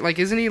legitimate shit? Like,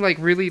 isn't he like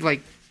really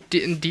like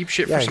in deep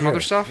shit for some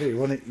other stuff? Here, you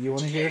want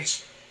to hear?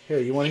 Here,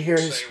 you want to hear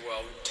his? Say,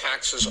 well,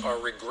 taxes are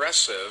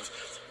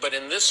regressive, but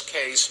in this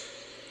case.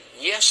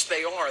 Yes,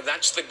 they are.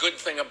 That's the good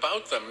thing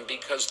about them,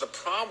 because the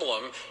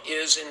problem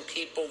is in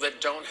people that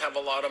don't have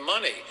a lot of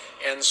money.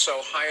 And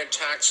so higher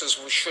taxes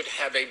should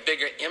have a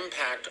bigger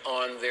impact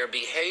on their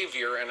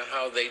behavior and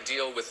how they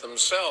deal with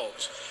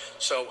themselves.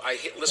 So I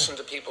listen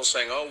to people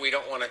saying, oh, we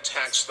don't want to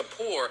tax the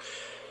poor.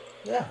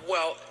 Yeah.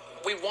 Well,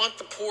 we want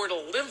the poor to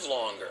live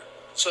longer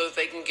so that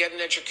they can get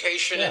an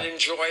education and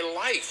enjoy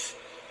life.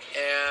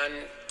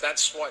 And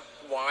that's why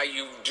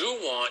you do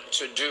want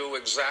to do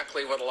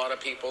exactly what a lot of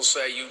people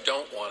say you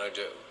don't want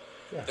to do.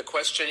 Yeah. The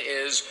question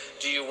is,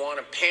 do you want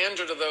to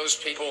pander to those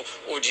people,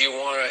 or do you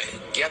want to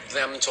get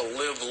them to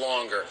live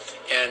longer?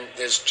 And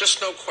there's just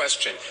no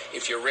question.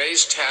 If you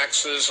raise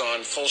taxes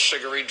on full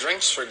sugary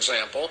drinks, for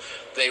example,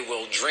 they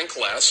will drink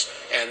less.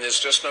 And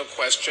there's just no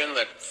question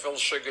that full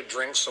sugar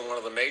drinks are one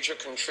of the major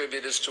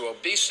contributors to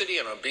obesity,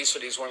 and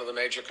obesity is one of the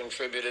major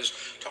contributors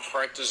to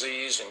heart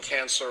disease and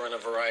cancer and a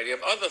variety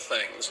of other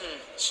things.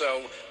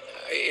 So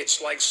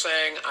it's like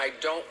saying, I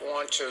don't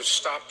want to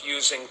stop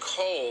using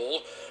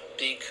coal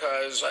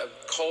because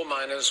coal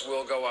miners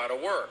will go out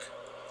of work.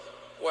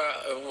 Well,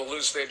 will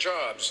lose their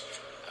jobs.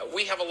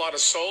 We have a lot of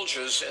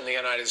soldiers in the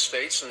United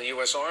States, in the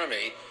U.S.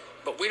 Army,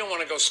 but we don't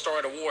want to go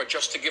start a war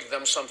just to give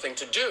them something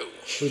to do.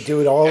 We do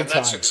it all the time. And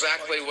that's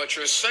exactly what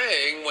you're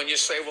saying when you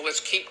say, well, let's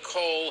keep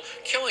coal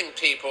killing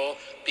people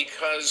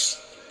because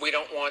we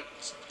don't want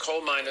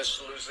coal miners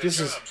to lose their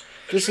jobs.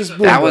 This is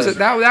Bloomberg.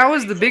 That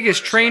was the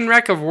biggest train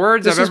wreck of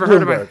words I've ever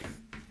heard about.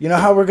 You know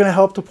how we're going to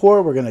help the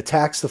poor? We're going to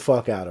tax the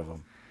fuck out of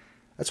them.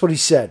 That's what he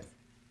said.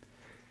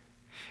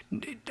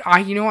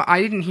 You know what?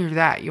 I didn't hear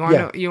that. You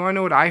want to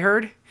know what I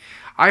heard?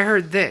 I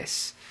heard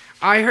this.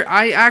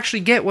 I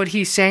actually get what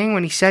he's saying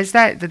when he says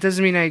that. That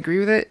doesn't mean I agree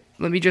with it.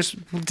 Let me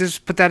just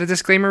put that a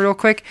disclaimer real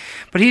quick.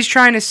 But he's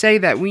trying to say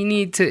that we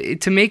need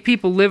to make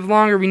people live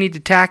longer, we need to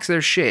tax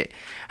their shit.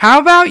 How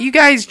about you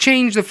guys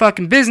change the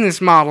fucking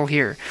business model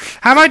here?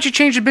 How about you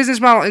change the business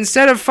model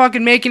instead of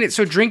fucking making it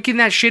so drinking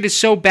that shit is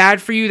so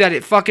bad for you that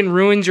it fucking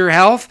ruins your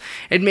health,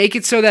 and make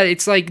it so that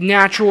it's like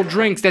natural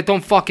drinks that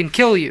don't fucking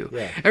kill you.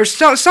 Yeah. Or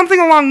something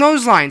along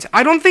those lines.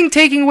 I don't think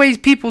taking away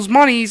people's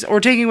monies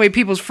or taking away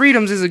people's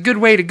freedoms is a good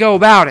way to go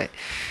about it.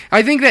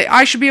 I think that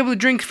I should be able to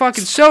drink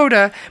fucking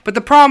soda, but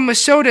the problem with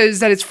soda is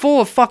that it's full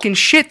of fucking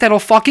shit that'll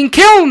fucking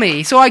kill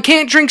me, so I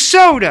can't drink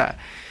soda.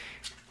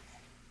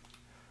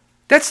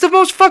 That's the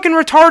most fucking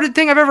retarded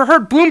thing I've ever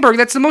heard. Bloomberg,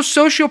 that's the most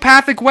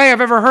sociopathic way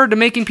I've ever heard to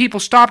making people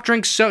stop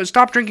drinking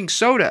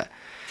soda.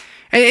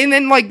 And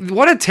then, like,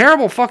 what a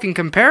terrible fucking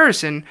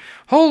comparison.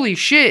 Holy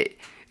shit.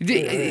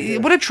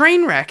 What a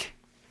train wreck.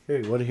 Here,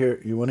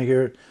 you want to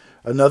hear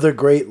another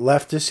great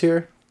leftist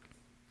here?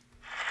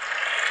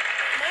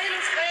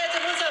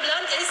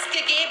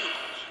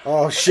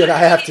 Oh shit, I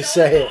have to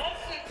say it.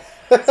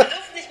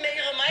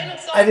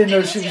 I didn't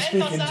know she was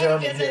speaking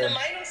German here.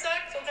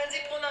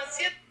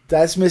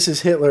 That's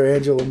Mrs. Hitler,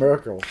 Angela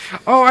Merkel.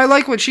 Oh, I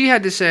like what she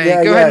had to say.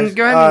 Yeah,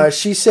 go ahead.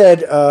 She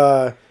said,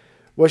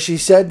 what she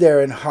said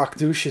there in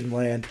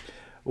Hochduschenland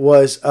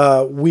was,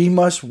 we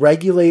must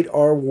regulate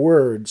our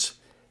words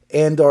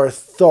and our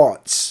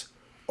thoughts,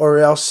 or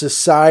else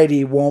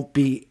society won't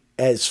be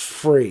as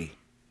free.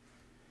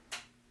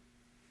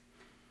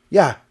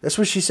 Yeah, that's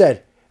what she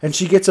said. And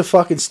she gets a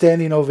fucking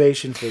standing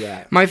ovation for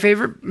that. My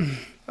favorite...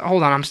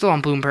 Hold on, I'm still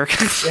on Bloomberg.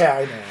 Yeah,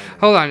 I know.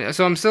 Hold on,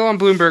 so I'm still on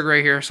Bloomberg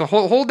right here. So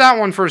hold that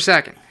one for a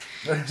second.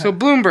 So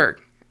Bloomberg,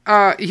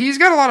 he's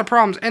got a lot of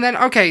problems. And then,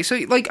 okay, so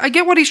like I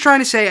get what he's trying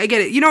to say. I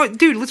get it. You know what,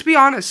 dude, let's be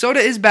honest. Soda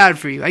is bad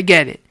for you. I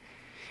get it.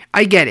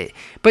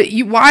 But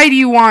why do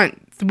you want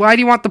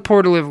the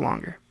poor to live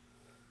longer?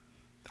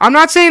 I'm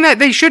not saying that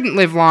they shouldn't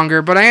live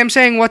longer, but I am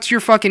saying what's your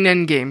fucking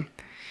end game?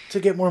 To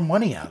get more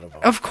money out of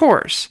them. Of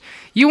course.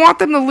 You want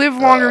them to live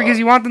longer because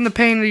you want them to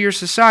pay into your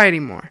society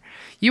more.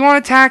 You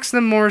want to tax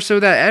them more so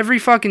that every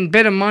fucking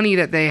bit of money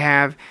that they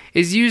have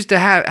is used to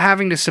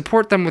having to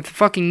support them with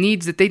fucking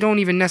needs that they don't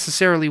even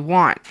necessarily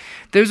want.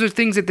 Those are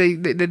things that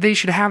they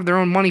should have their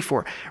own money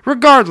for,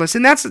 regardless.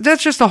 And that's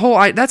just a whole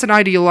that's an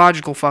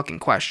ideological fucking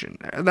question.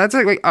 That's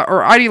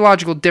or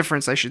ideological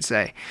difference, I should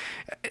say.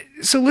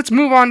 So let's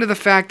move on to the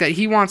fact that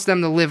he wants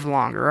them to live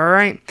longer. All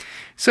right.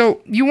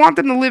 So you want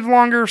them to live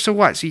longer. So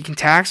what? So you can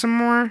tax them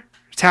more,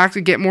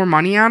 to get more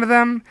money out of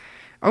them.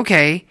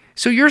 Okay.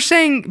 So you're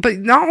saying, but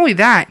not only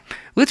that,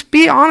 let's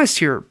be honest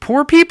here.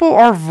 Poor people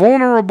are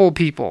vulnerable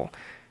people.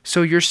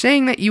 So you're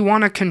saying that you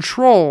want to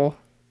control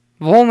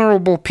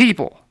vulnerable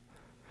people.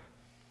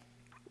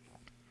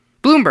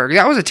 Bloomberg,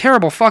 that was a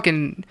terrible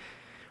fucking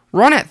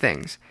run at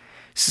things.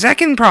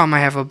 Second problem I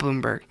have with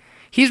Bloomberg.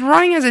 He's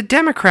running as a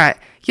Democrat,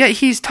 yet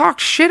he's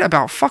talked shit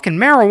about fucking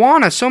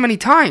marijuana so many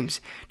times.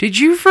 Did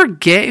you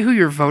forget who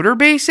your voter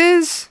base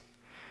is?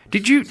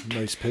 Did you...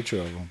 Nice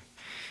picture of him.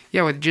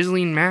 Yeah, with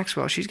Ghislaine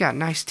Maxwell. She's got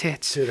nice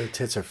tits. Dude, her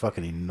tits are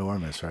fucking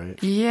enormous,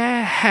 right?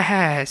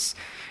 Yes.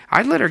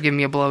 I'd let her give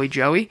me a blowy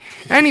Joey.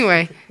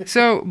 Anyway,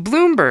 so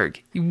Bloomberg,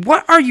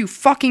 what are you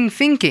fucking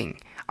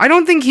thinking? I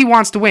don't think he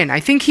wants to win.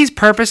 I think he's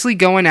purposely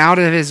going out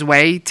of his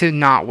way to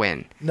not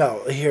win.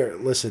 No, here,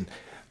 listen.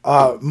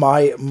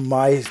 My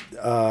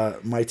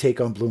take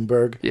on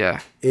Bloomberg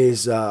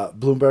is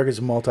Bloomberg is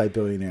a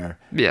multi-billionaire.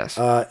 Yes.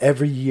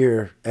 Every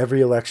year, every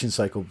election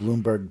cycle,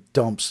 Bloomberg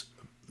dumps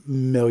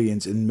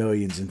millions and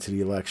millions into the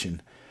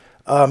election.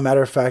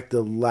 Matter of fact,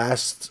 the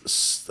last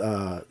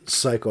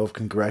cycle of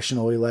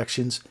congressional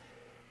elections,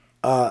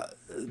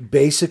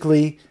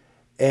 basically,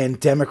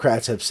 and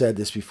Democrats have said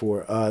this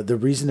before, the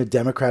reason the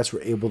Democrats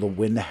were able to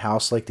win the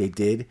House like they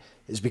did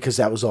is because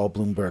that was all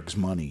Bloomberg's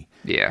money.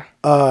 Yeah.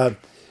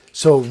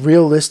 So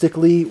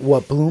realistically,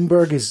 what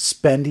Bloomberg is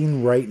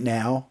spending right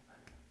now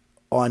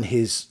on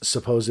his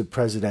supposed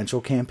presidential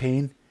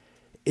campaign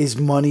is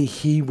money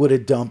he would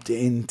have dumped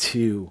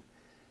into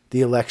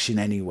the election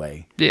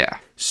anyway. Yeah.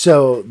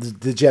 So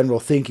the general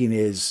thinking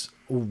is,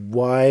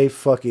 why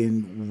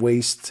fucking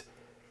waste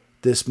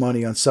this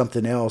money on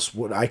something else?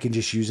 What I can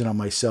just use it on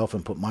myself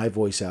and put my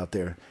voice out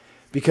there,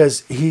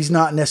 because he's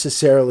not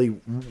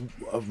necessarily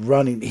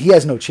running. He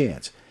has no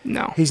chance.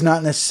 No. He's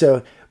not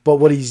necessarily. But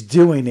what he's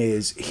doing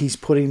is he's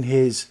putting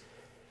his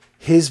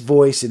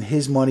voice and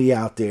his money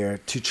out there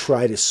to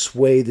try to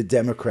sway the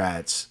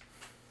Democrats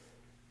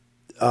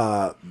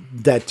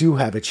that do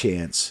have a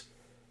chance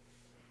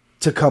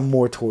to come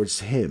more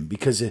towards him,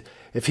 because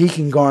if he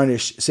can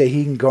garnish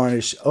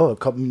a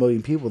couple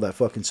million people that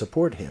fucking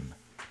support him.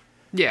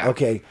 Yeah.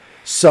 Okay.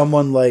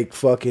 Someone like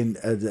fucking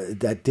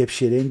that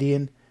dipshit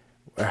Indian,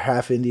 or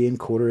half Indian,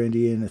 quarter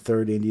Indian, a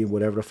third Indian,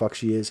 whatever the fuck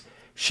she is.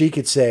 She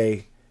could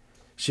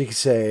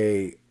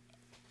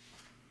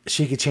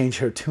change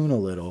her tune a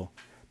little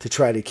to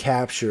try to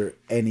capture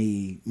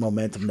any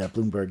momentum that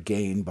Bloomberg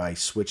gained by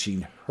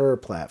switching her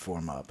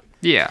platform up.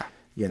 Yeah.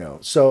 You know,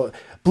 so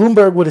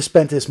Bloomberg would have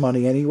spent this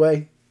money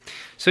anyway.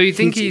 So you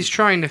think he's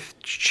trying to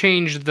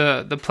change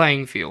the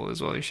playing field,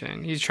 is what you're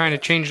saying? He's trying to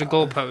change the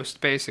goalpost,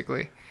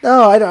 basically.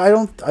 No, I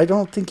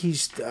don't think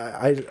he's.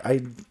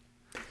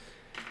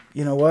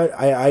 You know what?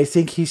 I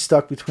think he's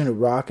stuck between a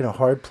rock and a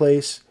hard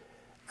place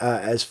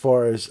as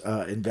far as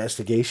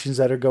investigations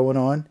that are going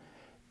on,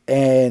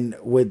 and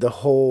with the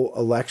whole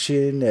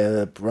election,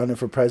 running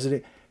for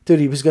president, dude,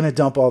 he was going to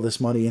dump all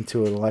this money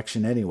into an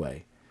election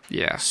anyway.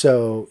 Yeah.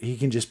 So he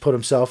can just put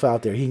himself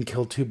out there. He can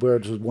kill two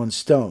birds with one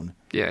stone.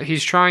 Yeah,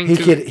 he's trying He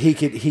to.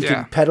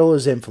 could peddle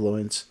his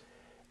influence,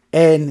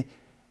 and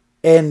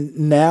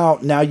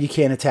now you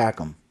can't attack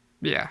him.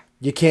 Yeah.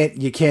 You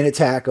can't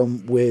attack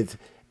him with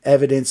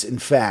evidence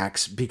and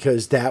facts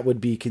because that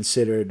would be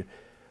considered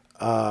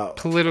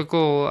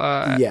Political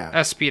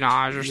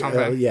espionage or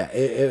something.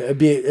 It'd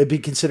be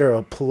considered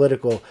a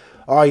political.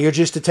 Oh, you're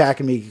just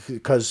attacking me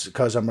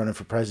because I'm running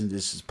for president.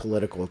 This is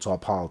political. It's all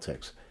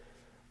politics.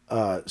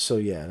 So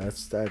yeah,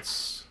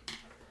 that's.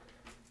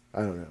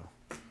 I don't know.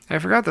 I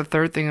forgot the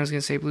third thing I was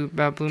going to say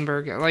about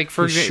Bloomberg. Like,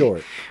 for He's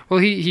short. Well,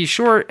 he's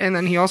short, and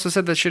then he also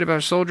said that shit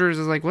about soldiers.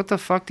 Is like, what the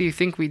fuck do you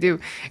think we do?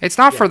 It's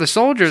not for the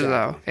soldiers,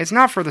 though. It's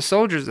not for the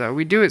soldiers, though.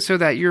 We do it so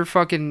that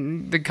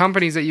the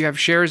companies that you have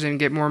shares in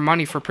get more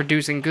money for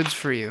producing goods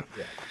for you.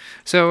 Yeah.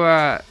 So,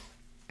 I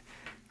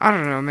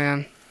don't know,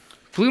 man.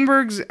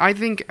 I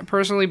think,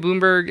 personally,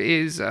 Bloomberg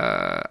is,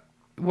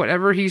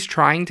 whatever he's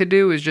trying to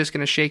do is just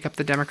going to shake up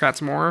the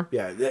Democrats more.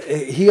 Yeah,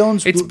 he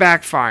owns... It's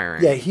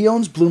backfiring. Yeah, he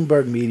owns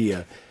Bloomberg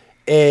Media.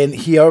 And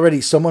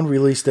someone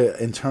released an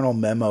internal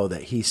memo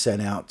that he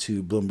sent out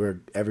to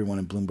everyone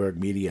in Bloomberg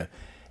Media.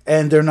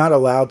 And they're not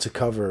allowed to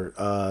cover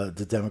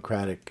the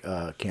Democratic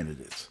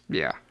candidates.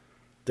 Yeah.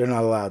 They're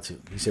not allowed to.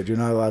 He said, you're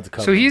not allowed to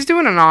cover So he's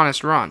doing an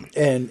honest run.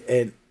 And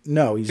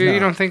no, he's not. You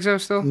don't think so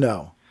still?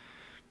 No.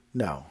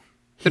 Then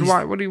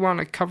what do you want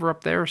to cover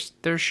up their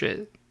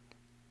shit?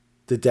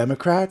 The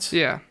Democrats?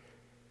 Yeah.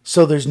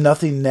 So there's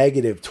nothing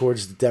negative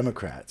towards the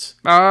Democrats.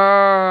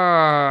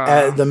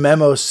 The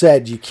memo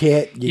said you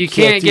can't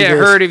get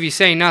hurt if you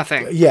say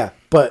nothing. Yeah,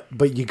 but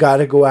you got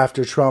to go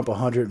after Trump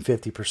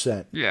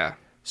 150%. Yeah.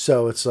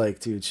 So it's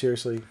like, dude,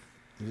 seriously,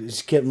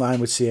 just get in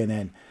line with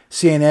CNN.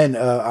 CNN.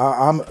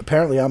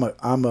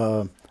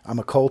 I'm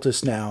a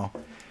cultist now.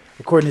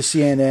 According to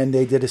CNN,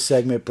 they did a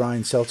segment.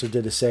 Brian Seltzer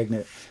did a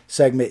segment.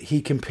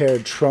 He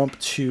compared Trump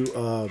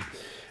to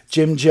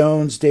Jim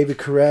Jones, David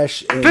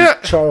Koresh,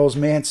 and Charles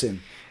Manson.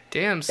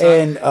 Damn, son.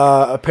 And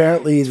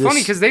apparently... It's funny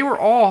because they were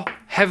all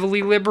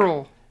heavily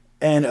liberal.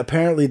 And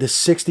apparently the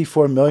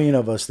 64 million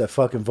of us that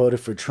fucking voted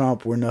for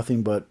Trump were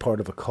nothing but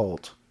part of a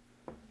cult.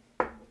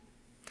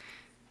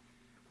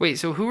 Wait,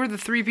 so who are the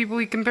three people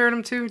he compared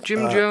him to?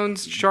 Jim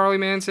Jones, Charlie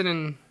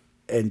Manson,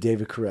 and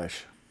David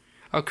Koresh.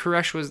 Oh,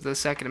 Koresh was the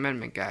Second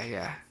Amendment guy,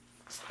 yeah.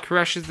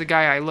 Koresh is the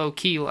guy I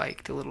low-key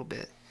liked a little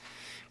bit.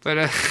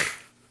 But,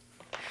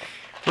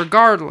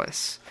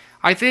 regardless...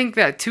 I think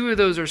that two of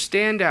those are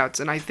standouts,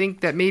 and I think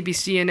that maybe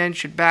CNN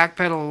should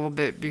backpedal a little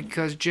bit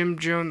because Jim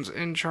Jones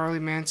and Charlie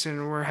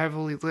Manson were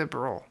heavily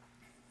liberal.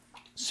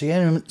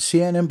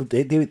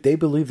 CNN, they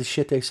believe the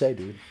shit they say,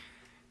 dude.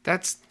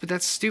 But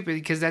that's stupid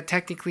because that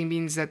technically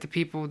means that the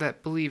people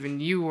that believe in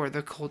you are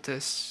the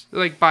cultists,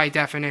 like by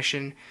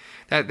definition,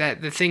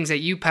 that the things that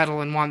you peddle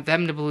and want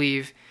them to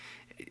believe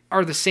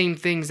are the same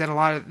things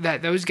that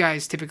those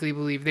guys typically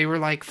believe. They were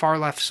like far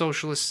left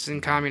socialists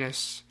and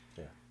communists.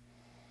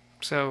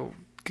 So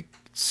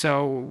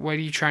what are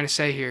you trying to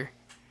say here?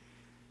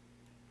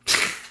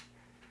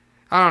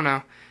 I don't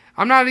know.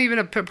 I'm not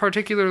even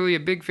particularly a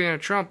big fan of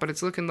Trump, but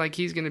it's looking like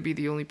he's going to be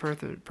the only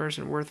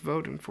person worth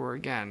voting for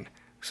again.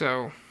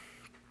 So,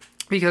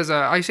 because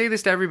I say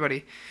this to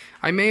everybody,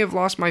 I may have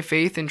lost my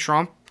faith in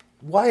Trump.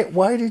 Why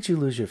did you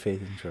lose your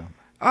faith in Trump?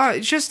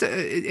 It's just,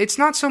 it's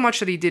not so much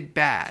that he did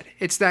bad.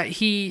 It's that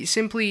he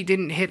simply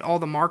didn't hit all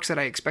the marks that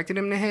I expected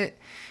him to hit.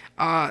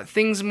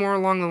 Things more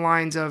along the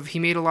lines of he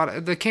made a lot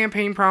of the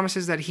campaign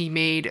promises that he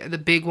made, the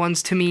big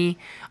ones to me,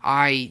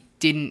 I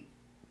didn't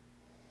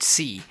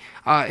see.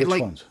 Which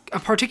ones?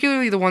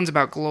 Particularly the ones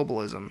about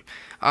globalism.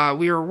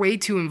 We are way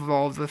too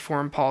involved with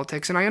foreign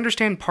politics, and I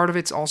understand part of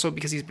it's also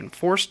because he's been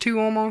forced to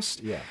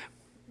almost. Yeah.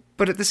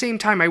 But at the same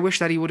time, I wish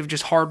that he would have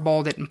just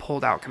hardballed it and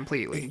pulled out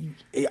completely.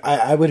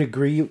 I would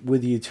agree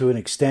with you to an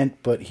extent,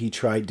 but he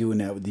tried doing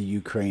that with the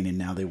Ukraine, and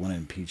now they want to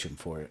impeach him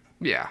for it.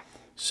 Yeah.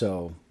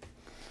 So...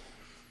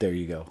 there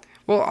you go.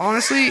 Well,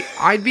 honestly,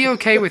 I'd be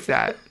okay with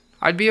that.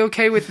 I'd be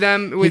okay with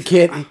them.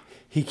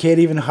 He can't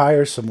even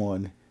hire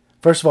someone.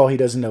 First of all, he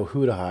doesn't know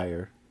who to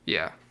hire.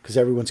 Yeah. Because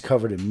everyone's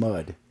covered in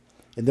mud.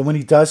 And then when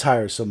he does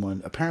hire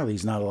someone, apparently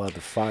he's not allowed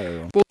to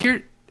fire them.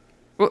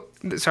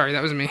 Sorry,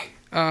 that was me.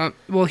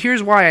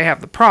 Here's why I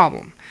have the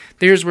problem.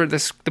 There's where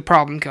the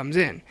problem comes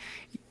in.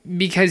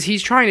 Because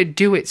he's trying to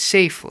do it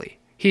safely.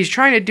 He's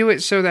trying to do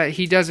it so that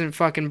he doesn't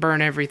fucking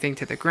burn everything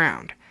to the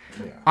ground.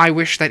 Yeah. I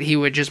wish that he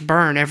would just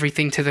burn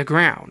everything to the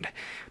ground.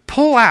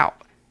 Pull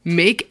out.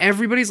 Make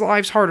everybody's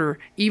lives harder,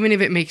 even if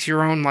it makes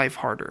your own life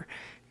harder.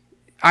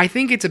 I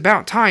think it's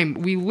about time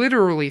we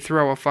literally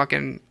throw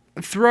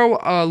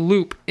a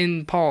loop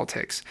in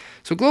politics.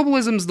 So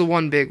globalism's the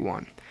one big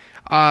one.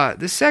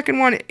 The second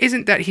one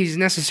isn't that he's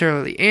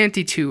necessarily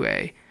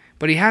anti-2A,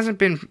 but he hasn't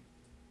been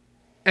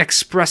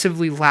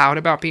expressively loud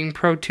about being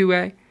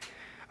pro-2A.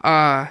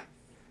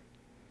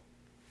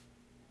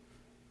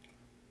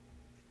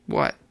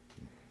 What?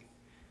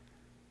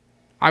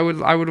 I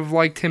would have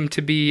liked him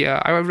to be.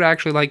 I would have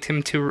actually liked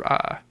him to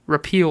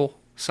repeal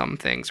some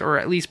things, or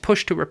at least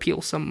push to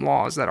repeal some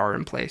laws that are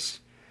in place.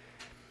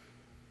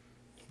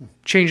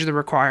 Change the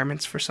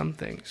requirements for some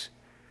things.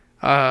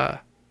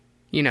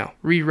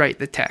 Rewrite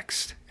the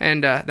text,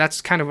 and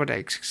that's kind of what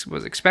I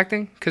was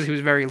expecting, because he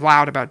was very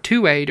loud about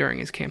 2A during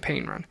his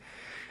campaign run.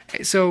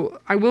 So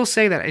I will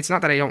say that it's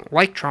not that I don't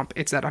like Trump,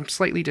 it's that I'm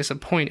slightly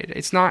disappointed.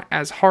 It's not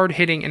as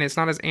hard-hitting and it's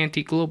not as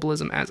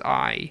anti-globalism as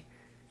I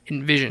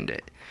envisioned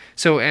it.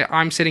 So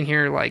I'm sitting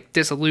here like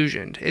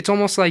disillusioned. It's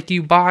almost like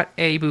you bought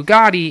a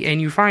Bugatti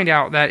and you find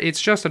out that it's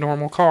just a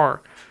normal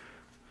car.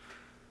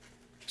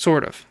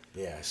 Sort of.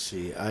 Yeah,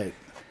 see, I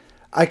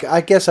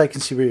guess I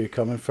can see where you're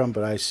coming from,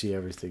 but I see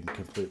everything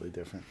completely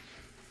different.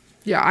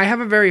 Yeah, I have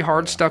a very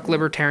hard-stuck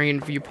libertarian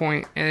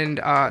viewpoint, and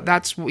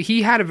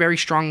he had a very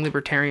strong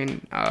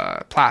libertarian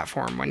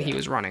platform when he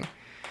was running.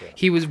 Yeah.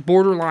 He was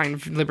borderline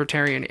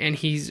libertarian, and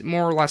he's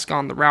more or less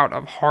gone the route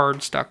of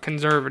hard-stuck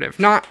conservative.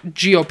 Not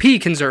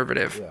GOP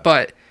conservative,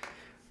 but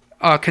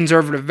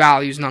conservative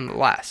values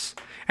nonetheless.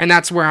 And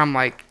that's where I'm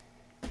like,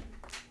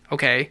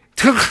 okay.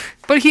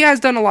 But he has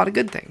done a lot of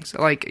good things.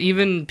 Like,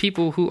 even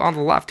people who on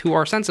the left who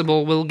are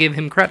sensible will give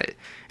him credit.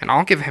 And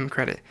I'll give him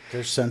credit.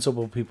 There's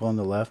sensible people on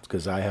the left?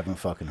 Because I haven't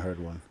fucking heard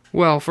one.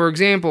 Well, for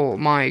example,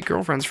 my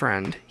girlfriend's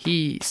friend,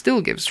 he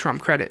still gives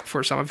Trump credit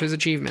for some of his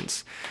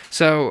achievements.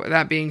 So,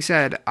 that being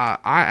said,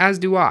 as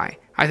do I.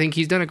 I think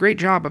he's done a great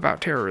job about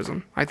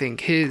terrorism. I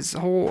think his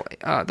whole,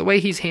 the way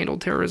he's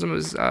handled terrorism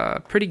is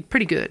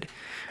pretty good.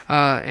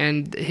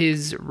 And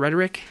his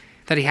rhetoric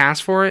that he has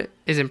for it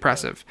is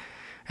impressive.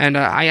 And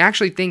I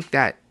actually think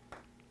that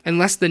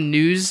unless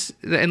news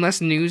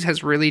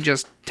has really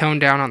just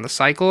toned down on the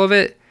cycle of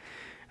it,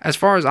 as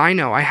far as I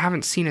know, I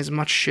haven't seen as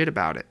much shit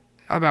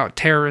about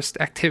terrorist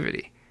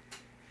activity.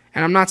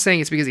 And I'm not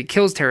saying it's because he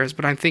kills terrorists,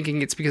 but I'm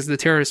thinking it's because the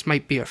terrorists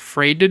might be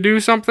afraid to do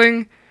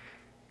something.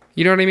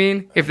 You know what I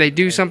mean? If they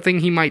do something,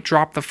 he might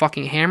drop the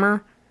fucking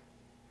hammer.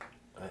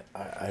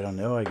 I don't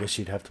know. I guess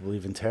you'd have to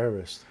believe in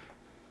terrorists.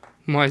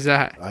 Why is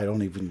that?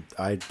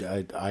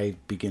 I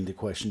begin to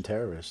question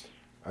terrorists.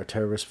 Are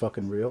terrorists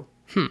fucking real?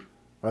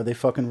 Are they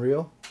fucking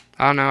real?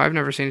 I don't know. I've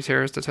never seen a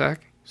terrorist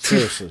attack.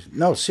 Seriously.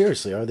 No,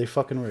 seriously. Are they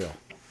fucking real?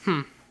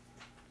 I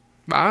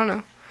don't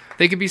know.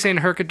 They could be saying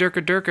herka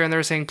durka durka and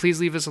they're saying, please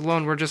leave us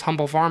alone. We're just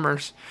humble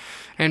farmers.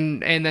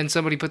 And then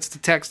somebody puts the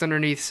text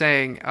underneath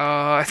saying,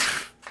 I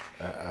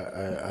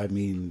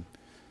mean,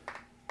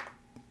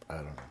 I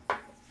don't know.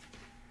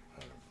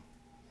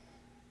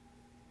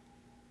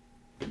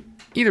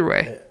 Either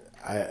way.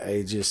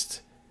 I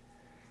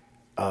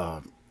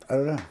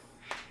don't know.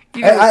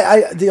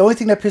 The only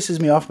thing that pisses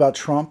me off about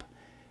Trump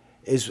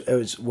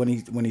is when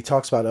he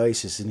talks about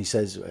ISIS and he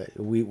says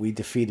we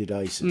defeated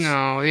ISIS.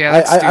 No,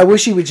 yeah. I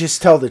wish he would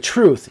just tell the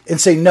truth and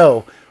say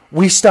no.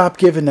 We stopped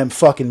giving them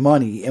fucking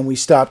money and we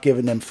stopped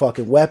giving them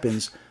fucking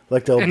weapons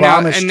like the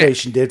Obama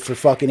administration did for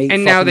fucking 8 fucking years.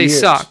 And now they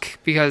suck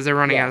because they're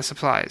running out of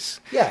supplies.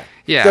 Yeah.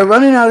 They're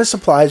running out of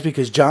supplies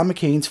because John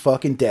McCain's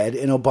fucking dead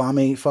and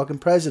Obama ain't fucking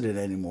president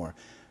anymore.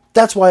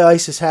 That's why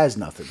ISIS has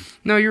nothing.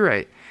 No, you're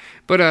right.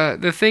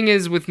 But the thing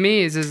is with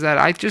me is that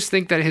I just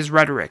think that his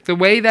rhetoric, the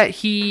way that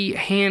he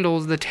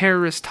handles the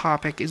terrorist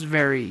topic is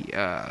very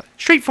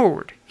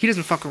straightforward. He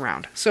doesn't fuck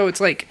around. So it's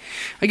like,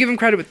 I give him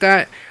credit with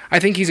that. I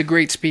think he's a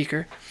great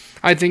speaker.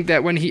 I think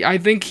that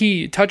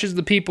he touches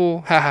the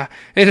people,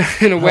 in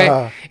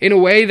a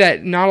way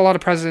that not a lot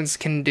of presidents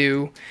can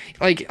do.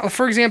 Like,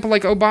 for example,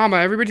 like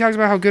Obama. Everybody talks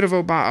about how good of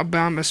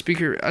Obama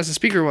as a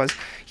speaker was.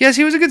 Yes,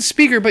 he was a good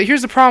speaker, but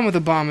here's the problem with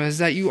Obama is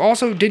that you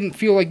also didn't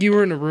feel like you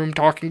were in a room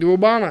talking to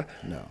Obama.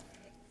 No.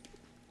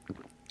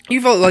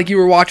 You felt like you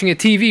were watching a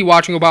TV,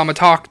 watching Obama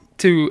talk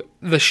to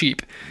the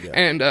sheep. Yeah.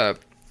 And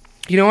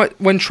you know what?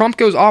 When Trump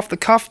goes off the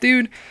cuff,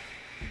 dude,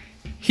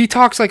 he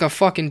talks like a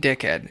fucking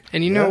dickhead.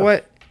 And you know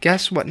what?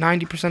 Guess what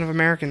 90% of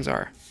Americans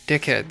are?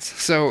 Dickheads.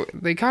 So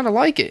they kind of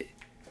like it.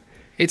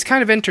 It's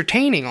kind of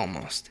entertaining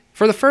almost.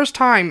 For the first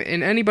time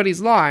in anybody's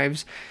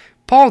lives,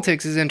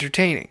 politics is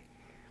entertaining.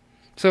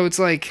 So it's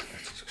like...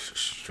 It's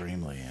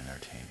extremely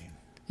entertaining.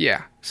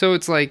 Yeah. So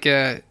it's like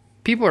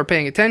people are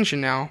paying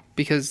attention now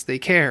because they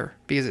care.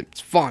 Because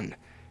it's fun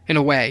in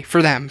a way.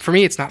 For them. For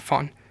me, it's not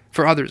fun.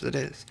 For others, it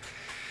is.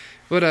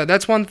 But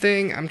that's one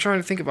thing. I'm trying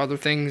to think of other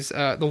things.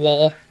 The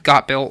wall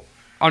got built.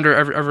 Under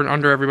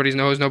everybody's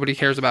nose, nobody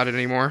cares about it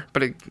anymore.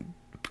 But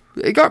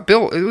it got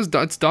built.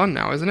 It's done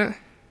now, isn't it?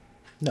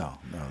 No,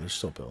 they're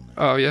still building it.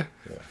 Oh yeah.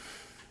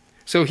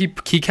 So he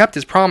kept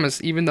his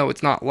promise, even though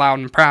it's not loud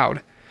and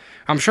proud.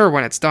 I'm sure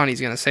when it's done, he's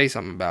gonna say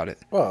something about it.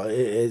 Well,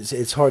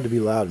 it's hard to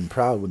be loud and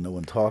proud when no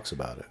one talks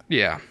about it.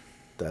 Yeah.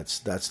 That's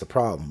the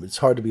problem. It's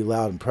hard to be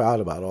loud and proud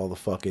about all the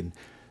fucking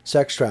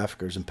sex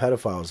traffickers and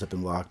pedophiles have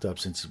been locked up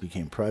since he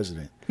became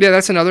president. Yeah,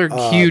 that's another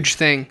huge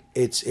thing.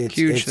 It's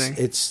Huge thing.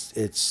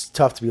 It's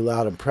tough to be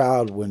loud and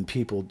proud when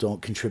people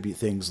don't contribute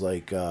things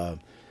like the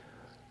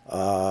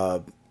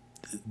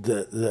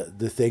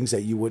things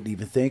that you wouldn't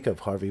even think of: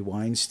 Harvey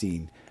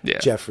Weinstein,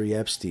 Jeffrey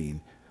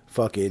Epstein,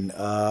 fucking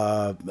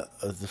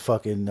the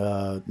fucking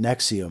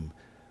Nexium,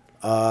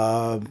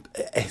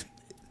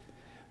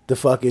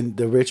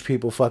 the rich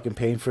people fucking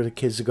paying for the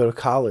kids to go to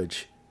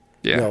college,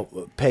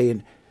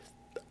 paying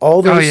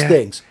all those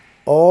things,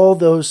 all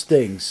those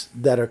things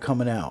that are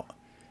coming out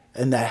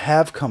and that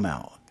have come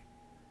out.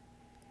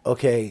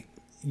 Okay,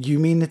 you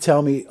mean to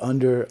tell me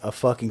under a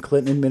fucking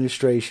Clinton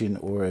administration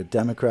or a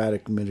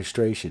Democratic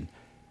administration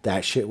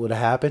that shit would have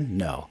happened?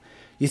 No.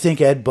 You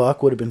think Ed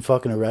Buck would have been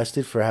fucking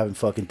arrested for having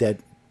fucking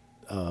dead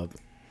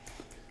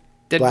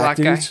black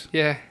dudes? Guy.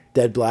 Yeah.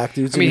 Dead black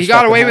dudes. I mean, he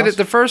got away with it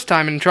the first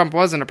time, and Trump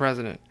wasn't a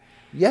president.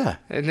 Yeah.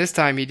 And this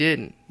time he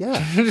didn't.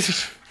 Yeah.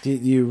 Do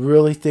you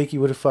really think he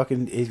would have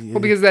fucking...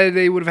 Well, because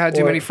they would have had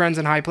too many friends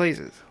in high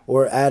places.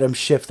 Or Adam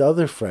Schiff's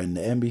other friend,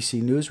 the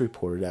NBC News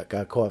reporter that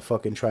got caught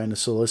fucking trying to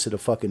solicit a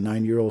fucking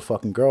 9-year-old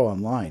fucking girl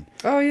online.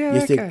 Oh, yeah,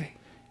 that guy.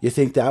 You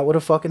think that would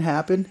have fucking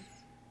happened?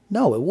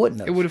 No, it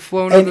wouldn't have. It would have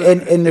flown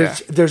and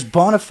there's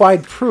bona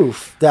fide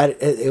proof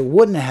that it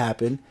wouldn't have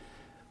happened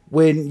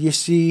when you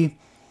see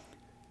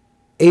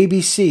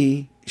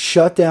ABC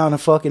shut down a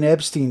fucking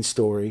Epstein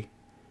story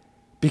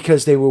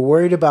because they were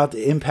worried about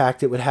the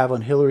impact it would have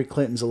on Hillary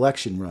Clinton's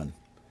election run.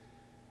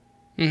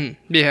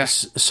 Mm-hmm. Yeah.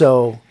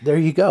 So there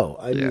you go.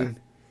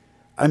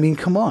 I mean,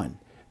 come on.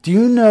 Do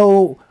you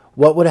know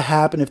what would have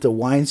happened if the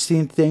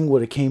Weinstein thing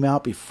would have came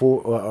out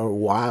before or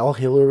while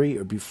Hillary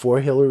or before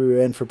Hillary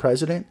ran for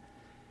president?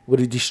 Would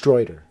have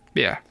destroyed her.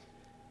 Yeah.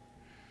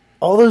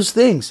 All those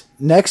things.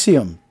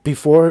 Nexium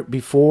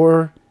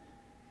before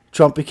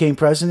Trump became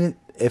president,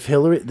 if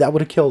Hillary, that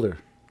would have killed her.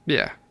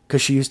 Yeah.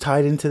 Because she was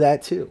tied into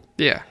that too.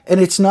 Yeah. And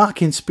it's not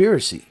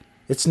conspiracy.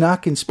 It's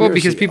not conspiracy. Well,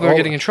 because people are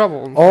getting in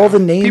trouble. All the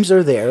names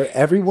are there.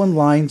 Everyone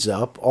lines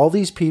up. All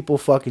these people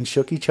fucking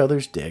shook each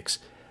other's dicks.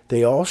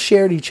 They all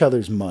shared each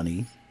other's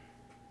money.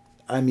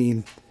 I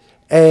mean,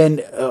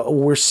 and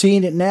we're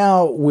seeing it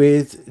now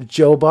with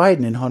Joe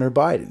Biden and Hunter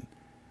Biden.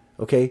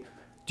 Okay?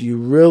 Do you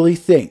really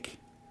think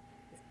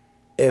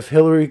if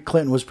Hillary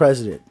Clinton was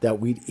president that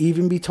we'd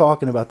even be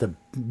talking about the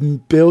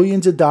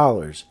billions of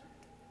dollars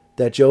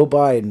that Joe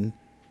Biden,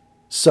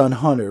 son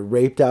Hunter,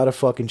 raped out of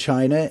fucking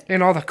China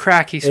and all the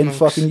crack he smokes in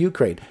fucking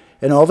Ukraine,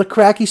 and all the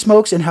crack he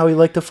smokes, and how he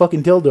liked the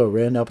fucking dildo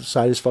ran up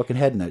beside his fucking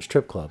head in that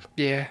strip club?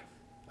 Yeah.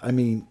 I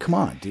mean, come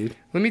on, dude.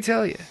 Let me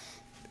tell you.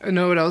 You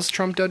know what else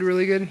Trump did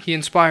really good? He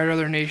inspired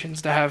other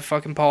nations to have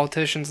fucking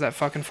politicians that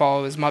fucking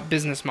follow his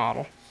business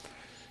model.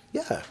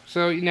 Yeah.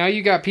 So now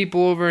you got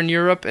people over in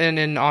Europe and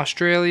in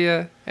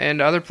Australia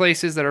and other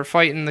places that are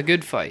fighting the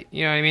good fight.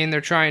 You know what I mean? They're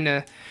trying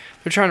to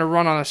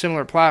run on a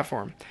similar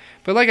platform.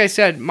 But like I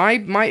said, my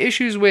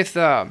issues with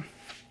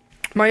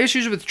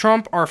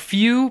Trump are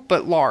few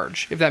but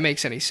large, if that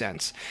makes any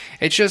sense.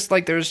 It's just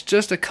like there's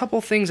just a couple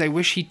things I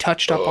wish he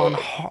touched up on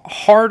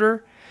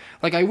harder.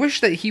 Like I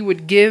wish that he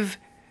would give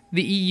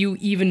the EU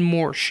even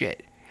more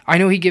shit. I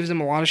know he gives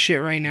them a lot of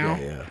shit right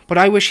now, but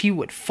I wish he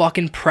would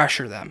fucking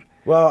pressure them.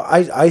 Well,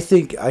 I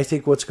think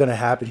what's going to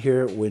happen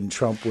here when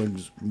Trump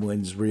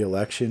wins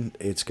re-election,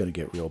 it's going to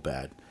get real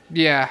bad.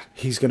 Yeah.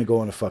 He's going to go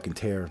on a fucking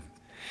tear.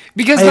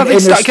 Because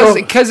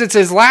because it's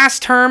his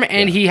last term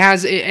and he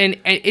has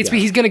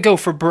he's going to go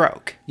for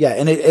broke. Yeah,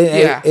 and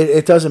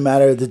it doesn't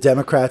matter. The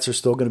Democrats are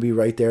still going to be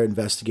right there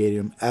investigating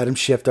him. Adam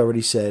Schiff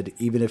already said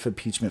even if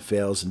impeachment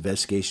fails,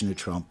 investigation of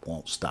Trump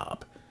won't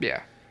stop.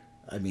 Yeah.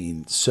 I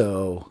mean,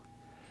 so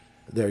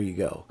there you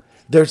go.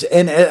 There's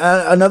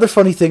another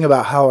funny thing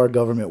about how our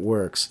government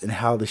works and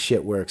how the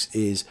shit works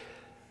is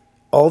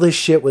all this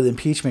shit with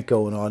impeachment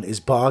going on is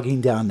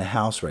bogging down the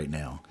House right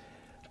now.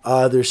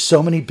 There's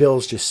so many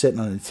bills just sitting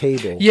on the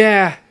table.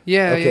 Yeah.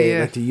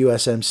 Like the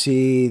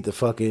USMC, the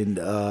fucking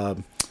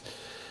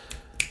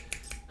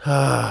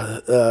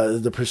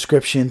the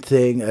prescription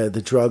thing,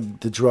 the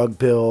drug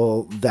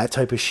bill, that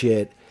type of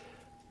shit.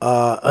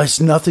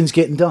 Nothing's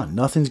getting done.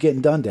 Nothing's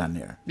getting done down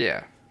there.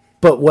 Yeah.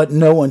 But what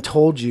no one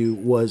told you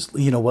was,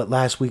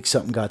 last week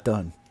something got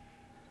done.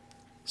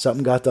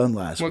 Something got done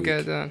last week. What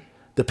got done?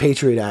 The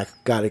Patriot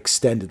Act got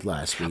extended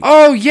last week.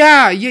 Oh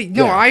yeah.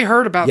 No, I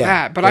heard about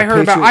that, but I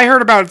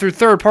heard about it through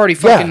third-party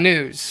fucking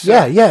news.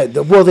 So. Yeah.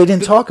 Well, they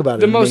didn't talk about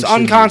it. The most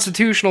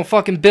unconstitutional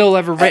fucking bill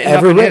ever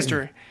written in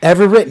history.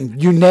 Ever written,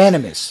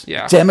 unanimous.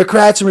 Yeah.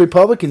 Democrats and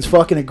Republicans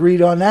fucking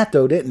agreed on that,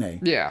 though, didn't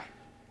they? Yeah.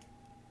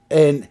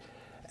 And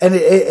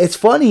it's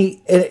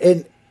funny.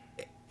 And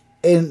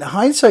in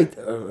hindsight,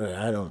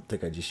 I don't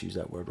think I just used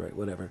that word right.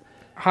 Whatever.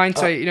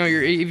 Hindsight,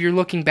 if you're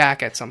looking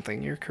back at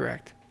something, you're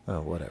correct.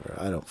 Oh, whatever.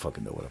 I don't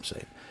fucking know what I'm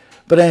saying.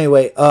 But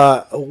anyway,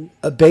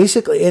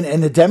 basically,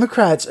 and the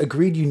Democrats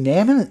agreed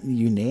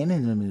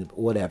unanimously,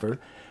 whatever,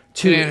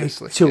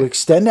 to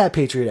extend that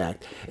Patriot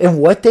Act. And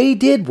what they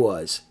did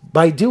was,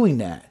 by doing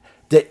that,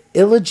 The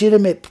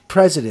illegitimate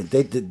president,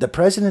 the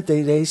president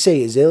they say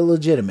is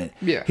illegitimate.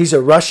 Yeah. He's a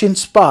Russian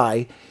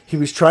spy. He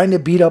was trying to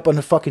beat up on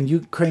the fucking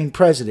Ukraine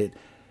president.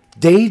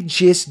 They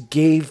just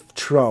gave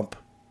Trump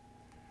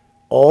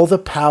all the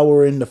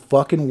power in the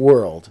fucking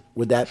world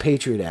with that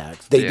Patriot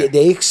Act.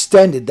 They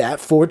extended that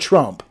for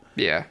Trump.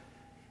 Yeah.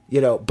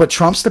 But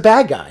Trump's the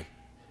bad guy.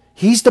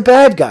 He's the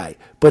bad guy.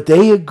 But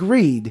they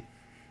agreed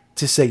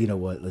to say, you know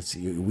what,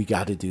 we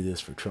got to do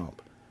this for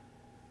Trump.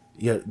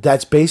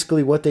 That's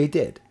basically what they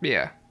did.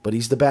 Yeah. But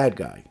he's the bad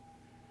guy.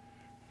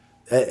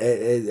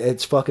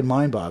 It's fucking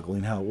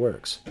mind-boggling how it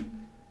works.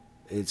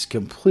 It's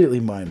completely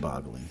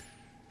mind-boggling.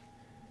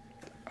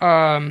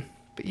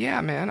 But yeah,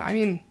 man. I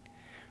mean,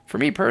 for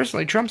me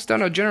personally, Trump's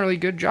done a generally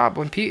good job.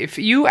 If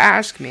you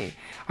ask me,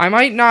 I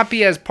might not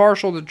be as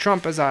partial to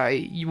Trump as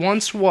I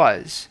once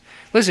was.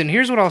 Listen,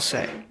 here's what I'll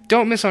say.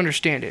 Don't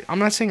misunderstand it. I'm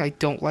not saying I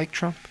don't like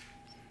Trump.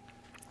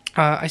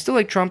 I still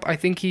like Trump. I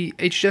think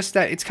it's just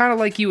that it's kind of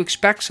like you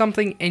expect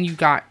something and you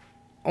got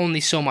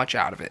only so much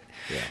out of it.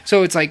 Yeah.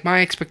 So it's like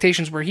my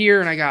expectations were here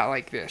and I got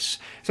like this.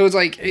 So it's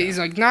like, he's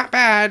like, not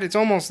bad. It's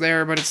almost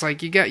there, but it's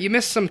like you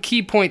missed some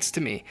key points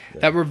to me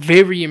that were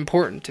very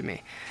important to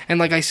me. And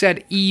like I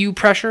said, EU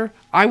pressure,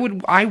 I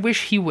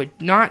wish he would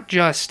not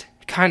just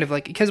kind of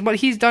like, because what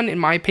he's done in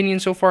my opinion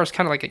so far is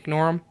kind of like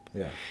ignore him.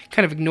 Yeah.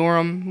 Kind of ignore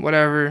him,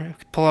 whatever,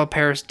 pull out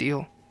Paris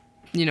deal.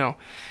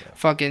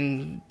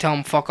 Fucking tell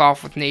him fuck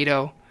off with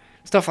NATO,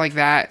 stuff like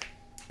that.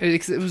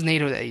 It was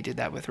NATO that he did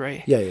that with,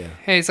 right? Yeah, yeah.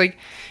 And it's like,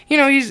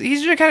 he's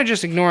just kind of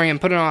just ignoring him,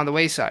 putting it on the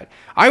wayside.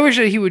 I wish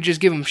that he would just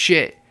give him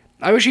shit.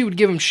 I wish he would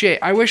give him shit.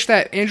 I wish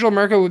that Angela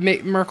Merkel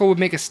would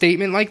make a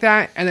statement like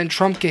that, and then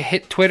Trump could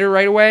hit Twitter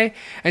right away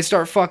and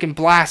start fucking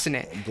blasting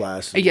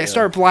it.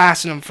 Start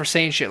blasting him for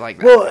saying shit like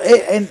that. Well,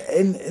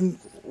 and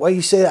why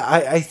you say that?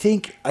 I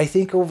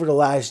think over the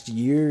last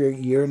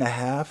year and a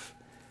half,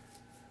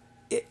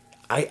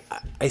 I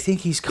think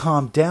he's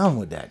calmed down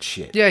with that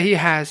shit. Yeah, he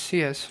has.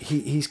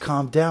 He's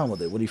calmed down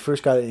with it. When he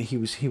first got it, he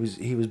was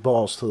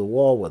balls to the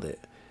wall with it.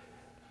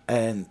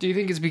 And do you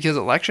think it's because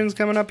elections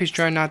coming up? He's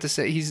trying not to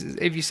say.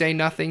 If you say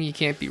nothing, you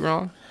can't be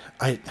wrong.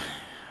 I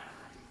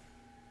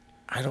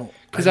don't.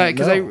 Because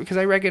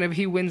I reckon if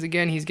he wins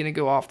again, he's gonna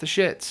go off the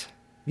shits.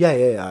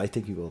 Yeah. I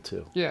think he will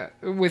too. Yeah,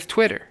 with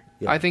Twitter.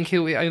 Yeah. I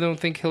don't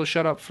think he'll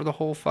shut up for the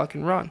whole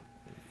fucking run.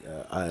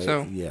 I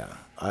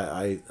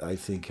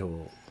think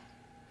he'll.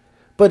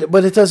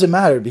 But it doesn't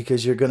matter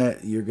because you're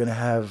gonna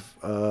have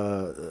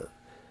the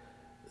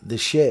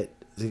shit,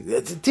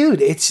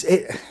 dude.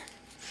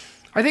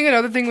 I think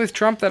another thing with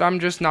Trump that I'm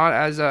just not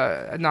as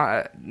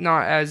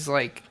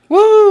like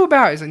woo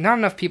about is like not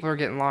enough people are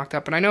getting locked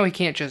up, and I know he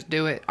can't just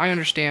do it. I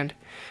understand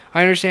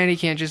he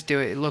can't just do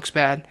it. It looks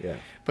bad. Yeah.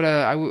 But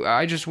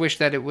I just wish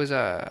that it was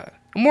a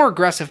more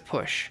aggressive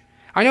push.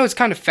 I know it's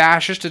kind of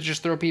fascist to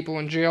just throw people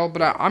in jail,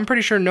 but I'm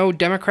pretty sure no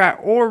Democrat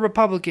or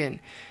Republican,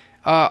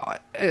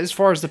 as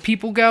far as the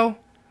people go,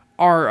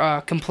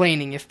 are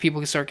complaining if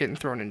people start getting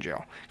thrown in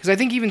jail. Because I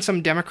think even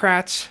some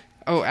Democrats,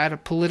 at a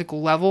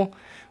political level,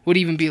 would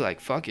even be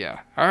like, fuck yeah,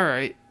 all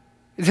right.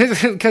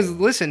 Because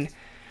listen,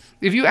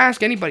 if you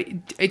ask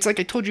anybody, it's like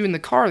I told you in the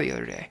car the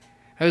other day.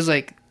 I was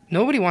like,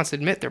 nobody wants to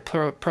admit they're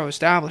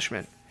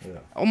pro-establishment. Yeah.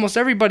 Almost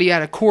everybody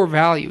at a core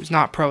value is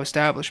not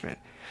pro-establishment.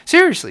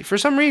 Seriously, for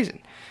some reason.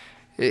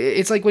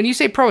 It's like when you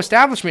say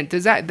pro-establishment,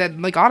 does that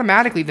like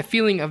automatically the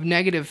feeling of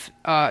negative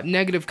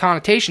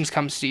connotations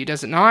comes to you,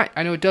 does it not?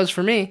 I know it does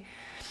for me.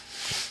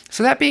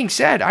 So that being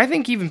said, I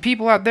think even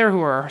people out there who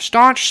are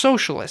staunch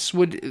socialists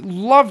would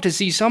love to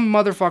see some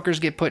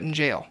motherfuckers get put in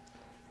jail.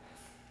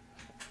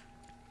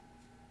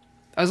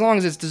 As long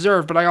as it's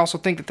deserved, but I also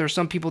think that there's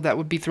some people that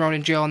would be thrown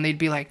in jail and they'd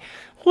be like,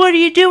 "What are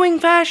you doing,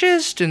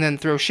 fascist?" and then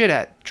throw shit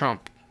at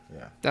Trump.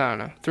 Yeah. I don't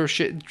know.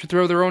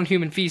 Throw their own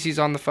human feces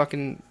on the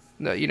fucking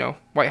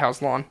White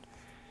House lawn.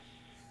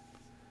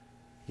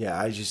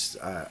 Yeah, I don't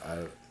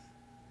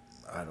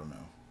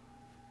know.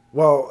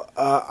 Well,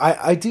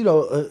 I do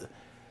know.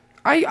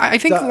 I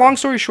think, long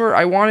story short,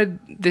 I wanted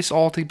this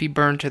all to be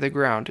burned to the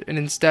ground, and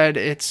instead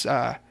it's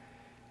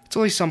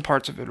only some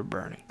parts of it are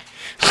burning.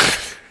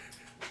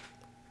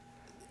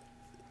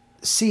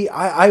 See,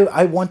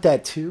 I want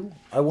that too.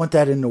 I want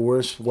that in the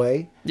worst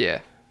way. Yeah.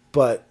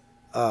 But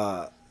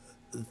the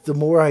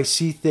more I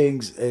see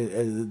things,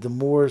 the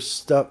more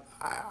stuff.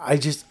 I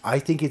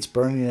think it's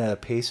burning at a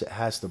pace it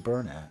has to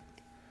burn at.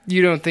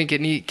 You don't think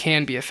it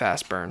can be a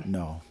fast burn?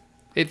 No.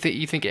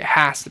 You think it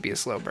has to be a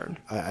slow burn?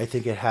 I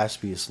think it has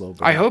to be a slow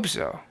burn. I hope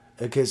so.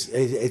 Because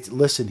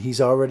listen,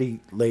 he's already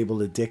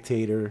labeled a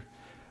dictator,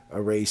 a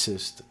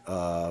racist,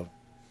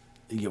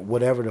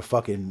 whatever the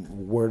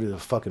fucking word of the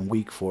fucking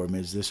week for him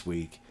is this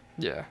week.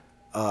 Yeah.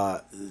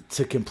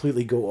 To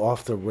completely go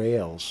off the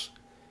rails,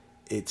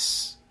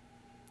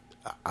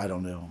 I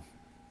don't know.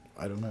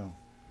 I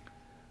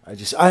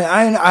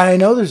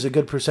know there's a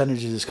good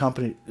percentage of this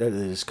country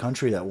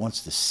that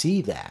wants to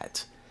see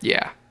that.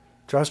 Yeah.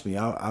 Trust me,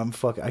 I'm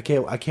fucking. I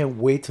can't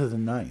wait till the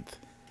 9th.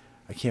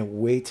 I can't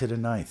wait till the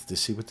 9th to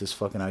see what this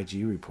fucking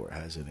IG report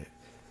has in it.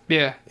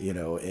 Yeah.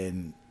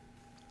 And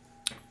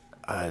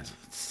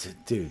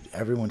Dude,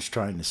 everyone's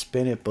trying to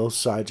spin it. Both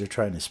sides are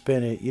trying to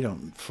spin it. You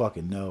don't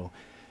fucking know.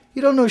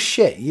 You don't know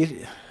shit.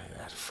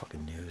 That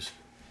fucking news.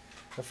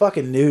 The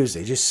fucking news.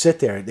 They just sit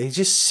there. They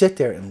just sit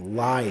there and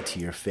lie to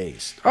your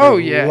face.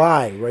 They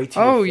lie right to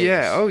your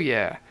face. Oh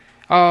yeah.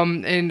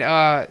 And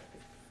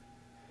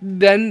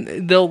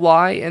then they'll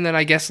lie, and then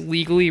I guess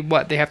legally,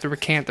 they have to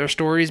recant their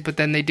stories, but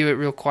then they do it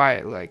real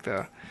quiet, like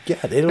the. Yeah,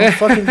 they don't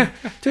fucking.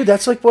 Dude,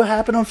 that's like what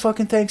happened on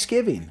fucking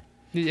Thanksgiving.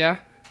 Yeah.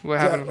 What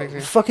happened on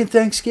Thanksgiving? Fucking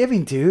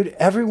Thanksgiving, dude.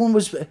 Everyone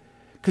was,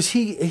 because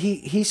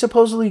he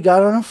supposedly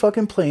got on a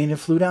fucking plane and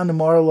flew down to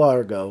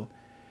Mar-a-Lago.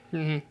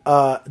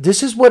 Mm-hmm.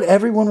 This is what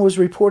everyone was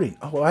reporting.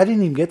 Oh, I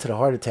didn't even get to the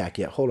heart attack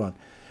yet. Hold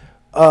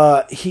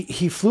on.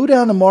 He flew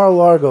down to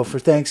Mar-a-Lago for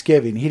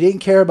Thanksgiving. He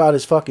didn't care about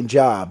his fucking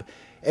job,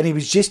 and he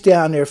was just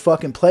down there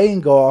fucking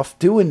playing golf,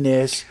 doing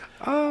this,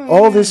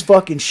 all this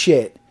fucking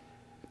shit.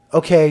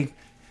 Okay.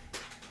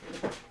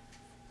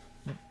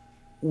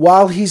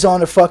 While he's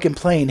on a fucking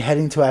plane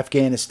heading to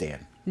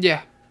Afghanistan.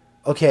 Yeah.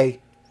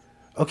 Okay.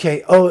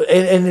 Oh,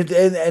 and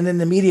then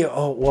the media.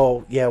 Oh,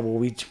 well, yeah. Well,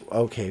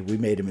 we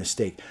made a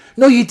mistake.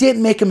 No, you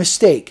didn't make a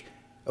mistake.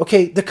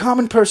 Okay, the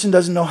common person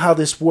doesn't know how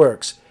this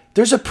works.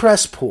 There's a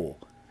press pool.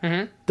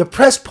 Mm-hmm. The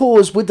press pool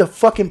is with the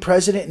fucking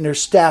president and their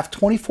staff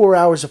 24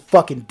 hours a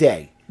fucking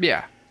day.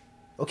 Yeah.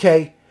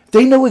 Okay,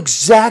 they know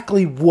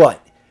exactly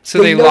what.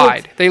 So they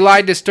lied. They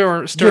lied to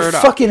stir it up. You're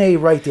fucking A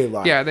right. They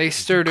lied. Yeah, they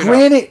stirred it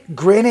up.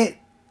 Granted.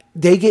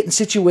 They get in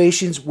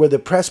situations where the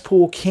press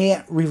pool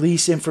can't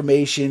release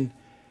information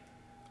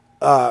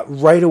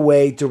right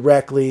away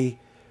directly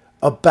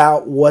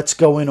about what's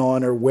going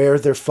on or where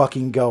they're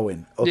fucking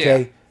going,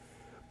 okay? Yeah.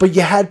 But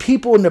you had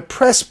people in the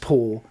press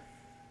pool,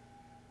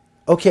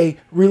 okay,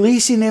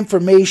 releasing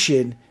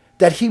information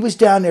that he was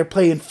down there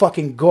playing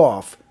fucking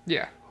golf.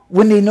 Yeah.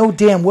 When they know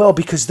damn well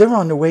because they're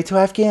on their way to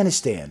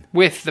Afghanistan.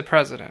 With the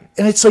president.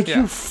 And it's like,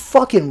 you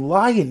fucking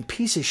lying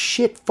piece of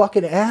shit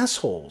fucking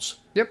assholes.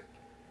 Yep.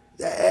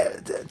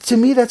 To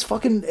me, that's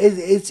fucking.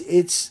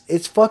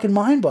 It's fucking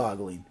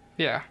mind-boggling.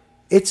 Yeah.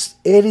 It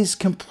is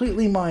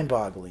completely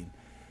mind-boggling.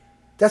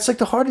 That's like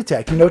the heart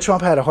attack. You know,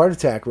 Trump had a heart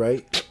attack,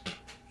 right?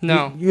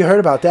 No. You heard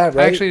about that,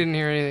 right? I actually didn't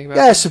hear anything about.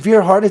 Yeah,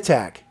 severe heart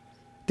attack.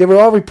 They were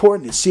all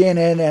reporting it,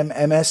 CNN,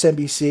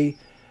 MSNBC,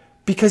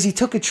 because he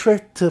took a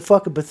trip to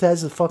fucking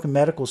Bethesda fucking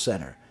medical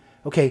center.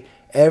 Okay,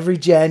 every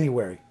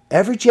January,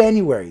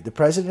 the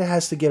president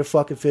has to get a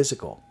fucking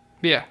physical.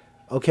 Yeah.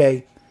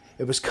 Okay.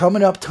 It's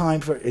coming up time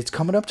for his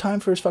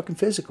fucking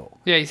physical.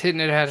 Yeah, he's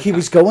hitting it ahead of time. He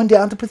was going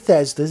down to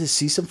Bethesda to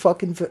see some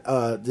fucking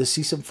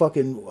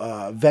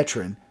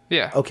veteran.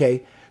 Yeah.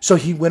 Okay. So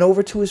he went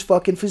over to his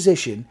fucking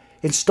physician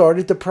and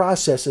started the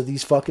process of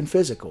these fucking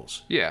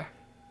physicals. Yeah.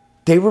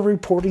 They were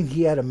reporting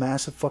he had a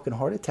massive fucking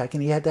heart attack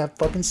and he had to have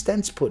fucking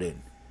stents put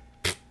in.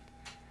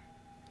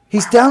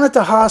 He's down at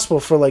the hospital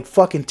for like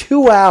fucking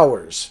 2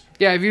 hours.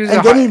 Yeah, if he was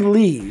then he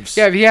leaves.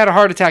 Yeah, if he had a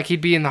heart attack,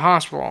 he'd be in the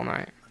hospital all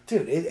night.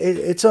 Dude,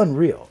 it's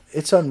unreal.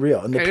 It's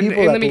unreal. And the people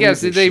and let me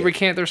guess, did they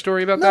recant their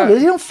story about that? No,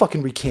 they don't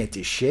fucking recant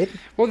this shit.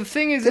 Well, the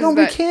thing is, they don't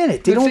recant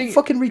it. They don't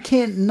fucking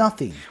recant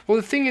nothing. Well,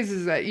 the thing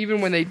is that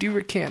even when they do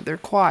recant, they're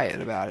quiet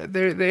about it.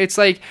 It's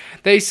like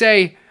they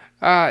say,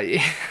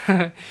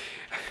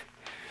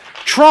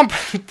 Trump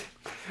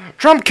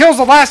kills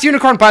the last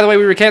unicorn. By the way,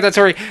 we recant that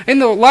story. In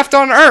the Left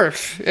on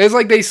Earth, it's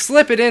like they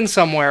slip it in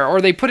somewhere, or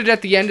they put it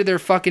at the end of their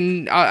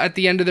fucking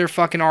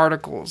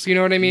articles. You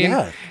know what I mean?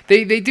 Yeah.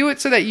 They do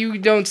it so that you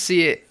don't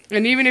see it,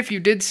 and even if you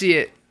did see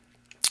it,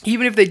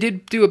 even if they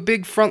did do a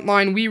big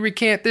frontline, we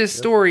recant this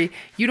story,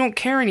 you don't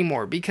care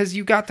anymore because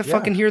you got to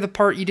fucking hear the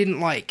part you didn't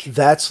like.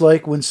 That's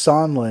like when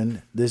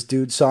this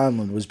dude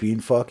Sondland, was being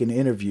fucking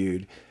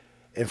interviewed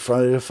in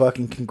front of the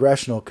fucking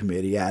congressional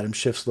committee, Adam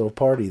Schiff's little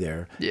party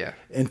there. Yeah.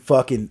 And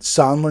fucking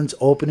Sondland's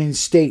opening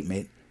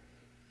statement,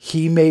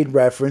 he made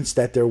reference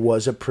that there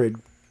was a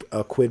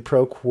quid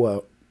pro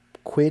quo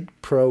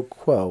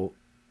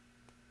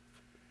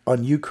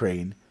on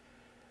Ukraine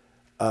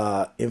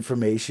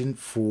information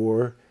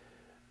for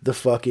the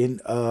fucking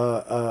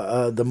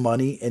the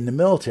money in the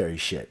military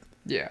shit.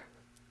 Yeah.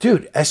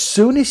 Dude, as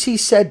soon as he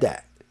said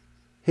that,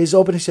 his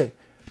opening said,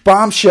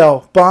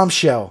 bombshell,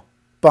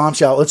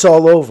 it's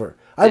all over.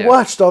 I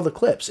watched all the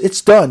clips.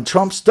 It's done.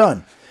 Trump's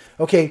done.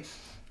 Okay.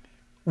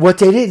 What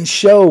they didn't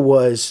show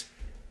was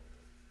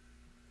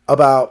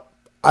about,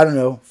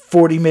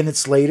 40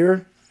 minutes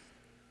later,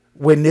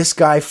 when this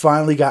guy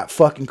finally got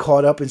fucking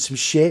caught up in some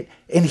shit,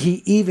 and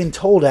he even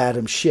told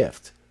Adam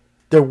Schiff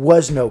there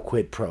was no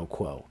quid pro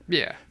quo.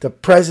 Yeah. The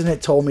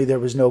president told me there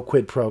was no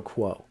quid pro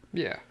quo.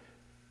 Yeah.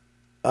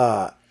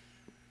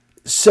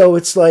 So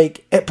it's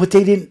like, but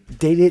they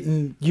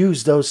didn't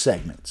use those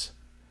segments.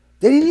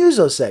 They didn't use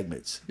those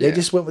segments. They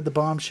just went with the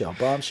bombshell.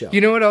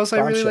 You know what else I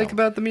really like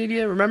about the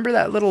media? Remember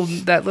that little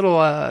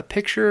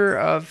picture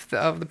of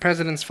the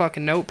president's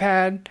fucking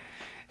notepad,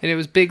 and it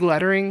was big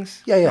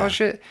letterings. Yeah. Oh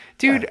shit,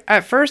 dude!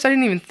 At first, I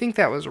didn't even think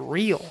that was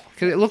real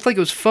because it looked like it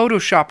was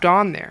photoshopped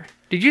on there.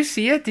 Did you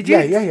see it? Did you?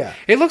 Yeah.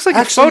 It looks like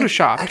it's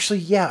photoshopped. Actually,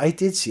 yeah, I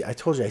did see. I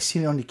told you, I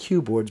seen it on the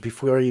cue boards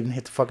before I even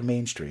hit the fucking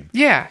mainstream.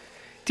 Yeah.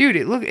 Dude,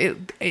 it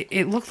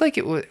looked like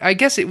it was. I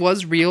guess it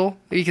was real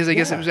because I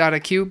guess it was out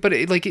of queue. But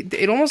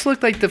it almost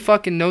looked like the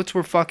fucking notes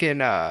were fucking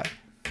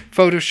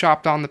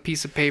photoshopped on the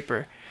piece of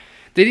paper.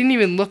 They didn't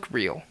even look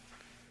real.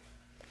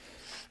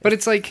 But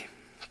it's like,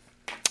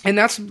 and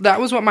that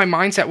was what my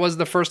mindset was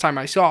the first time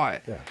I saw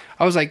it. Yeah.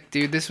 I was like,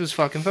 dude, this was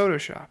fucking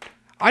photoshopped.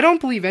 I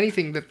don't believe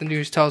anything that the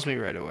news tells me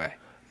right away.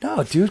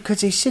 No, dude,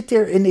 because they sit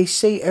there and they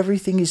say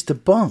everything is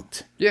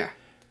debunked. Yeah.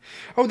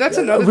 Oh, that's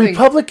another thing.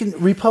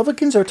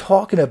 Republicans are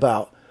talking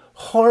about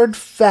hard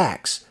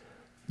facts,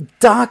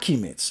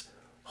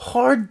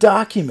 hard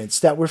documents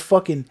that were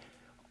fucking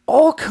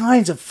all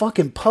kinds of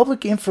fucking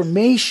public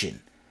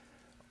information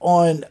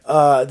on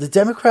the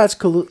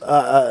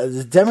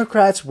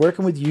Democrats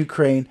working with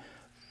Ukraine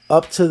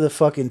up to the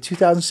fucking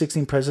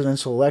 2016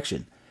 presidential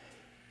election.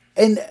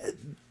 And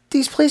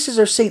these places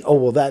are saying, oh,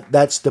 well,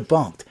 that's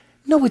debunked.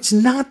 No, it's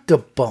not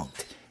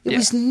debunked. It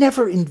was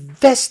never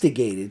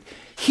investigated.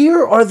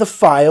 Here are the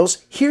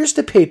files. Here's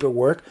the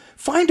paperwork.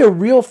 Find a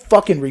real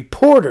fucking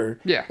reporter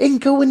and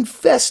go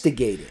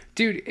investigate it.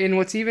 Dude, and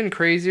what's even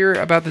crazier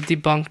about the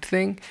debunked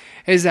thing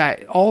is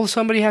that all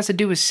somebody has to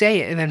do is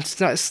say it, and then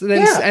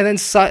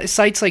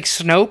sites like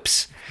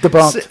Snopes.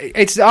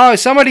 Debunked.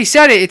 Somebody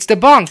said it. It's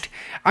debunked.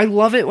 I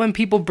love it when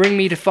people bring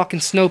me to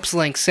fucking Snopes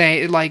links,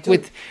 saying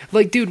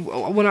dude,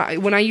 when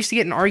I used to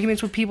get in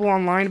arguments with people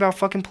online about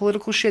fucking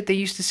political shit, they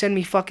used to send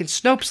me fucking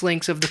Snopes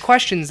links of the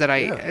questions that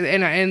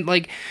and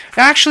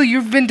actually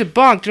you've been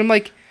debunked, and I'm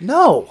like,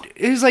 no.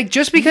 It's like,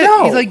 just because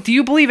he's like, do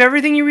you believe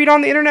everything you read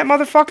on the internet,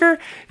 motherfucker?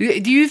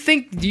 Do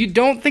you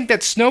don't think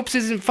that Snopes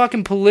isn't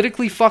fucking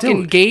politically fucking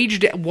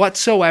engaged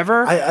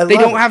whatsoever? They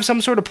don't have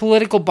some sort of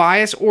political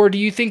bias, or do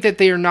you think that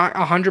they are not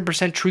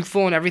 100%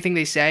 truthful in everything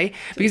they say?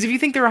 Because if you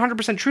think they're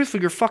 100%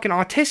 truthful, you're fucking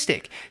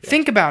autistic. Yeah.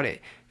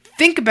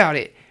 Think about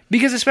it.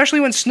 Because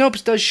especially when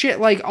Snopes does shit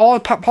like all a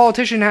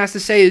politician has to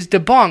say is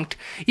debunked,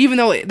 even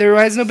though there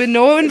has been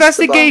no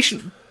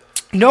investigation.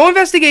 No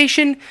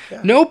investigation,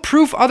 no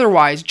proof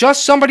otherwise,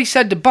 just somebody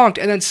said debunked,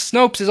 and then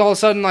Snopes is all of a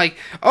sudden like,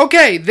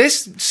 okay,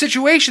 this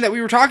situation that we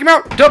were talking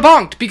about,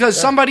 debunked, because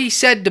somebody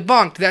said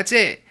debunked, that's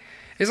it.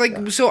 It's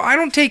like, so I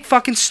don't take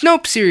fucking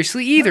Snopes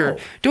seriously either. No.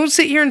 Don't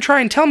sit here and try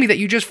and tell me that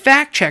you just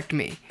fact-checked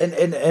me. And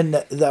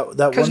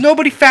that because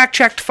nobody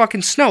fact-checked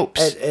fucking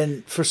Snopes.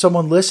 And for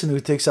someone listening who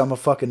thinks I'm a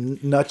fucking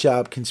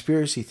nutjob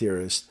conspiracy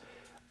theorist,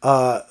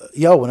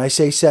 when I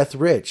say Seth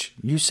Rich,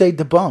 you say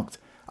debunked.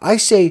 I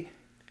say,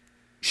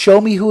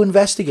 show me who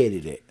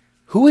investigated it.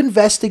 Who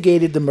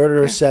investigated the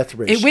murder of Seth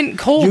Rich? It went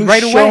cold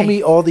right away. You show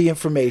me all the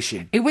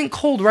information. It went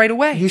cold right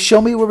away. You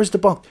show me where it was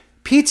debunked.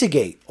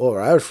 Pizzagate. All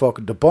right, I was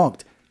fucking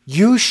debunked.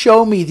 You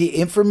show me the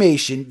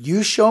information.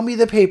 You show me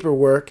the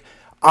paperwork.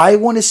 I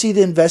want to see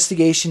the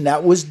investigation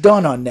that was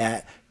done on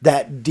that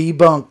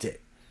debunked it.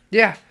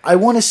 Yeah. I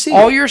want to see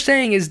all you're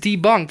saying is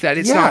debunked, that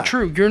it's not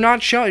true. You're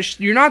not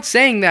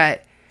saying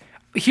that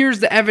here's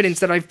the evidence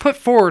that I've put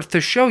forth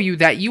to show you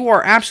that you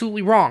are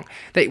absolutely wrong.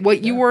 That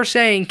what you are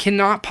saying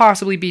cannot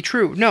possibly be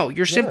true. No,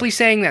 you're simply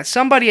saying that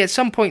somebody at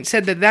some point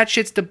said that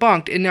shit's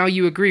debunked, and now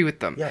you agree with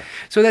them. Yeah.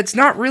 So that's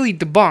not really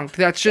debunked.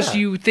 That's just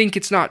you think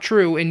it's not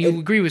true, and you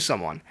agree with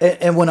someone.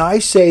 And when I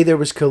say there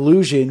was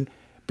collusion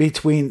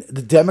between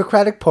the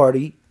Democratic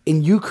Party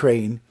in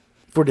Ukraine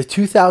for the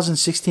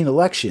 2016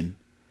 election,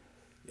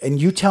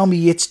 and you tell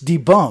me it's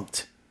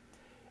debunked,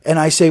 and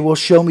I say, well,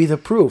 show me the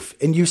proof.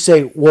 And you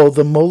say, well,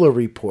 the Mueller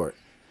report.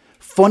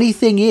 Funny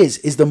thing is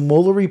the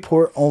Mueller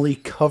report only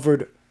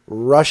covered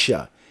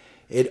Russia.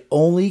 It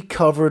only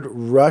covered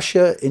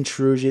Russia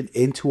intrusion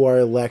into our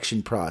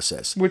election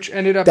process. Which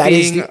ended up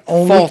being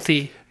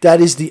faulty. That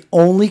is the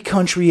only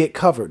country it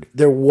covered.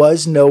 There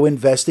was no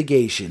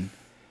investigation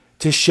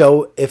to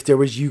show if there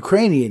was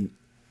Ukrainian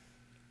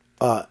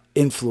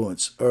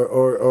influence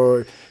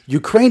or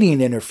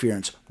Ukrainian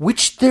interference,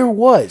 which there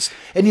was.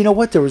 And you know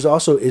what? There was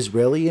also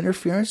Israeli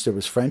interference. There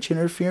was French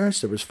interference.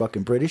 There was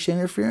fucking British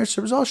interference.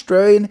 There was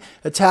Australian,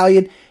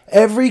 Italian.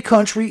 Every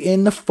country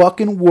in the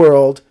fucking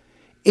world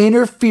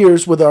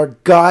interferes with our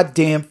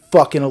goddamn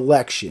fucking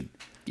election.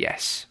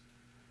 Yes.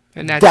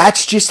 And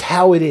that's just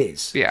how it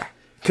is. Yeah.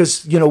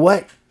 Because you know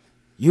what?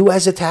 You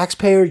as a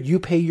taxpayer, you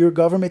pay your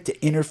government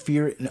to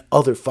interfere in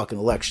other fucking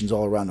elections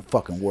all around the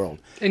fucking world.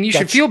 And you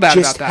should feel bad about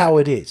that. That's just how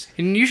it is.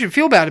 And you should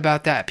feel bad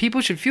about that.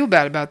 People should feel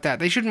bad about that.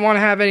 They shouldn't want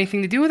to have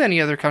anything to do with any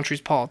other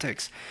country's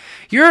politics.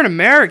 You're an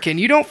American.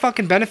 You don't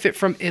fucking benefit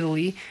from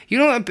Italy. You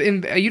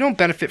don't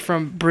benefit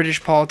from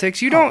British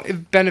politics. You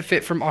don't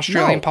benefit from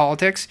Australian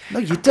politics. No,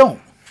 you don't.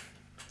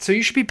 So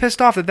you should be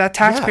pissed off that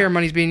taxpayer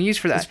money is being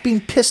used for that. It's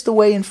being pissed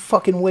away and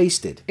fucking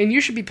wasted. And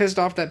you should be pissed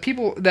off that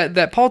people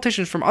that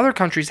politicians from other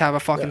countries have a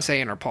fucking say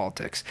in our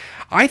politics.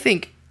 I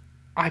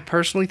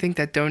personally think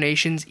that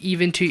donations,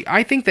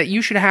 I think that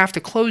you should have to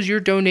close your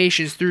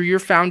donations through your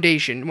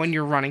foundation when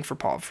you're running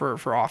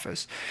for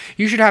office.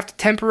 You should have to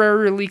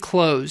temporarily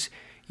close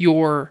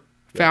your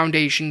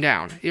foundation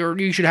down, or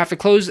you should have to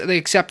close the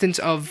acceptance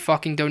of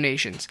fucking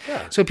donations.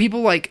 Yeah. So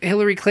people like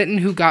Hillary Clinton,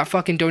 who got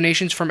fucking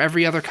donations from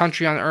every other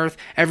country on earth,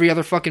 every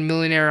other fucking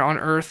millionaire on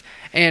earth,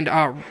 and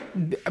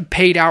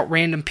paid out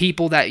random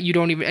people that you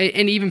don't even,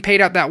 and even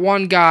paid out that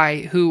one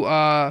guy who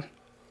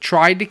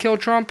tried to kill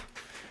Trump.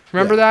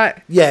 Remember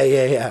that?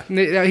 Yeah.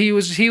 He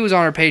was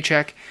on her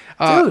paycheck.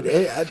 Dude,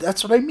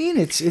 that's what I mean.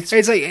 It's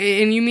like,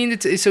 and you mean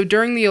it? So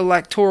during the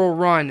electoral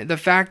run, the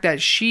fact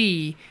that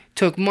she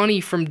took money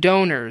from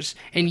donors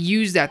and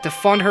used that to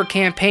fund her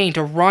campaign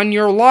to run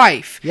your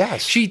life.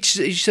 Yes.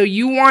 So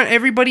you want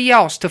everybody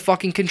else to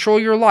fucking control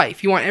your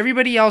life. You want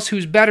everybody else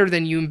who's better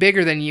than you and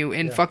bigger than you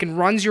and fucking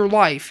runs your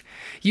life,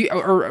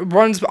 or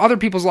runs other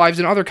people's lives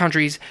in other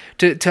countries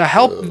to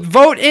help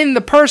vote in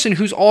the person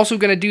who's also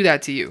going to do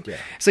that to you. Yeah.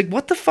 It's like,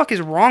 what the fuck is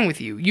wrong with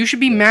you? You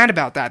should be mad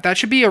about that. That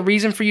should be a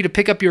reason for you to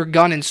pick up your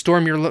gun and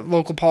storm your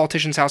local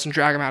politician's house and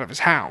drag him out of his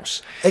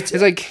house. It's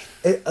like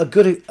a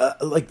good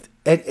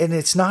And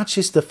it's not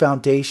just the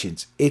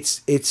foundations. It's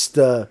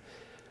the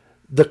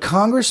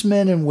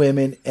congressmen and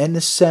women and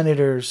the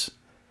senators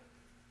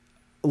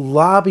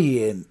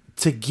lobbying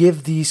to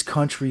give these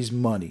countries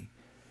money.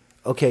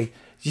 Okay,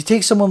 you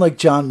take someone like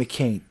John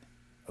McCain.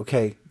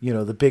 Okay,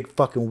 the big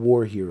fucking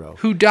war hero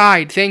who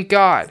died. Thank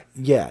God.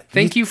 Yeah.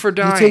 Thank you for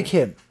dying. You take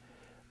him.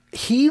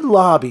 He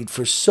lobbied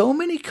for so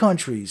many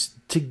countries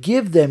to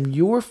give them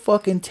your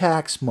fucking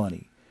tax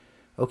money.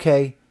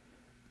 Okay.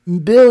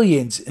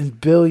 Billions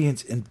and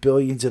billions and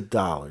billions of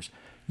dollars.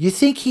 You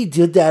think he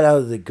did that out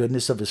of the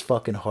goodness of his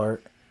fucking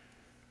heart?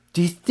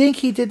 Do you think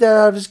he did that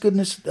out of his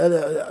goodness?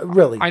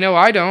 Really? I know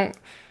I don't.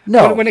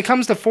 No. When it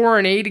comes to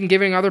foreign aid and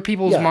giving other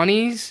people's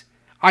monies,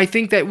 I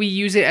think that we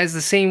use it as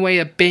the same way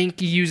a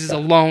bank uses a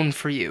loan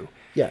for you.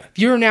 Yeah.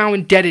 You're now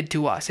indebted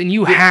to us, and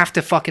you have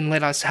to fucking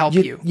let us help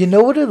you. You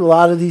know what a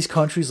lot of these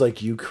countries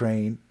like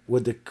Ukraine,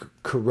 with the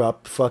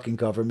corrupt fucking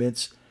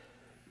governments,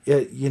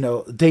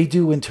 they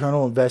do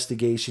internal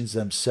investigations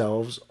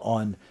themselves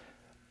on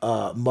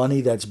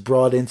money that's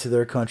brought into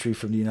their country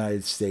from the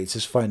United States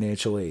as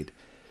financial aid.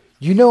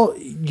 Like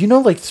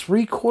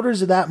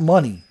 3/4 of that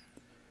money,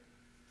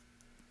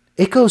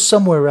 it goes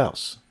somewhere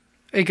else.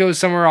 It goes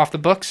somewhere off the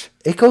books.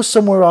 It goes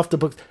somewhere off the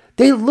books.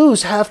 They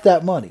lose half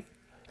that money,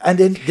 and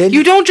then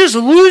you don't just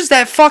lose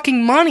that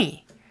fucking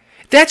money.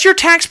 That's your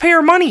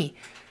taxpayer money.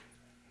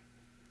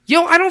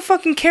 Yo, I don't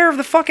fucking care if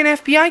the fucking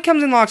FBI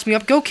comes and locks me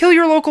up. Go kill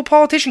your local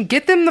politician.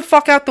 Get them the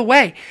fuck out the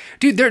way.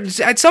 Dude,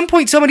 at some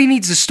point somebody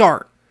needs to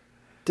start.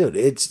 Dude,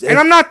 and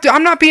I'm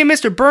not being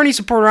Mr. Bernie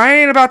supporter. I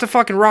ain't about to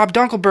fucking rob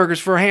Dunkelburgers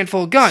for a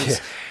handful of guns. Yeah.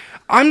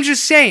 I'm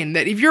just saying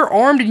that if you're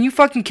armed and you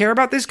fucking care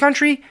about this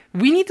country,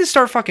 we need to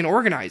start fucking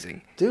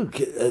organizing. Dude,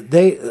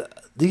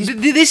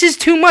 this is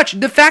too much.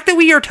 The fact that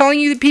we are telling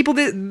you people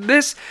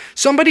this,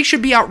 somebody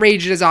should be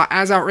outraged as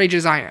outraged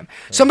as I am.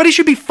 Somebody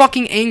should be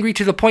fucking angry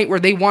to the point where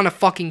they want to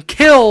fucking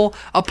kill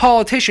a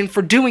politician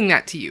for doing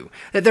that to you,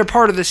 that they're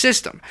part of the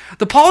system.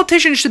 The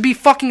politicians should be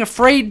fucking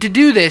afraid to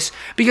do this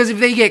because if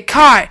they get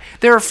caught,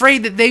 they're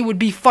afraid that they would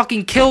be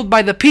fucking killed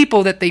by the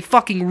people that they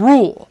fucking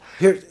rule.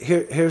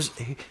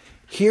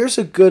 Here's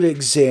a good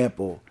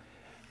example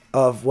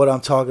of what I'm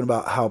talking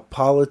about, how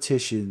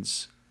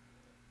politicians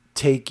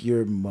take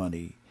your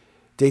money.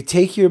 They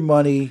take your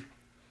money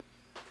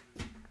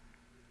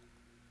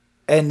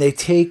and they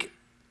take,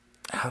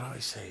 how do I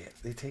say it?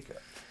 They take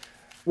it.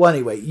 Well,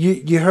 anyway,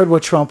 you heard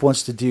what Trump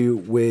wants to do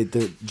with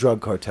the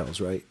drug cartels,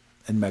 right?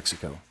 In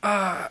Mexico.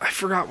 I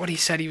forgot what he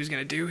said he was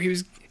going to do.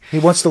 He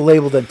wants to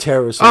label them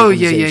terrorist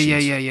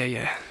organizations.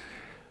 Yeah.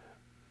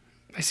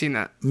 I seen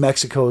that.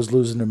 Mexico is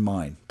losing their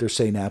mind. They're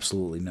saying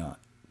absolutely not.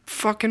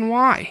 Fucking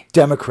why?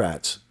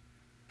 Democrats.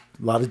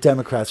 A lot of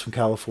Democrats from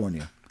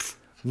California.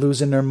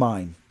 Losing their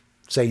mind.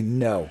 Saying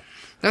no.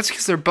 That's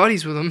because they're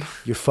buddies with them.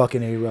 You're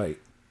fucking A-right.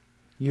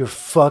 You're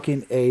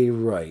fucking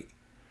A-right.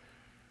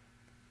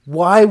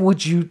 Why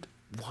would you...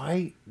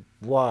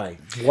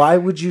 Why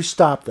would you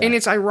stop that? And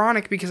it's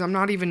ironic because I'm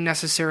not even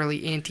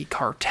necessarily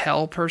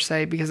anti-cartel per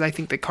se, because I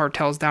think the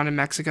cartels down in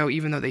Mexico,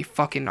 even though they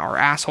fucking are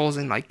assholes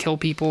and like kill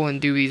people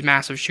and do these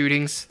massive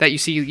shootings that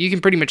you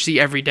can pretty much see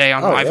every day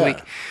on Live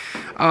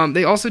Leak.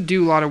 They also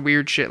do a lot of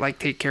weird shit like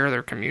take care of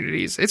their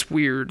communities. It's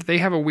weird. They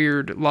have a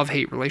weird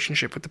love-hate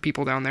relationship with the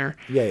people down there.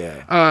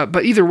 Yeah.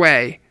 But either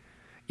way,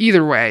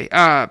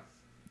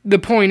 the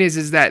point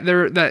is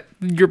that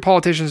your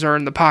politicians are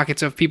in the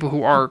pockets of people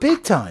who are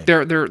big time.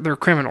 They're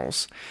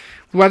criminals.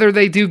 Whether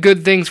they do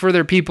good things for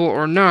their people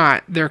or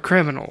not, they're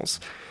criminals.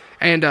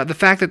 And the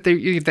fact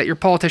that your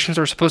politicians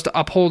are supposed to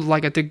uphold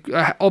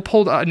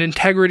uphold an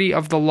integrity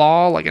of the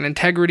law, like an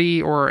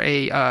integrity or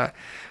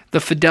the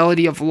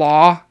fidelity of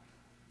law,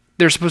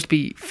 they're supposed to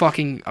be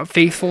fucking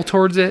faithful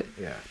towards it.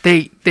 Yeah.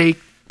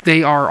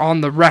 They are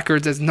on the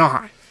records as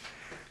not.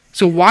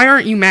 So why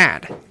aren't you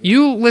mad?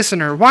 You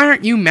listener, why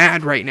aren't you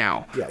mad right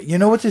now? Yeah, you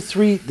know what the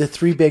three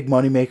big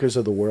moneymakers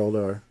of the world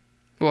are?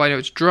 Well, I know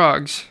it's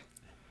drugs.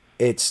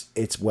 It's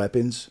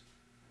weapons,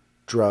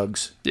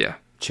 drugs,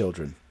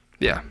 children.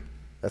 Yeah.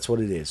 That's what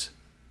it is.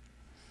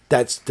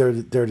 They're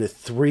the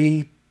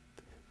three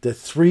the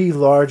three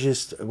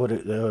largest what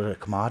a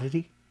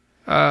commodity.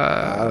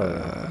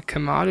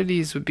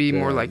 Commodities would be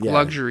more like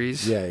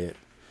luxuries. Yeah.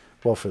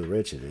 Well, for the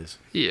rich it is.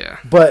 Yeah.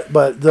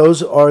 But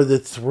those are the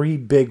three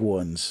big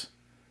ones.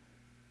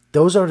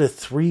 Those are the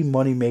three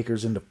money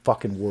makers in the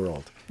fucking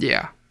world.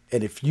 Yeah.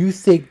 And if you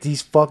think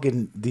these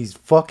fucking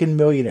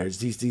millionaires,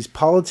 these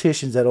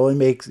politicians that only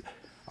make,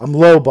 I'm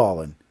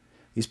lowballing,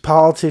 these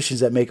politicians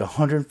that make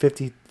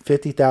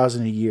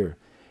 $150,000 a year,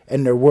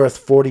 and they're worth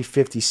 40,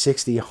 50,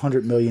 60,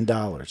 $100 million.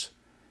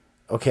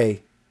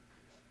 Okay.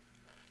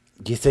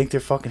 Do you think their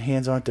fucking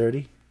hands aren't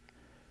dirty?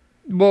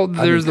 Well,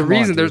 there's the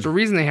reason. On, there's a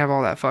reason they have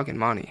all that fucking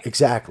money.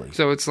 Exactly.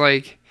 So it's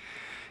like,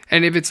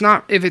 and if it's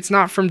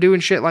not from doing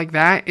shit like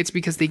that, it's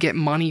because they get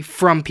money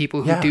from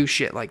people who do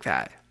shit like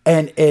that.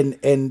 And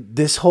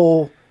this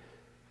whole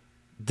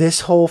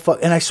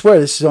and I swear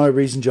this is the only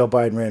reason Joe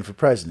Biden ran for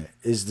president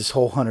is this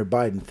whole Hunter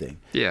Biden thing.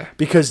 Yeah.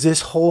 Because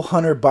this whole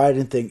Hunter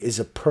Biden thing is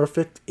a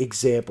perfect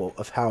example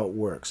of how it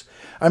works.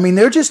 I mean,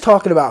 they're just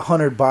talking about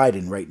Hunter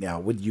Biden right now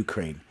with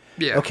Ukraine.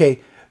 Yeah.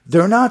 Okay.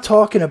 They're not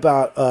talking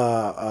about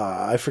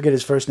I forget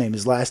his first name.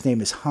 His last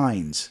name is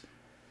Hines.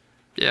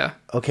 Yeah.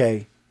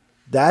 Okay.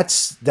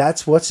 That's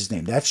what's his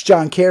name? That's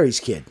John Kerry's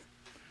kid.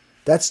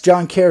 That's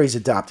John Kerry's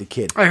adopted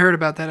kid. I heard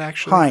about that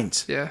actually.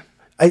 Heinz. Yeah.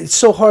 It's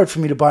so hard for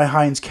me to buy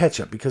Heinz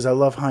ketchup because I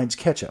love Heinz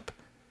ketchup.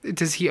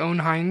 Does he own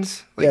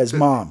Heinz? Like his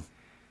mom.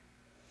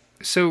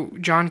 So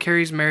John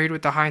Kerry's married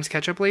with the Heinz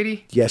ketchup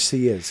lady? Yes,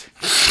 he is.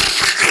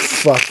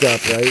 Fucked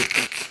up, right?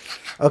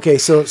 Okay,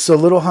 so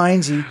little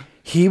Heinzie,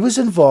 he was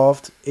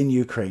involved in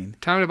Ukraine.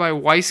 Time to buy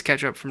Weiss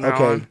ketchup from now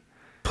on.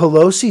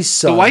 Pelosi's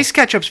son. The Weiss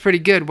ketchup's pretty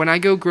good. When I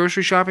go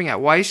grocery shopping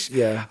at Weiss,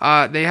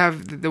 they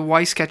have the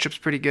Weiss ketchup's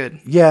pretty good.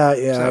 Yeah,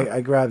 so,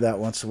 I grab that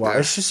once in a while.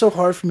 It's just so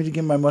hard for me to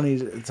give my money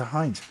to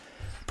Heinz.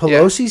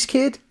 Pelosi's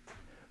kid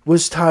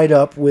was tied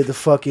up with a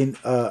fucking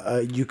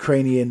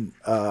Ukrainian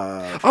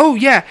company. Well,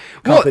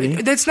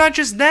 that's not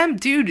just them,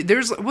 dude.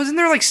 Wasn't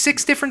there like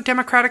 6 different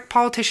Democratic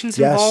politicians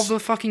involved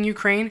with fucking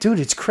Ukraine? Dude,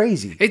 it's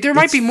crazy. There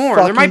might be more.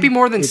 There might be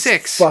more than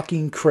 6.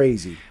 Fucking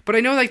crazy. But I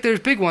know like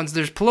there's big ones.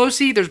 There's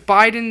Pelosi, there's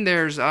Biden,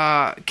 there's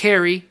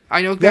Kerry.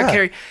 I know that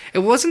Kerry.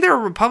 Wasn't there a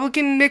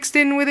Republican mixed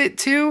in with it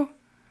too?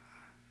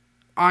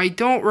 I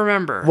don't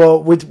remember.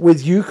 Well,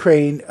 with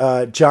Ukraine,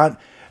 John,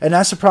 and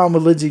that's the problem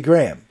with Lindsey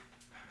Graham.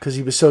 Because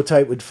he was so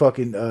tight with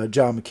fucking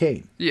John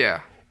McCain.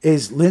 Yeah.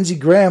 Is Lindsey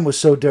Graham was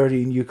so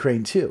dirty in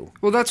Ukraine too.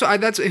 Well, that's who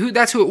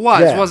it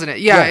was, wasn't it?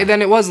 Yeah,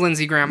 then it was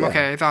Lindsey Graham. Yeah.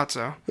 Okay, I thought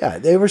so. Yeah,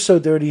 they were so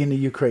dirty in the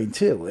Ukraine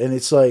too. And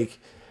it's like,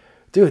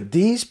 dude,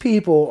 these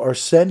people are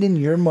sending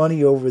your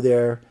money over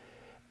there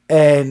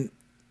and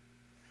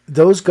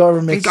those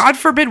governments, and God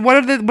forbid, what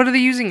are they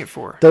using it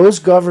for? Those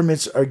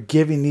governments are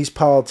giving these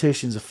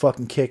politicians a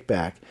fucking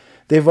kickback.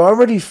 They've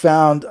already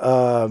found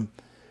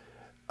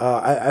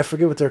I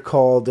forget what they're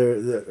called.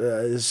 There's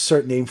a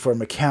certain name for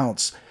them,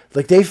 accounts.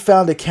 Like, they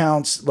found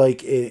accounts,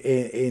 like,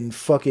 in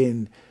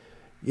fucking,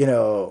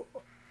 like,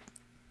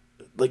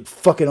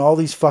 fucking all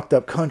these fucked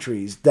up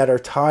countries that are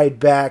tied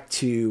back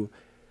to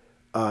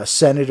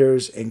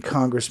senators and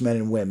congressmen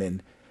and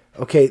women,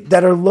 okay,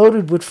 that are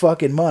loaded with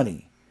fucking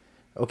money,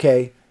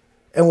 okay?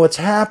 And what's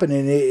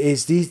happening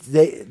is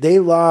they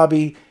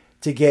lobby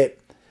to get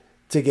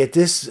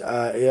this,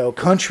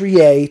 country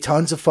A,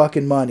 tons of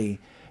fucking money.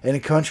 And the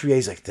country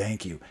A's like,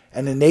 thank you.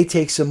 And then they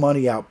take some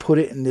money out, put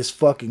it in this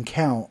fucking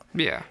account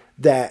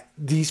that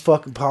these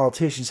fucking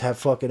politicians have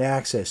fucking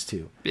access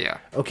to. Yeah.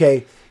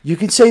 Okay? You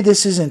can say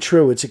this isn't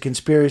true. It's a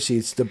conspiracy.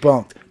 It's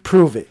debunked.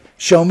 Prove it.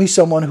 Show me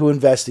someone who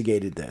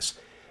investigated this.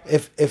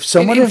 If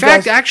someone in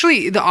fact,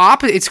 actually,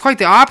 it's quite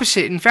the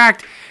opposite. In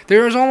fact,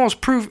 there is almost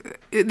proof.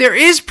 There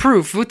is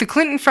proof with the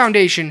Clinton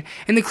Foundation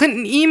and the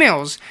Clinton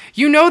emails.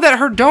 You know that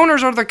her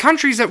donors are the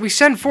countries that we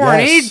send foreign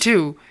aid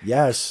to.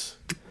 Yes.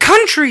 The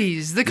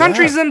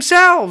countries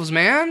themselves,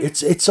 man.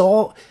 It's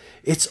all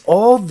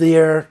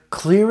there,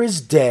 clear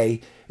as day.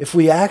 If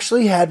we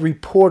actually had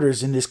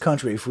reporters in this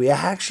country, if we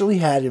actually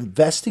had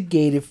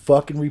investigative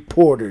fucking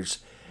reporters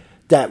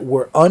that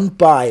were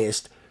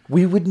unbiased,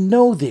 we would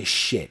know this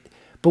shit.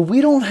 But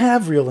we don't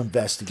have real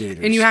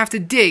investigators. And you have to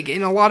dig,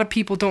 and a lot of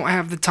people don't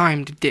have the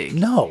time to dig.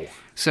 No.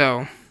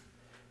 So.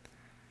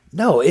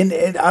 No,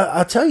 and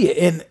I'll tell you,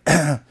 and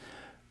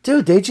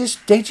dude, they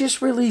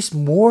just released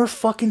more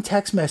fucking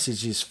text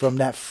messages from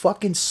that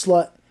fucking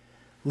slut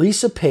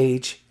Lisa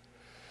Page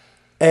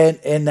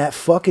and that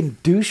fucking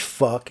douche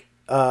fuck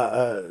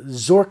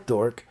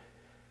Zorkdork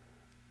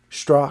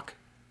Strzok.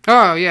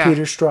 Oh yeah,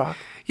 Peter Strzok.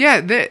 Yeah,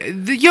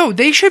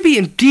 they should be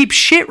in deep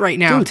shit right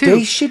now, dude, too.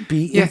 They should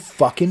be in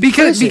fucking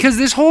prison. Because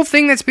this whole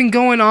thing that's been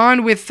going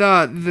on with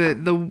the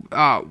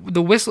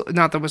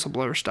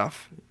whistleblower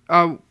stuff.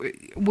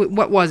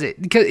 What was it?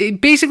 Because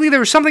basically there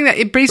was something that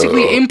it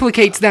basically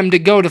implicates them to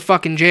go to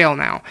fucking jail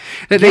now.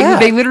 That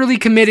they literally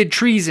committed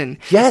treason.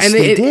 Yes, and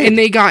they did. And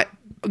they got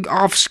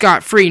off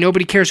scot-free.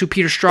 Nobody cares who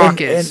Peter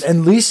Strzok is.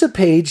 And Lisa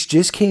Page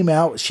just came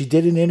out. She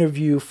did an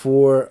interview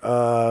for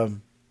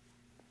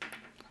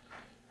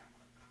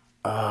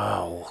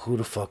who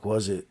the fuck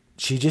was it?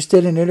 She just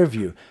did an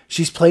interview.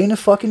 She's playing a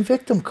fucking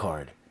victim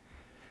card.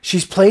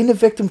 She's playing the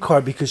victim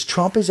card because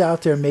Trump is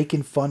out there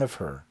making fun of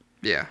her.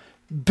 Yeah.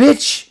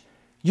 Bitch,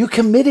 you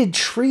committed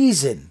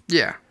treason.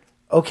 Yeah.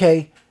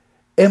 Okay.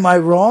 Am I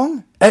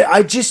wrong?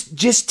 I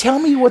just tell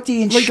me what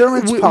the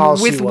insurance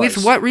policy was.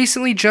 With what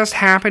recently just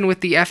happened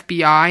with the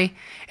FBI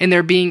and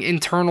there being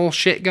internal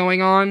shit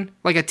going on,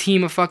 like a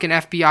team of fucking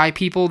FBI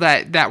people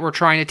that were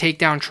trying to take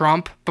down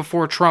Trump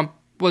before Trump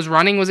was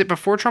running. Was it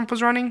before Trump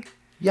was running?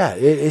 Yeah,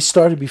 it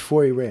started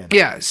before he ran.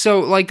 Yeah, so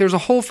like there's a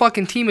whole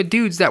fucking team of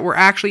dudes that were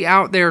actually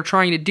out there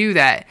trying to do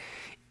that.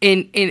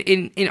 And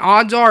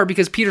odds are,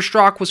 because Peter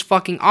Strzok was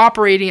fucking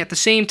operating at the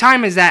same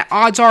time as that,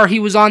 odds are he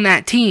was on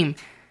that team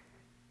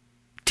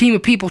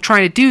of people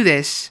trying to do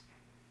this.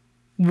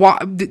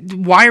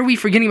 Why are we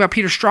forgetting about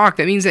Peter Strzok?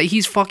 That means that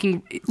he's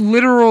fucking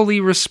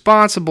literally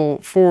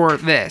responsible for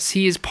this.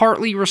 He is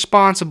partly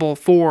responsible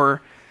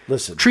for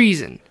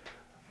treason.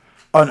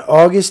 On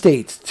August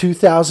 8th,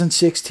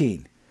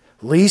 2016,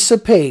 Lisa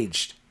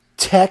Page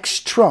texts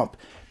Trump.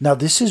 Now,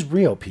 this is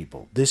real,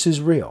 people. This is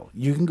real.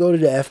 You can go to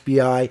the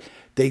FBI.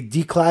 They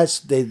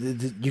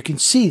you can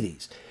see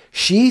these.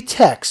 She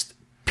texted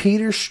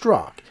Peter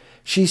Strzok.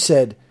 She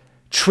said,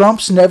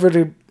 Trump's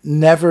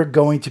never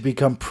going to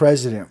become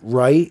president,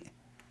 right?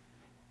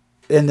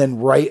 And then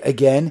right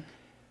again.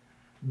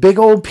 Big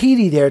old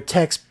Petey there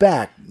texts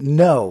back,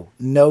 no,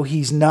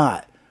 he's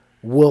not.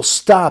 We'll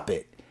stop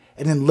it.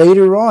 And then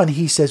later on,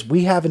 he says,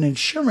 we have an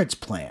insurance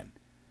plan.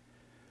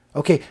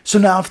 Okay, so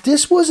now if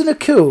this wasn't a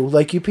coup,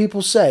 like you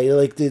people say,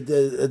 like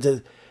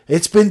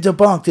it's been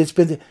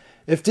debunked,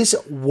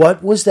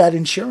 what was that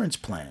insurance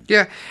plan?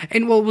 Yeah,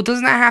 and well,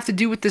 doesn't that have to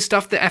do with the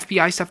stuff, the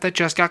FBI stuff that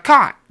just got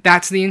caught?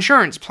 That's the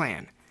insurance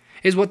plan,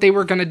 is what they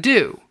were gonna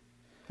do.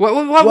 What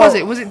was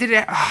it?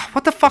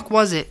 What the fuck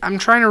was it? I'm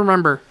trying to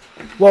remember.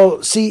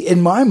 Well, see,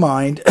 in my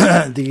mind,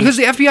 because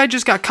the FBI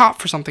just got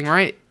caught for something,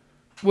 right?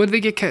 What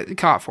did they get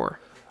caught for?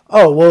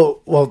 Oh,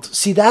 well,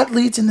 see, that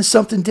leads into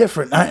something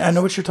different. I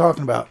know what you're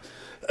talking about.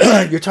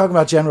 You're talking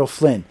about General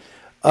Flynn.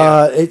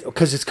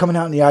 Because it's coming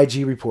out in the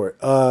IG report.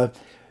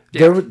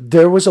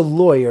 There was a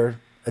lawyer,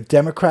 a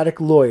Democratic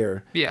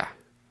lawyer,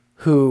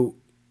 who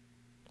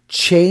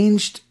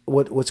changed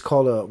what's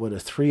called a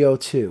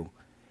 302.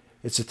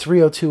 It's a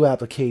 302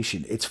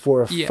 application. It's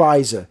for a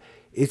FISA.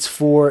 It's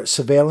for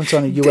surveillance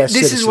on a U.S.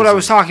 citizen. This is what I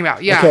was talking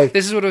about. Yeah, okay.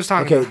 This is what I was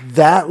talking about. Okay,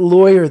 that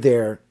lawyer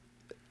there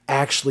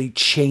actually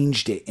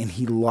changed it, and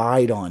he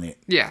lied on it.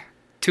 Yeah,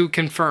 to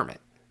confirm it.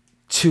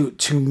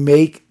 To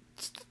make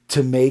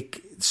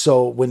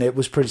so when it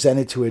was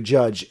presented to a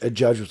judge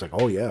was like,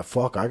 oh yeah,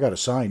 fuck, I gotta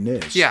sign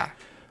this. Yeah.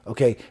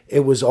 Okay,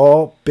 it was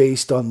all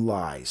based on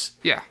lies.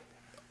 Yeah.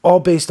 All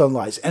based on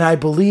lies. And I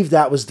believe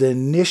that was the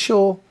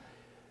initial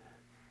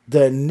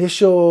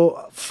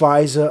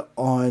FISA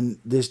on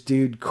this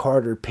dude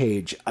Carter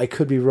Page. I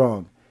could be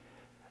wrong.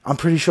 I'm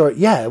pretty sure.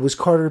 Yeah, it was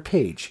Carter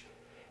Page.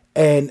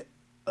 And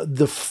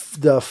the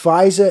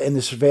FISA and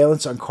the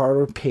surveillance on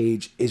Carter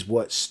Page is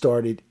what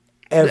started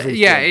everything.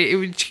 Yeah, it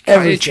was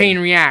a chain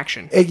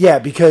reaction.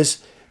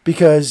 Because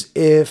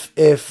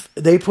if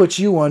they put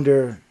you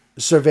under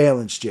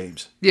surveillance,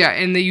 James. Yeah,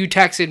 and you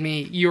texted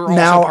me. You're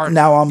also part.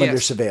 Now I'm under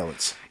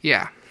surveillance.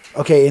 Yeah.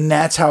 Okay, and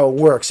that's how it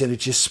works, and it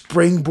just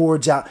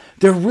springboards out.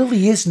 There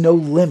really is no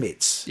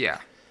limits. Yeah.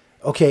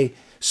 Okay,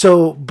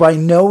 so by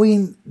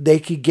knowing they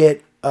could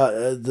get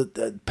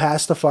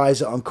past the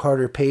FISA on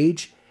Carter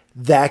Page,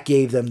 that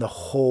gave them the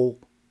whole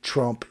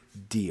Trump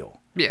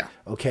deal. Yeah.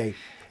 Okay.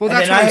 Well,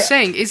 that's what I'm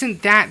saying.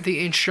 Isn't that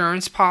the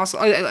insurance policy?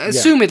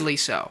 Assumedly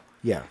so.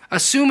 Yeah.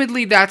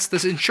 Assumedly, that's the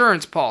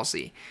insurance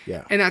policy.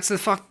 Yeah. And that's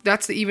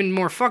the even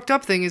more fucked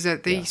up thing is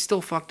that they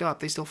still fucked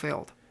up. They still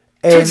failed.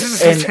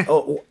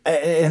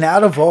 And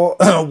out of all,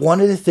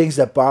 one of the things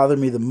that bothered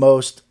me the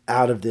most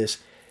out of this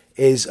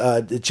is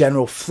the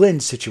General Flynn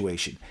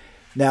situation.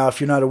 Now,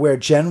 if you're not aware,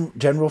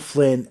 General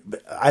Flynn,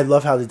 I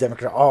love how the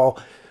Democrats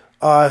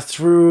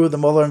through the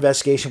Mueller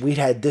investigation, we'd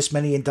had this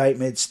many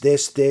indictments,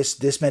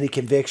 this many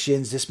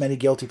convictions, this many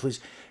guilty pleas.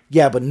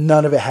 Yeah, but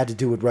none of it had to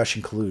do with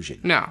Russian collusion.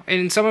 No,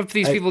 and some of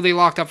these people they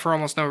locked up for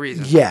almost no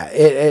reason. Yeah,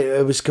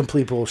 it was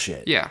complete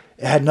bullshit. Yeah.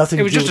 It had nothing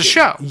to do with it. It was just a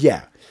show.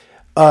 Yeah.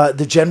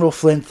 The General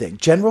Flynn thing.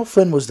 General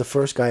Flynn was the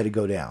first guy to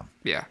go down.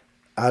 Yeah.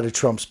 Out of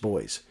Trump's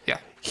boys. Yeah.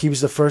 He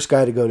was the first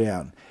guy to go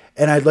down.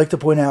 And I'd like to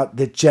point out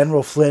that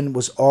General Flynn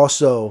was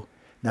also,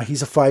 now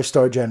he's a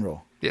 5-star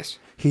general. Yes.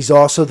 He's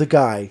also the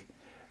guy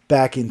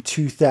back in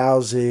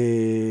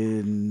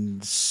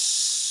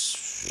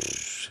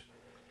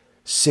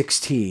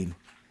 2016.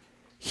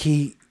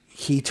 He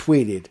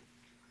tweeted.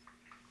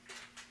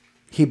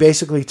 He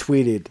basically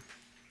tweeted.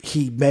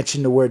 He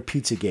mentioned the word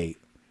Pizzagate.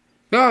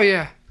 Oh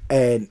yeah.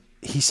 And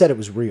he said it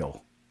was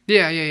real.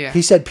 Yeah.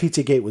 He said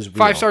Pizzagate was real.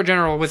 5-star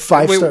general with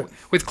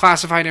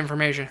classified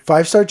information.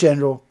 5-star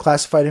general,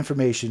 classified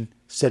information,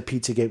 said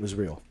Pizzagate was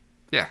real.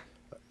 Yeah.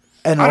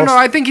 And I don't know.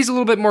 I think he's a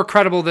little bit more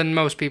credible than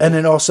most people. And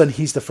then all of a sudden,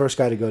 he's the first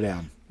guy to go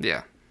down.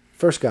 Yeah.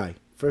 First guy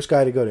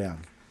to go down.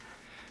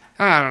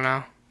 I don't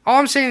know. All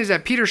I'm saying is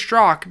that Peter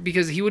Strzok,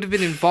 because he would have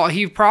been involved,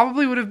 he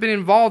probably would have been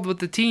involved with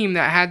the team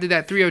that had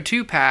that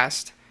 302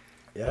 passed.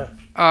 Yeah.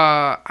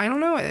 I don't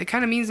know. It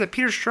kind of means that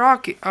Peter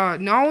Strzok,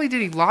 not only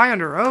did he lie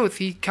under oath,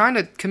 he kind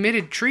of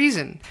committed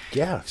treason.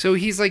 Yeah. So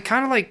he's like,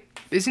 kind of like,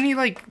 isn't he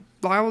like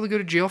liable to go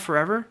to jail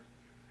forever?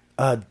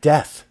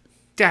 Death.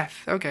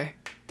 Death. Okay.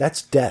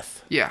 That's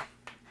death. Yeah.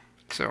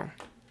 So.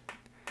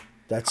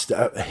 That's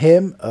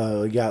him.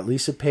 You got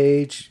Lisa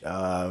Page,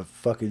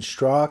 fucking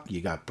Strzok.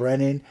 You got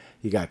Brennan.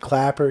 You got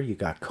Clapper. You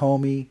got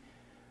Comey.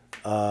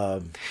 Yeah,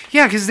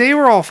 because they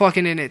were all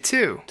fucking in it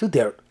too. Dude,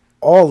 they're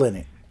all in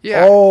it.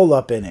 Yeah. All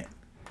up in it.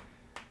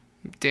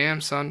 Damn,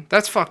 son.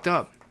 That's fucked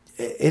up.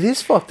 It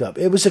is fucked up.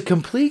 It was a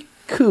complete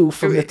coup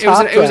from the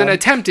top down. It was an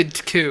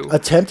attempted coup.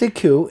 Attempted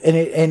coup,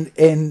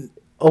 and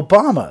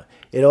Obama.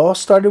 It all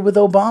started with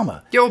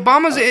Obama. Yeah,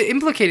 Obama's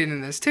implicated in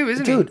this too,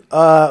 isn't he? Dude,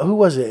 who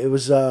was it? It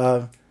was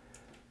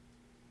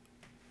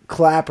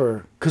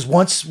Clapper. Because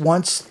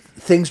once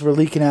things were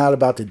leaking out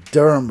about the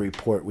Durham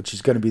report, which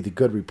is going to be the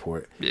good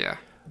report. Yeah.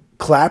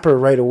 Clapper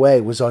right away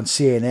was on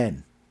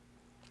CNN.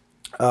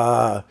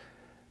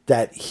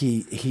 That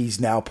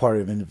he's now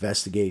part of an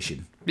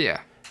investigation.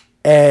 Yeah.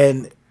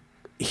 And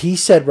he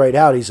said right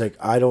out, he's like,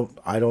 I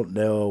don't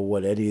know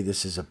what any of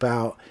this is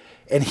about.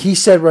 And he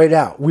said right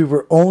out, we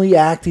were only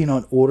acting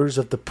on orders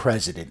of the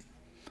president.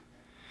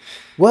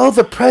 Well,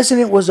 the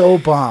president was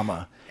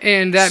Obama.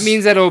 And that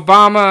means that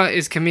Obama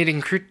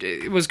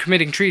was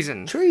committing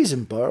treason.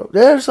 Treason, bro.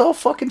 There's all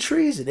fucking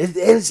treason. It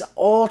is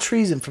all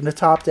treason from the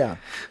top down.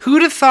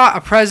 Who'd have thought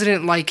a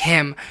president like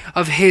him,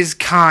 of his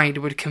kind,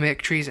 would commit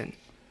treason?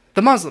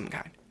 The Muslim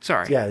kind.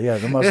 Sorry. Yeah,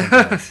 the Muslim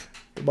guy.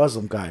 The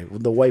Muslim guy.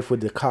 The wife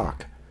with the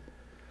cock.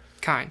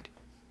 Kind.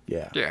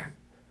 Yeah. Yeah.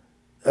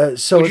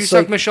 So would you it's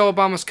suck like, Michelle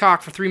Obama's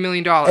cock for $3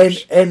 million?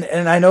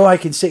 And I know I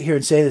can sit here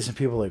and say this, and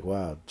people are like,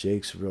 wow,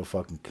 Jake's a real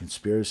fucking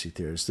conspiracy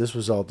theorist. This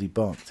was all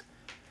debunked.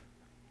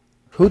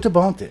 Who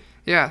debunked it?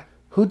 Yeah.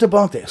 Who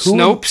debunked it?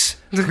 Snopes?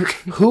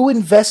 Who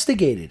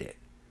investigated it?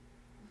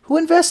 Who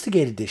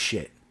investigated this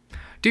shit?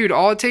 Dude,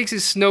 all it takes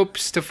is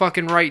Snopes to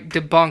fucking write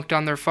debunked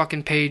on their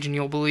fucking page and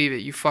you'll believe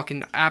it. You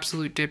fucking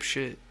absolute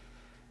dipshit.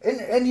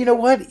 And you know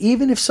what?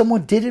 Even if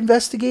someone did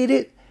investigate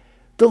it,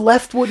 the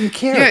left wouldn't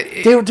care.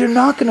 Yeah, they're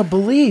not going to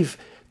believe.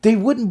 They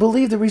wouldn't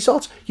believe the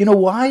results. You know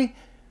why?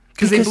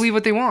 Because they believe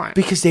what they want.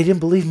 Because they didn't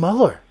believe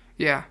Mueller.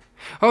 Yeah.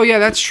 Oh, yeah,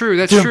 that's true.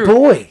 That's Their true.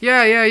 boy.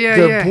 Yeah.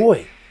 Their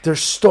boy. Their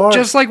star.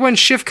 Just like when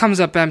Schiff comes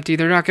up empty,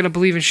 they're not going to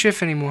believe in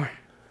Schiff anymore.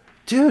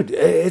 Dude,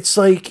 it's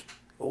like,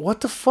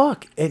 what the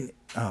fuck? And,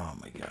 oh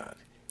my God.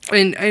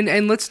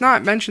 And let's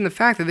not mention the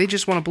fact that they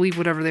just want to believe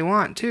whatever they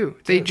want, too.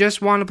 They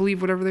just want to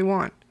believe whatever they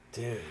want.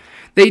 Dude.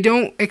 They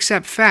don't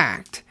accept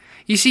fact.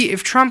 You see,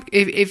 if Trump,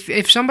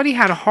 if somebody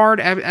had hard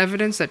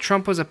evidence that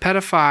Trump was a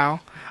pedophile,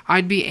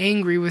 I'd be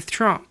angry with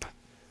Trump.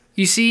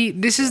 You see,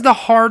 this is the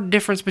hard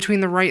difference between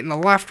the right and the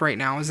left right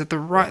now, is that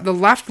the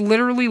left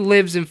literally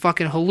lives in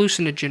fucking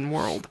hallucinogen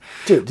world.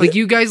 Dude, like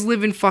you guys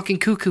live in fucking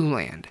cuckoo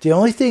land. The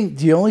only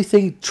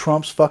thing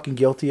Trump's fucking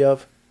guilty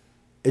of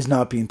is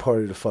not being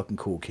part of the fucking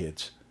cool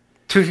kids.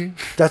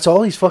 That's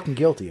all he's fucking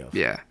guilty of.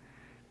 Yeah.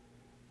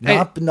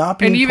 Not being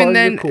and even part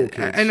then, of the cool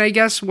kids. and I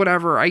guess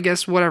whatever.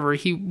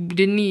 He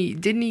didn't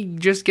he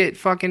just get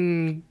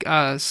fucking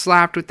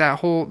slapped with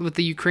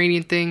the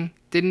Ukrainian thing?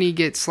 Didn't he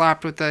get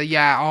slapped with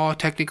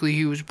technically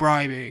he was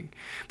bribing,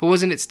 but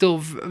wasn't it still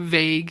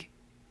vague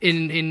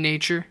in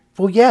nature?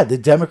 Well, yeah, the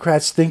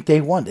Democrats think they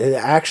won.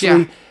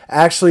 Actually,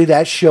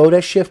 that show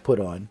that Schiff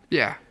put on,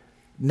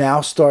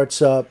 now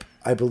starts up,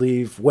 I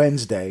believe,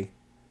 Wednesday,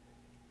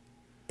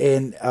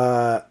 in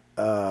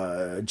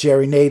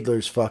Jerry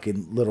Nadler's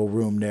fucking little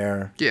room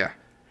there. Yeah.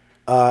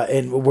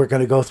 And we're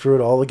going to go through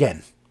it all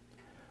again.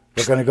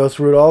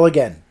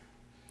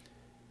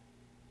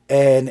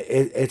 And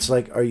it's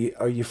like,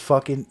 you're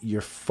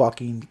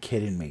fucking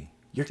kidding me.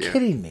 You're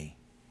kidding me.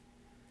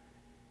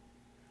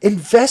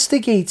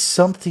 Investigate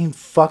something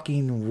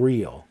fucking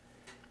real.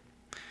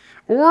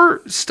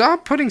 Or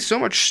stop putting so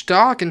much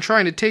stock in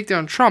trying to take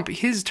down Trump.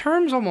 His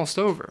term's almost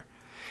over.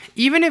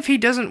 Even if he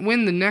doesn't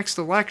win the next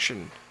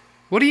election,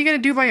 what are you going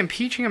to do by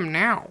impeaching him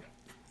now?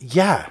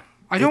 Yeah.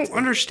 I don't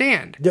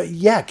understand.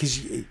 Yeah,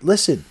 because,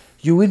 listen,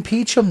 you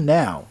impeach him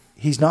now.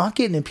 He's not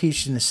getting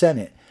impeached in the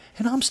Senate.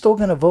 And I'm still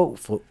going to vote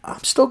for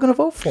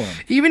him.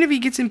 Even if he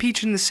gets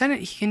impeached in the Senate,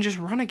 he can just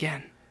run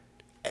again.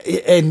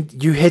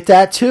 And you hit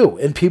that too.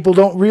 And people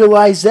don't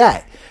realize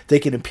that. They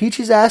can impeach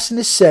his ass in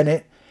the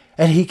Senate,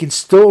 and he can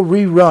still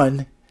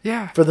rerun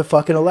for the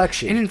fucking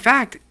election. And in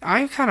fact,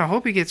 I kind of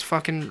hope he gets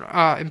fucking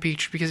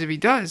impeached, because if he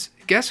does,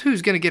 guess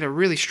who's going to get a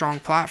really strong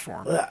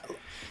platform?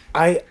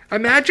 I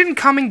imagine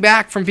coming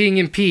back from being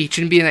impeached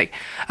and being like,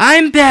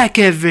 I'm back,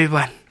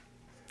 everyone.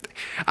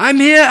 I'm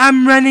here,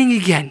 I'm running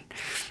again.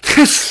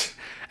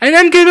 And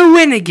I'm going to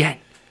win again.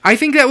 I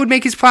think that would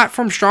make his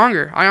platform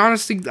stronger. I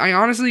honestly,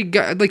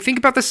 think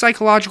about the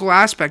psychological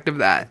aspect of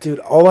that. Dude,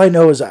 all I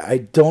know is I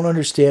don't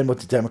understand what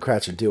the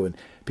Democrats are doing.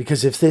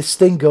 Because if this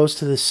thing goes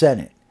to the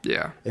Senate,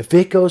 if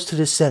it goes to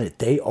the Senate,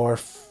 they are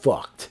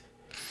fucked.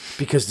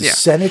 Because the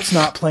Senate's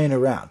not playing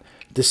around.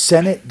 The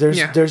Senate,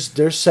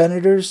 there's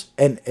senators,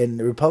 and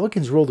the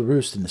Republicans rule the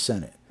roost in the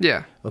Senate.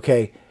 Yeah.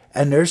 Okay?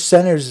 And there's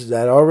senators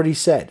that already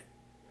said,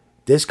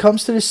 This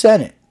comes to the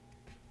Senate.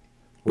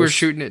 We're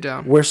shooting it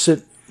down.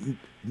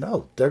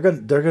 No, they're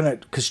gonna,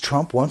 because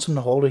Trump wants them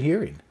to hold a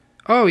hearing.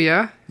 Oh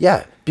yeah.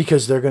 Yeah,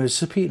 because they're gonna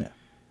subpoena.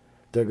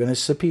 They're gonna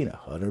subpoena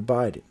Hunter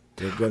Biden.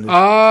 They're gonna.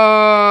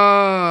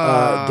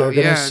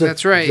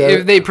 That's right.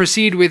 If they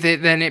proceed with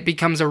it, then it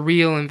becomes a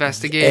real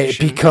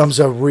investigation. It becomes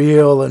a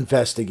real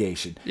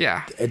investigation.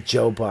 Yeah. At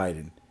Joe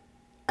Biden,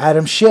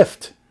 Adam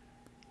Schiff.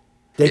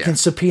 They can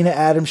subpoena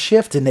Adam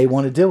Schiff, and they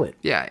want to do it.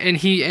 Yeah,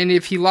 and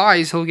if he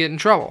lies, he'll get in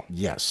trouble.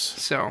 Yes.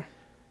 So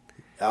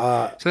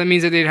that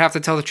means that they'd have to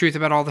tell the truth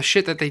about all the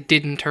shit that they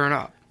didn't turn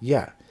up.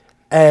 Yeah,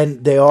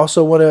 and they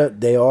also want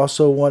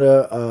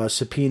to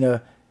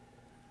subpoena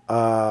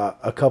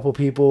a couple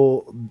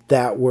people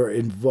that were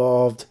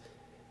involved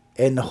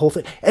in the whole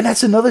thing, and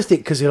that's another thing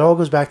because it all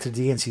goes back to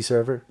the DNC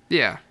server.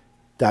 Yeah.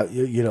 That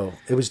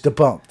it was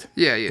debunked.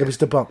 Yeah. It was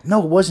debunked.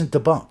 No, it wasn't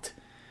debunked.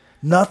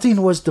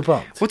 Nothing was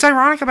debunked. What's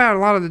ironic about a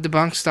lot of the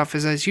debunked stuff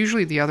is that it's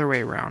usually the other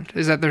way around.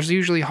 Is that there's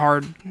usually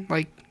hard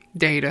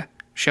data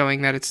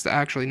showing that it's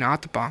actually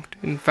not debunked.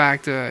 In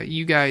fact,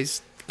 you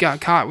guys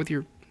got caught with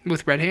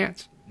red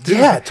hands.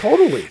 Yeah,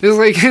 totally.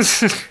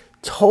 It's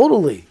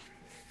totally.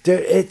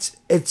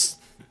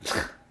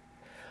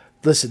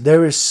 Listen,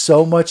 there is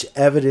so much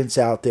evidence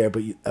out there,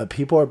 but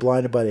people are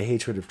blinded by the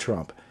hatred of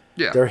Trump.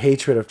 Yeah. Their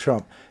hatred of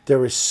Trump.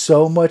 There is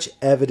so much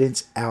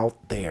evidence out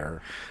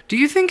there. Do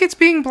you think it's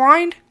being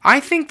blind? I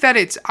think that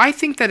it's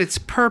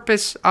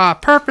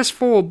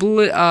purposeful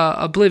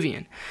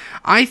oblivion.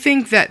 I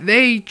think that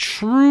they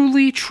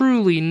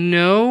truly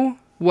know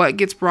what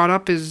gets brought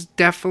up is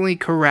definitely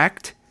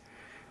correct,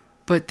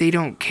 but they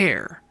don't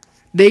care.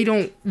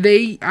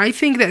 I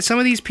think that some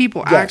of these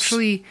people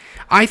actually,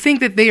 I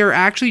think that they are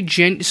actually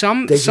they just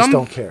don't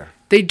care.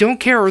 They don't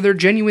care, or they're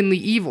genuinely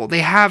evil.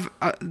 They have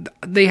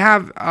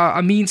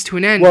a means to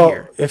an end here.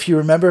 Well, if you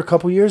remember a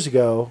couple years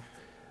ago,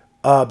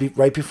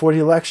 right before the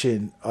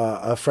election,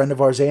 a friend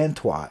of ours,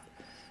 Antwat,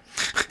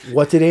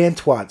 what did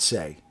Antwat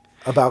say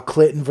about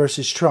Clinton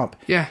versus Trump?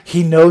 Yeah.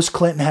 He knows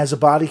Clinton has a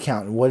body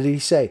count. And what did he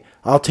say?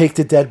 I'll take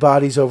the dead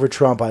bodies over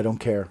Trump. I don't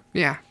care.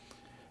 Yeah.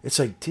 It's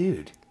like,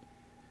 dude,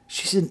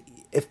 if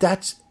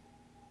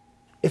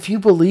you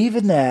believe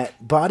in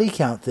that body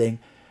count thing,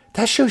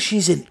 that shows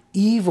she's an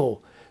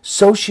evil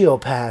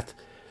sociopath.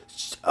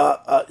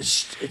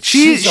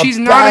 She's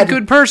not a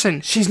good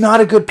person. She's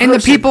not a good person.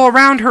 And the people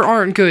around her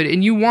aren't good,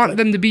 and you want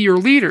them to be your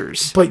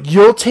leaders. But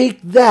you'll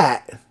take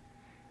that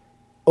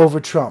over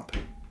Trump.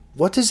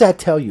 What does that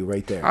tell you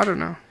right there? I don't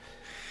know.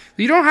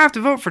 You don't have to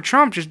vote for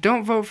Trump, just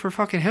don't vote for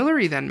fucking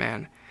Hillary then,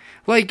 man.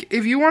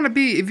 If you want to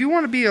be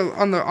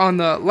on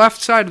the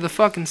left side of the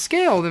fucking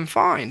scale, then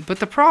fine. But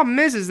the problem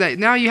is that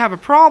now you have a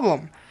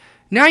problem.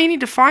 Now you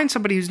need to find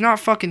somebody who's not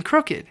fucking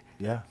crooked.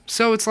 Yeah.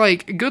 So it's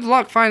good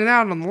luck finding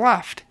out on the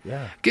left.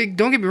 Yeah.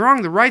 Don't get me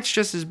wrong, the right's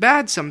just as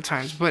bad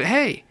sometimes, but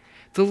hey,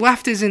 the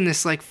left is in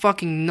this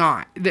fucking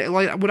knot.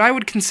 What I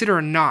would consider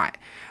a knot.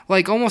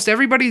 Almost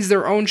everybody's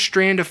their own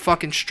strand of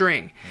fucking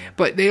string,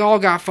 but they all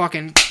got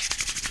fucking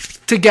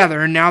together,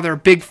 and now they're a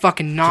big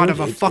fucking knot of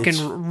a fucking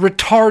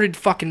retarded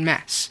fucking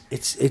mess.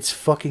 It's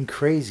fucking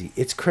crazy.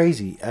 It's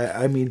crazy.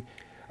 I mean,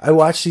 I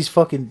watch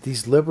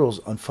these liberals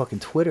on fucking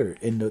Twitter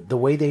and the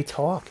way they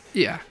talk.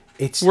 Yeah.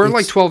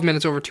 We're 12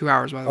 minutes over 2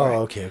 hours, by the way.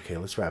 Oh, okay.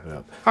 Let's wrap it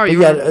up. Oh,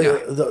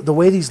 the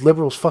way these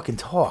liberals fucking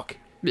talk.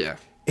 Yeah.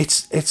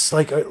 It's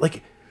like,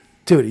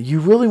 dude, you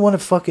really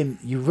want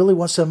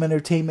some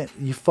entertainment?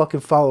 You fucking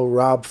follow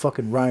Rob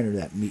fucking Reiner,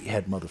 that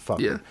meathead motherfucker.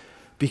 Yeah.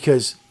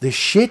 Because the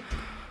shit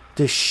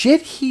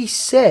he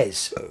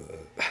says,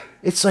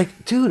 it's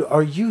like, dude,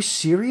 are you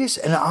serious?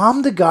 And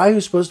I'm the guy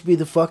who's supposed to be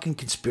the fucking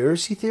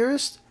conspiracy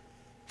theorist?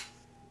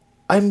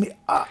 I mean,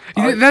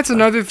 that's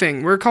another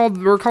thing. We're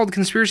called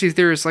conspiracy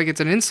theorists like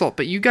it's an insult,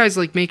 but you guys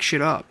make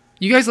shit up.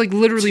 You guys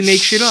literally make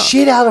shit up.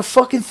 Shit out of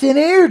fucking thin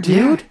air,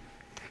 dude. Yeah.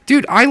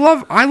 Dude, I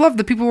love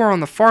the people who are on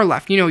the far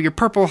left. You know, your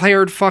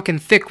purple-haired fucking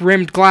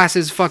thick-rimmed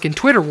glasses fucking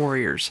Twitter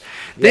warriors.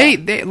 Yeah.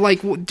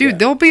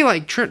 They'll be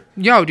like, Trump's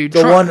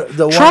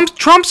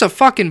a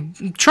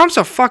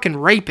fucking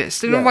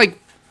rapist. And I'm like,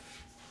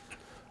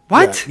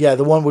 what? Yeah,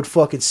 the one with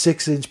fucking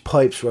 6-inch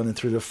pipes running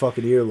through their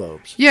fucking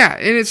earlobes. Yeah,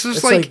 and it's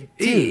just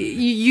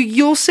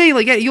you'll say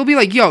you'll be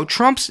like, yo,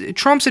 Trump's an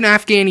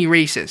Afghani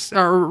racist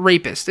or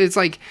rapist. It's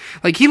like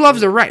he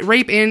loves to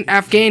rape and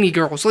Afghani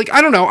girls.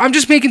 I don't know, I'm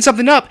just making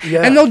something up,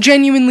 and they'll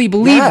genuinely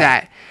believe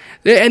that.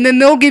 And then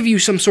they'll give you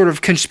some sort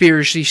of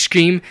conspiracy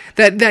scheme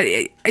that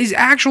is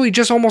actually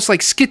just almost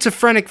like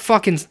schizophrenic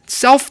fucking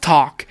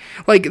self-talk.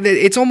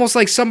 It's almost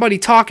like somebody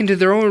talking to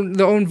their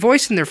own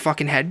voice in their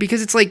fucking head,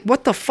 because it's like,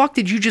 what the fuck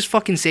did you just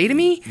fucking say to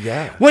me?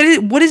 Yeah.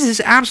 What is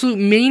this absolute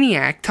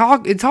maniac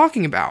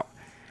talking about?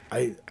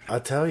 I'll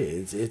tell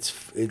you,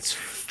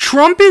 it's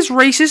Trump is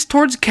racist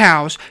towards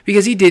cows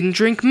because he didn't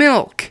drink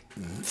milk.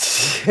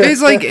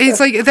 It's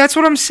like that's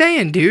what I'm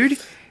saying, dude.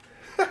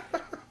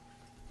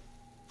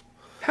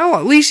 Hell,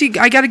 at least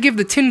I gotta give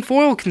the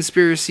tinfoil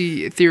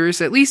conspiracy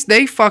theorists, at least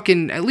they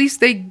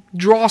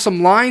draw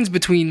some lines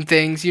between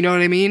things, you know what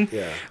I mean?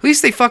 Yeah. At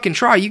least they fucking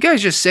try. You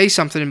guys just say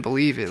something and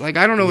believe it. Like,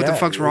 I don't know what the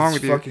fuck's wrong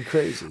with you. It's fucking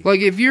crazy.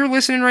 Like, if you're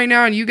listening right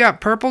now and you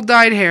got purple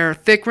dyed hair,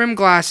 thick rimmed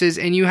glasses,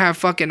 and you have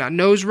fucking a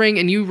nose ring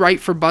and you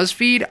write for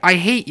BuzzFeed, I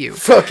hate you.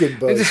 Fucking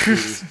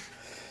BuzzFeed.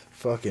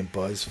 Fucking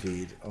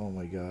BuzzFeed. Oh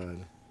my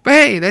god. But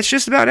hey, that's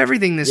just about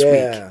everything this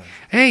week.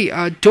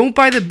 Hey, don't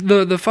buy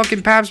the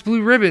fucking Pabst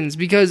Blue Ribbons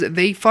because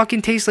they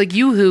fucking taste like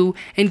Yoo-hoo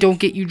and don't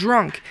get you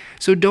drunk.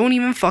 So don't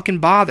even fucking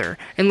bother.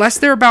 Unless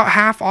they're about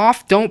half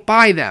off, don't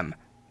buy them.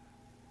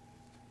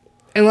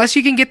 Unless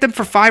you can get them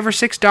for $5 or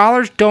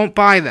 $6, don't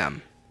buy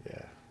them.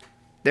 Yeah.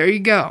 There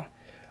you go.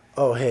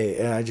 Oh, hey,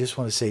 and I just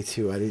want to say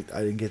too, I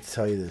didn't get to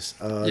tell you this.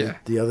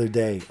 The other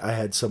day, I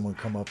had someone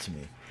come up to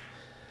me.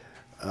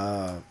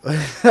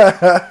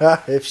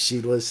 If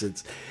she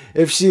listens,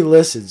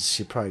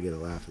 she'd probably get a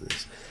laugh at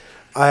this.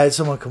 I had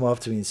someone come up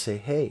to me and say,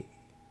 hey,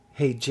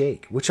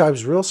 Jake, which I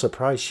was real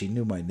surprised she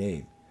knew my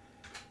name.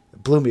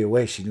 It blew me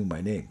away she knew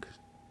my name.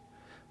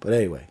 But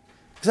anyway,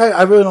 because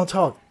I really don't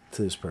talk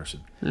to this person.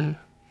 Mm.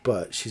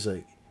 But she's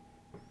like,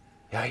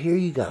 yeah, I hear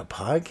you got a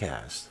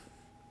podcast.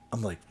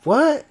 I'm like,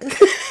 what?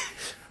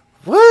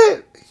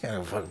 What? You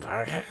got a fucking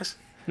podcast?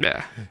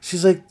 Yeah.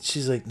 She's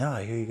like, no,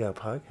 I hear you got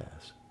a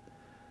podcast.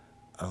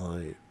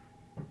 I'm like,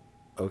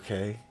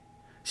 okay.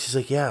 She's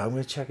like, yeah, I'm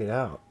gonna check it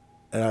out.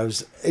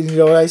 And you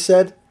know what I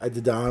said? I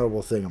did the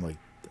honorable thing. I'm like,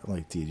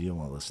 dude, you don't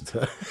want to listen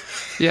to it.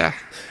 Yeah.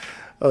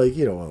 I'm like,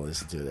 you don't want to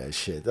listen to that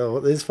shit.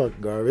 Oh, it's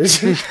fucking garbage.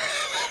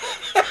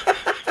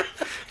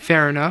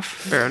 Fair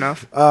enough.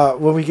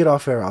 When we get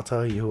off air, I'll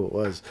tell you who it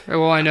was.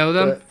 Well, I know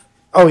them.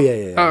 Oh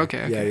yeah. Oh,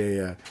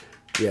 okay.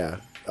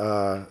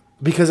 Yeah.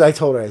 Because I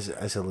told her,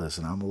 I said,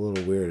 listen, I'm a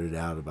little weirded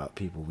out about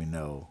people we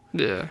know.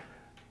 Yeah.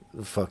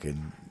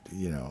 Fucking,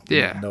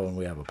 knowing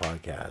we have a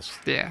podcast.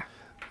 Yeah.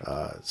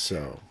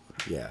 So,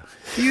 yeah.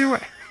 Either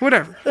way,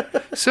 whatever.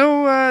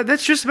 So,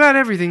 that's just about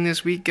everything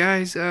this week,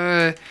 guys.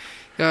 This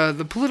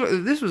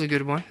was a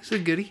good one. It's a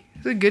goodie.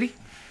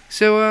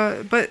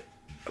 So, but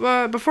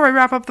before I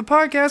wrap up the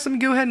podcast, let me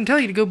go ahead and tell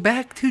you to go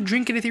back to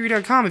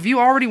drinkingatheory.com. If you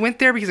already went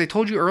there because I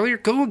told you earlier,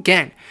 go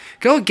again.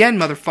 Go again,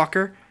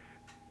 motherfucker.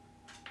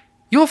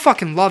 You'll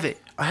fucking love it.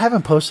 I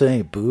haven't posted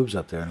any boobs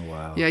up there in a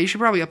while. Yeah, you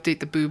should probably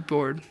update the boob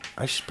board.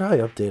 I should probably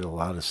update a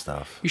lot of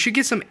stuff. You should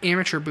get some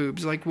amateur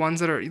boobs, like ones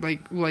that are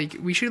like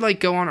we should like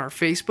go on our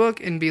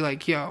Facebook and be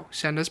like, yo,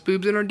 send us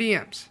boobs in our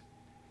DMs.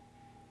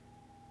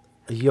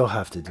 You'll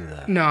have to do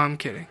that. No, I'm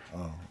kidding.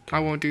 Oh, okay. I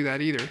won't do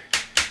that either.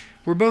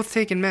 We're both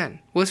taken men.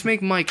 Let's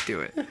make Mike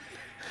do it.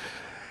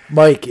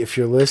 Mike, if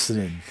you're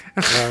listening,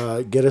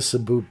 get us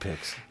some boob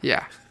pics.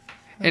 Yeah.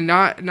 And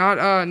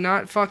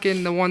not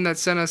fucking the one that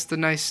sent us the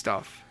nice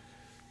stuff.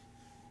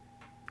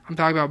 I'm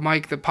talking about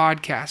Mike, the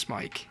podcast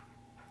Mike.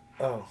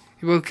 Oh.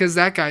 Well, because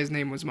that guy's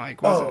name was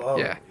Mike, wasn't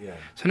it? Yeah.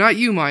 So not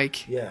you,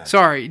 Mike. Yeah.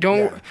 Sorry,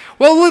 don't. Yeah.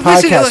 Well,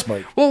 podcast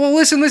Mike. Well,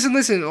 listen.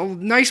 Oh,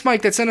 nice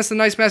Mike that sent us the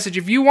nice message.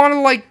 If you want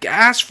to like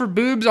ask for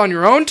boobs on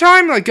your own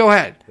time, like go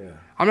ahead. Yeah.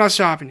 I'm not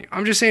stopping you.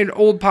 I'm just saying,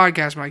 old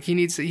podcast Mike. He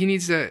needs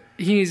to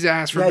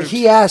ask for boobs.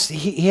 He asked.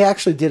 He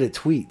actually did a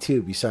tweet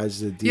too.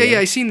 Besides the DM. Yeah.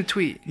 I seen the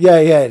tweet. Yeah.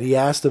 And he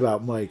asked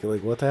about Mike.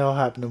 Like, what the hell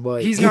happened to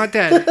Mike? He's not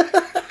dead.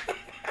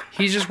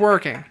 He's just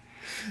working.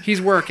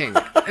 He's working.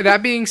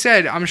 That being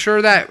said, I'm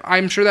sure that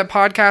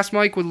podcast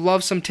Mike would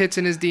love some tits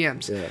in his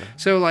DMs. Yeah.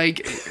 So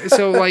like,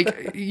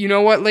 you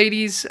know what,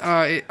 ladies?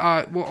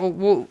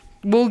 We'll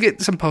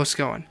get some posts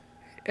going.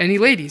 Any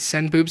ladies,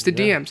 send boobs to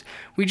DMs.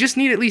 We just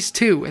need at least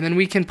 2, and then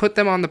we can put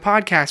them on the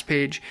podcast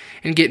page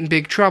and get in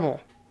big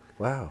trouble.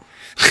 Wow.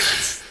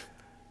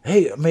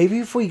 Hey, maybe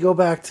if we go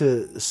back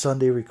to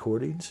Sunday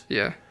recordings.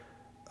 Yeah.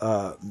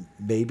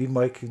 Maybe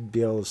Mike could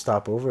be able to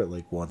stop over it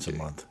like once a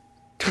month.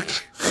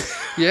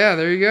 Yeah,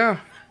 there you go.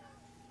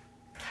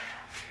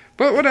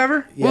 But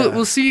whatever. Yeah.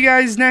 We'll see you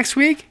guys next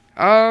week.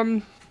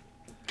 Do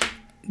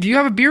you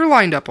have a beer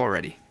lined up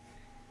already?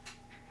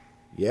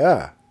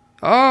 Yeah.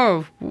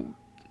 Oh,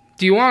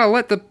 do you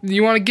want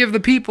to give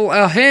the people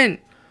a hint?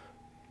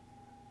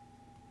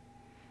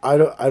 I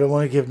don't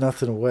want to give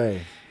nothing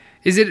away.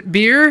 Is it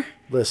beer?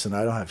 Listen,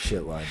 I don't have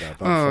shit lined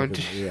up.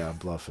 I'm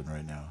bluffing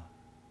right now.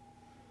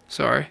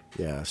 Sorry.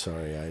 Yeah,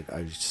 sorry.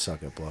 I just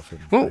suck at bluffing.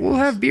 Well, we'll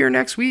have beer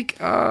next week.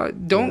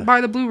 Don't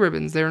buy the blue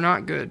ribbons. They're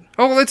not good.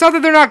 Oh, well, it's not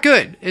that they're not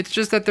good. It's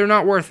just that they're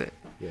not worth it.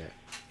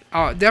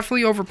 Yeah.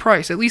 Definitely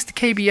overpriced. At least the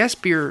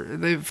KBS beer,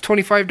 the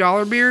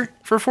 $25 beer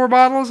for 4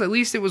 bottles, at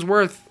least it was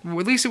worth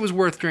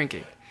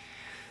drinking.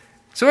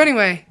 So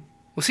anyway,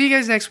 we'll see you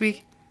guys next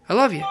week. I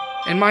love you.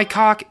 And my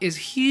cock is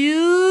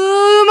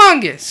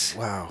humongous.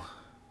 Wow.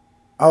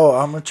 Oh,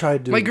 I'm going to try to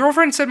do... My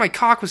girlfriend said my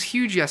cock was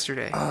huge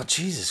yesterday. Oh,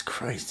 Jesus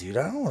Christ, dude.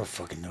 I don't want to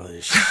fucking know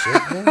this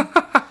shit, man.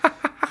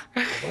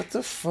 What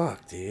the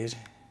fuck, dude?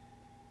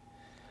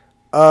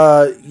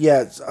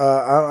 Yeah,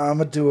 I'm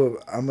going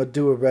to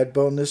do a red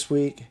bone this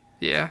week.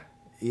 Yeah?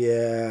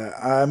 Yeah,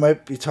 I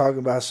might be talking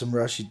about some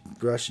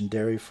Russian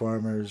dairy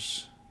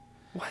farmers.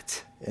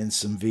 What? And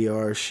some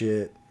VR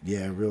shit.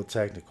 Yeah, real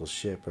technical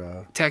shit,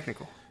 bro.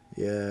 Technical.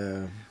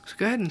 Yeah. So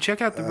go ahead and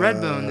check out the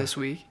Redbone this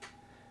week.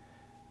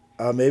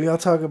 Maybe I'll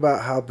talk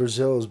about how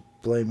Brazil is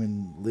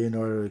blaming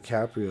Leonardo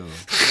DiCaprio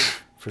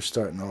for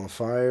starting all the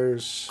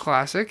fires.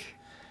 Classic.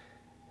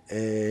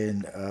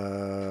 And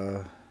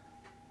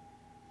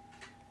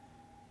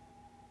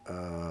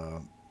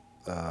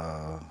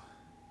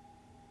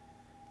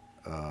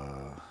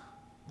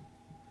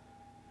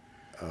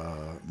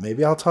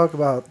maybe I'll talk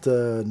about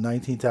the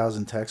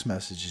 19,000 text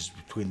messages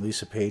between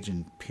Lisa Page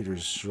and Peter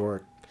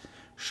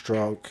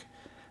Strzok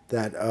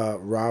that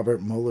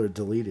Robert Mueller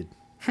deleted.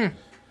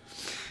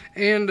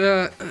 And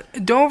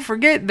don't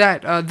forget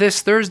that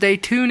this Thursday,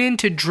 tune in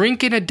to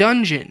Drink in a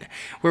Dungeon,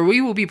 where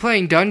we will be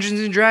playing Dungeons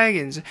and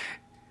Dragons.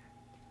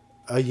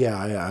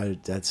 I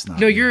that's not.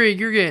 No, you're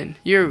in.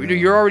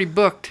 You're already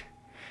booked.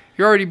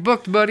 You're already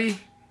booked, buddy.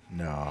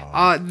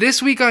 No.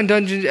 This week on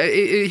Dungeons,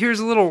 here's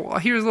a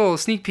little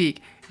sneak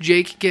peek.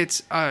 Jake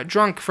gets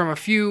drunk from a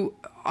few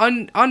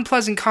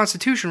unpleasant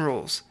Constitution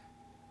rules.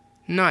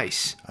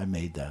 Nice. I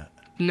made that.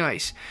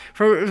 Nice.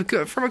 From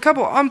a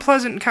couple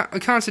unpleasant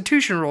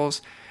Constitution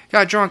rules,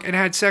 got drunk and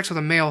had sex with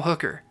a male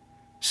hooker.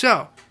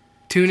 So,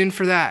 tune in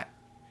for that.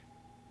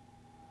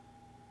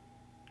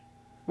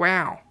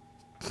 Wow.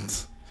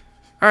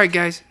 All right,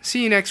 guys.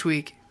 See you next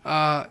week.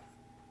 I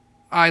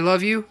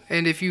love you,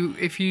 and if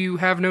you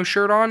have no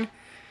shirt on,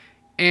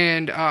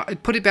 and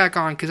put it back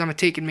on, because I'm a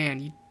taken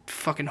man, you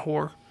fucking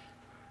whore.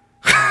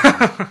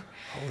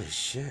 Holy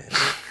shit.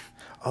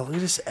 Oh, look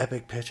at this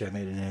epic picture I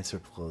made of Nancy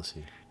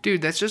Pelosi.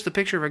 Dude, that's just a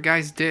picture of a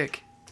guy's dick.